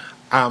 Yeah.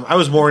 I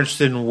was more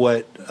interested in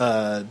what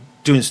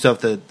doing stuff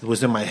that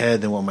was in my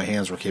head than what my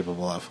hands were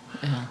capable of.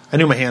 Yeah. I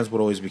knew my hands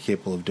would always be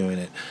capable of doing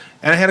it.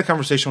 And I had a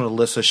conversation with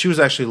Alyssa. She was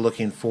actually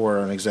looking for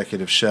an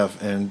executive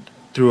chef, and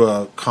through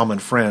a common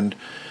friend,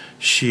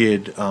 she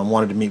had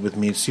wanted to meet with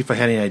me to see if I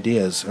had any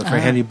ideas, or if I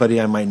had anybody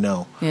I might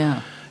know.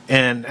 Yeah.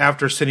 And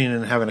after sitting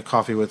and having a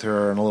coffee with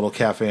her in a little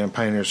cafe in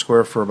Pioneer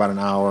Square for about an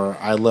hour,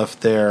 I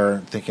left there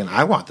thinking,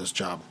 I want this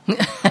job.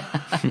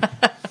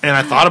 And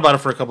I thought about it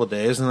for a couple of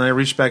days, and then I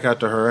reached back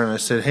out to her and I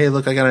said, hey,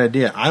 look, I got an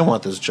idea. I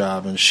want this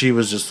job. And she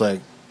was just like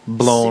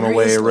blown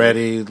away,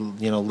 ready,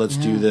 let's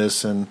do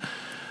this. And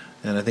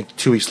I think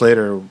 2 weeks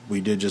later,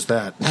 we did just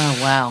that. Oh,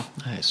 wow.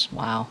 Nice.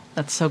 Wow.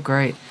 That's so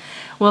great.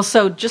 Well,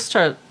 so just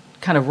to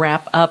kind of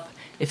wrap up,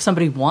 if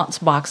somebody wants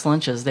box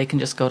lunches, they can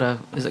just go to,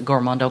 is it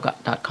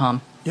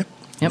gourmondo.com?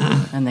 Yep,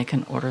 and they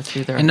can order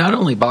through there. And not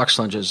only box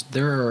lunches,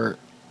 there are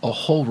a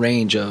whole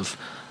range of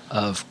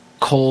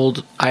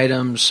cold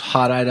items,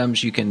 hot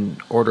items. You can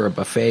order a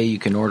buffet. You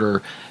can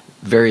order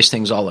various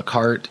things a la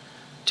carte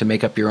to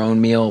make up your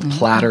own meal,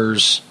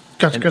 platters.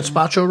 Got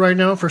gazpacho right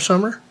now for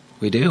summer?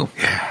 We do.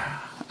 Yeah.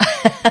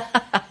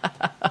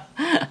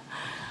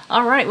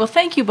 All right. Well,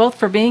 thank you both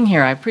for being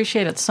here. I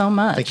appreciate it so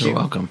much. Thank you. You're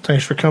welcome.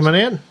 Thanks for coming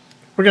in.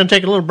 We're going to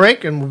take a little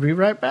break, and we'll be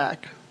right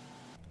back.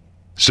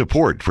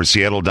 Support for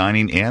Seattle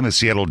Dining and the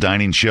Seattle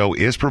Dining Show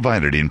is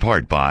provided in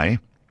part by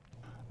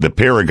the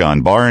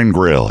Paragon Bar and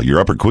Grill, your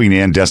Upper Queen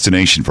Anne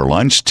destination for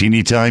lunch,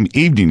 teeny time,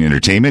 evening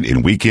entertainment,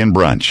 and weekend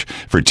brunch.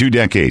 For 2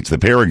 decades, the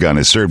Paragon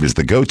has served as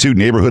the go-to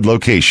neighborhood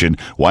location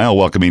while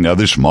welcoming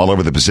others from all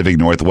over the Pacific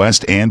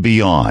Northwest and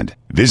beyond.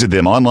 Visit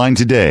them online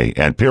today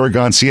at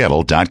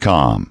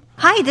ParagonSeattle.com.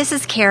 Hi, this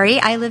is Carrie.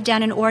 I live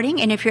down in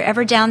Ording, and if you're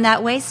ever down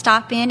that way,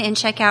 stop in and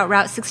check out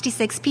Route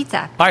 66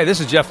 Pizza. Hi, this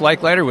is Jeff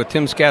Leichleiter with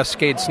Tim's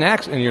Cascade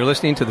Snacks, and you're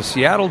listening to the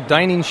Seattle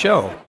Dining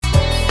Show.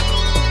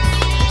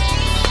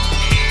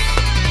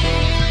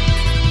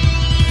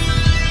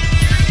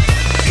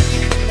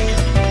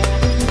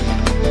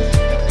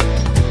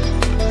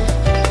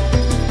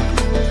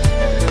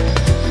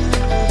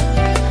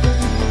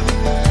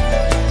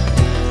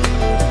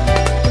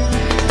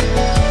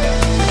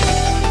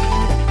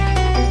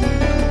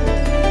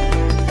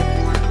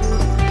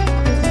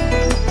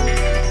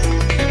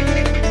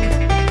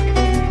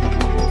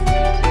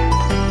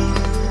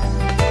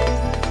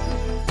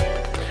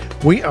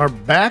 We are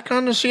back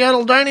on the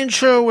Seattle Dining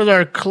Show with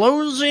our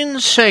closing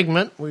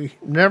segment. We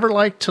never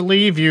like to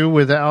leave you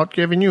without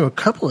giving you a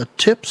couple of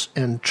tips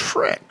and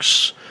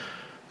tricks.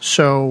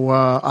 So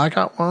I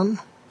got one.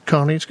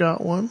 Connie's got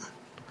one.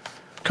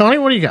 Connie,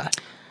 what do you got?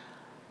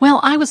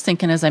 Well, I was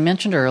thinking, as I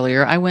mentioned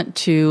earlier, I went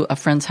to a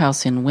friend's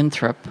house in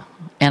Winthrop,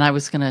 and I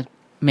was going to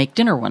make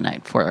dinner one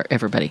night for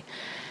everybody.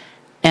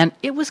 And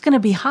it was going to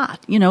be hot.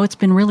 It's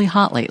been really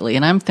hot lately.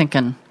 And I'm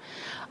thinking,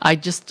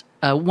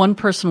 one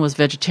person was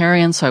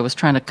vegetarian, so I was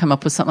trying to come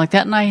up with something like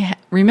that. And I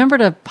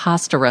remembered a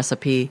pasta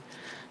recipe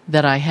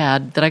that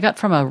I got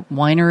from a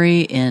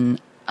winery in,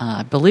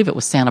 I believe it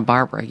was Santa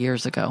Barbara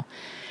years ago.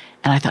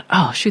 And I thought,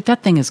 oh, shoot,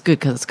 that thing is good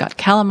because it's got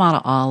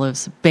Kalamata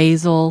olives,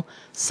 basil,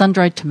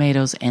 sun-dried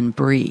tomatoes, and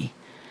brie,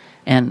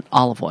 and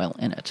olive oil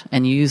in it.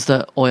 And you use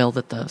the oil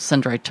that the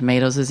sun-dried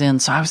tomatoes is in.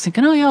 So I was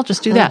thinking, oh, yeah, I'll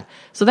just do that.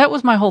 So that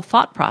was my whole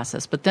thought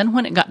process. But then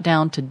when it got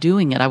down to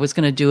doing it, I was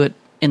going to do it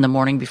in the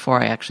morning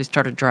before I actually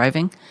started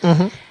driving.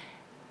 Mm-hmm.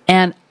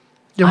 And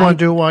didn't want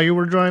to do it while you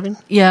were driving?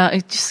 Yeah,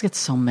 it just gets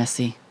so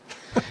messy.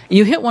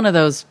 You hit one of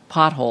those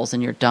potholes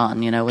and you're done,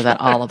 with that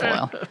olive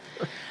oil.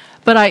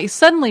 But I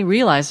suddenly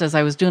realized as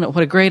I was doing it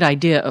what a great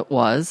idea it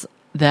was,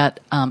 that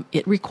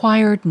it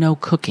required no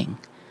cooking.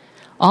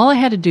 All I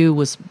had to do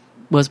was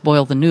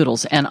boil the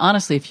noodles. And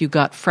honestly, if you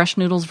got fresh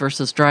noodles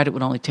versus dried, it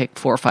would only take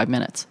 4 or 5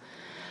 minutes.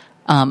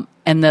 And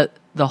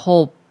the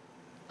whole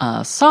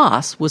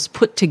sauce was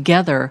put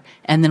together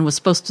and then was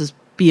supposed to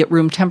be at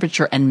room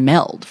temperature and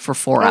meld for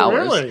 4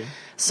 hours. Really?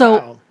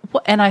 So,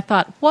 and I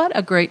thought,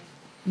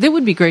 it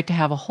would be great to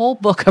have a whole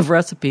book of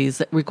recipes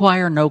that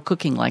require no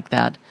cooking like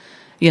that,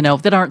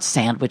 that aren't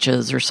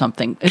sandwiches or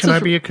something. Can I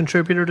be a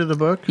contributor to the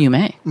book? You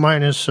may.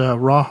 Mine is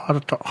raw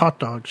hot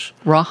dogs.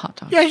 Raw hot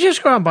dogs? Yeah, you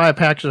just go out and buy a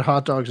package of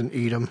hot dogs and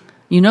eat them.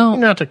 You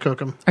don't have to cook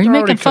them. Are you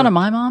making fun of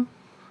my mom?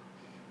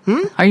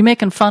 Are you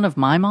making fun of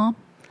my mom?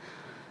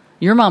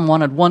 Your mom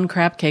wanted one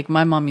crab cake.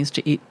 My mom used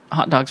to eat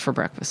hot dogs for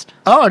breakfast.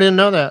 Oh, I didn't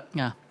know that.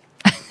 Yeah.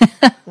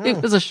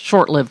 It was a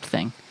short-lived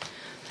thing.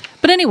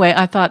 But anyway,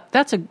 I thought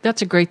that's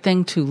a great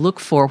thing to look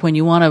for when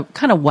you want to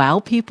kind of wow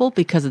people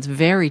because it's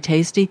very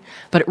tasty,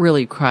 but it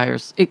really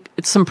requires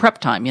it's some prep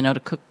time, to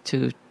cook,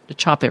 to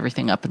chop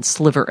everything up and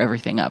sliver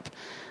everything up.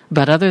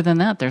 But other than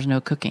that, there's no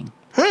cooking.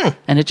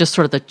 And it just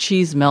sort of the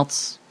cheese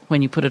melts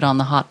when you put it on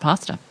the hot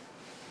pasta.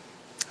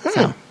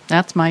 So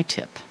that's my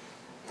tip.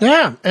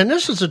 Yeah, and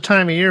this is the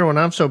time of year when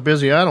I'm so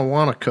busy I don't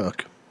want to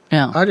cook.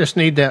 Yeah. I just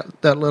need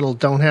that little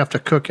don't have to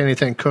cook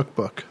anything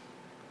cookbook.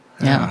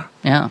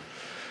 Yeah.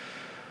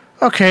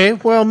 Okay,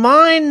 well,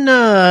 mine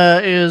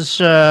is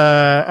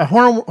a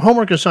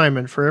homework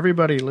assignment for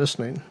everybody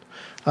listening.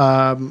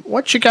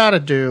 What you got to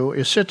do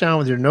is sit down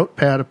with your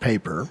notepad of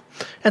paper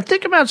and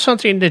think about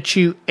something that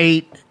you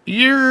ate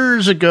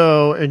years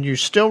ago, and you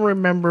still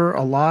remember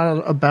a lot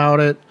about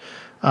it.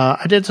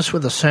 I did this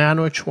with a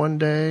sandwich one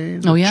day.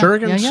 Oh, yeah.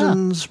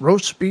 Jurgensen's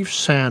roast beef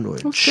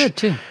sandwich. That's good,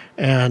 too.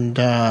 And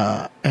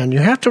you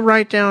have to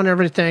write down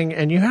everything,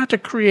 and you have to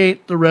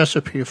create the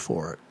recipe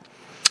for it.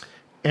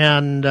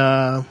 And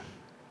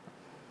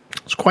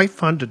it's quite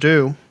fun to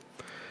do.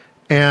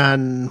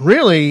 And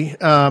really,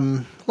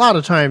 a lot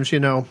of times,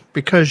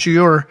 because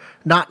you're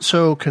not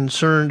so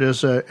concerned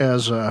as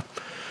a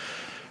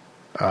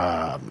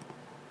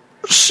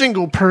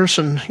single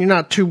person, you're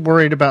not too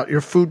worried about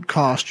your food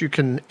cost. You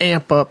can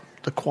amp up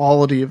the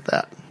quality of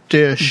that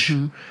dish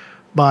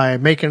by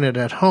making it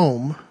at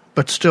home,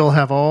 but still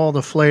have all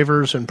the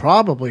flavors and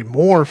probably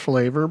more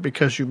flavor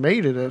because you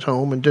made it at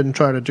home and didn't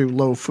try to do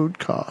low food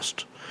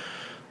cost.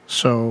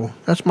 So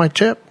that's my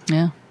tip.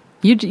 Yeah.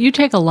 You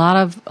take a lot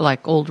of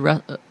like old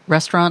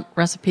restaurant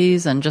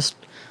recipes and just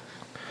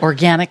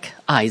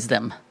organicize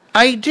them.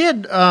 I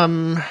did.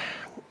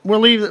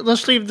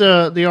 Let's leave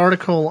the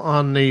article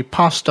on the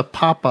Pasta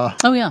Papa.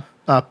 Oh yeah.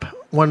 Up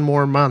one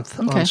more month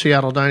on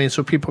Seattle Dining,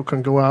 so people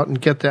can go out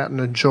and get that and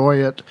enjoy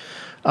it.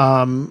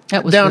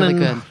 That was down really in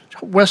good.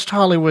 West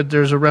Hollywood,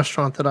 there's a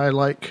restaurant that I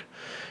like,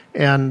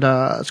 and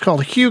it's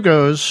called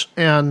Hugo's.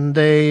 And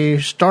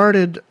they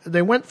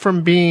went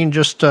from being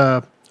just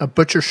a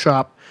butcher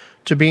shop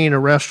to being a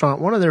restaurant.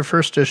 One of their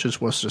first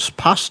dishes was this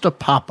Pasta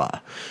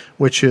Papa,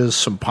 which is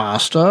some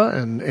pasta,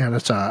 and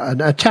it's an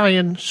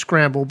Italian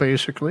scramble,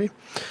 basically.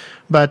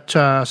 But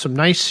some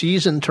nice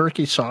seasoned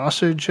turkey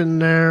sausage in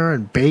there,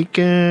 and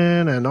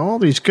bacon, and all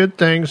these good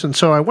things. And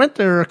so I went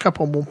there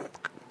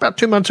about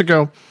 2 months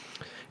ago,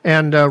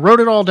 and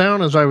wrote it all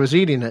down as I was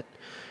eating it,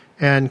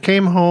 and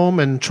came home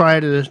and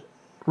tried to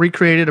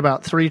recreate it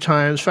about 3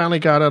 times. Finally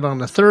got it on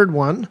the third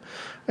one.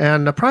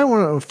 And probably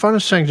one of the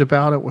funnest things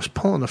about it was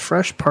pulling the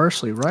fresh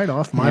parsley right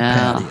off my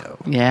patio.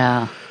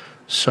 Yeah.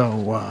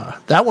 So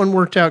that one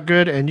worked out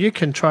good, and you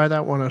can try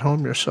that one at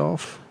home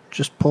yourself.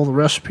 Just pull the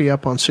recipe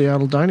up on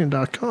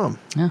SeattleDining.com.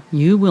 Yeah,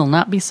 you will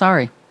not be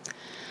sorry.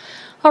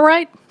 All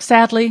right,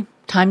 sadly,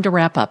 time to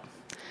wrap up.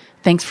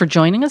 Thanks for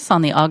joining us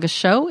on the August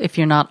show. If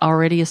you're not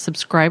already a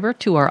subscriber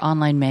to our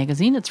online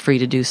magazine, it's free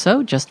to do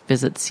so. Just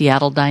visit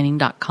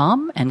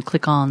SeattleDining.com and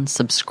click on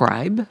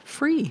Subscribe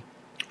Free.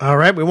 All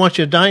right, we want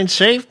you to dine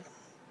safe,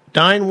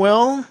 dine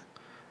well,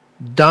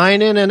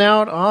 dine in and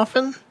out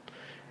often,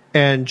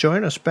 and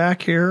join us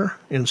back here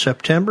in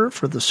September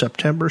for the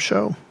September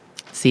show.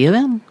 See you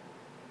then.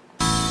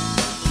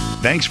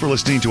 Thanks for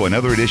listening to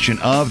another edition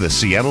of the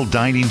Seattle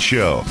Dining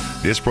Show.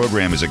 This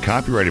program is a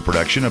copyrighted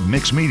production of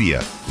Mixed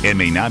Media and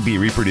may not be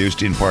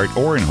reproduced in part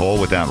or in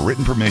whole without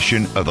written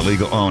permission of the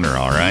legal owner,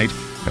 all right?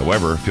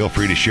 However, feel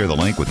free to share the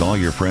link with all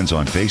your friends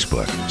on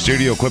Facebook.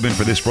 Studio equipment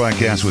for this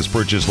broadcast was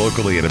purchased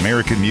locally at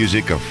American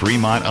Music of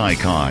Fremont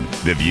Icon.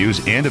 The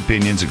views and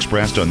opinions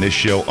expressed on this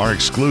show are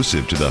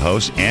exclusive to the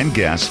hosts and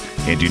guests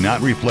and do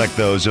not reflect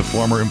those of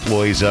former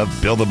employees of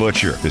Bill the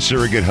Butcher, the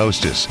Surrogate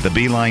Hostess, the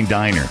Beeline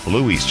Diner,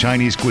 Louie's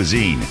Chinese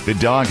Cuisine, the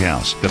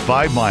Doghouse, the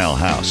 5 Mile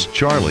House,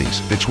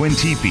 Charlie's, the Twin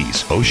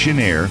Teepees, Ocean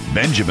Air,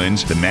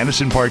 Benjamin's, the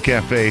Madison Park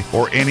Cafe,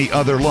 or any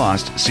other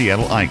lost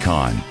Seattle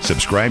icon.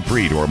 Subscribe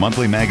free to our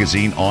monthly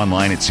magazine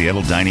online at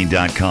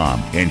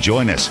SeattleDining.com and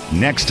join us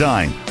next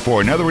time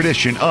for another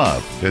edition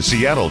of the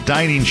Seattle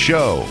Dining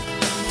Show.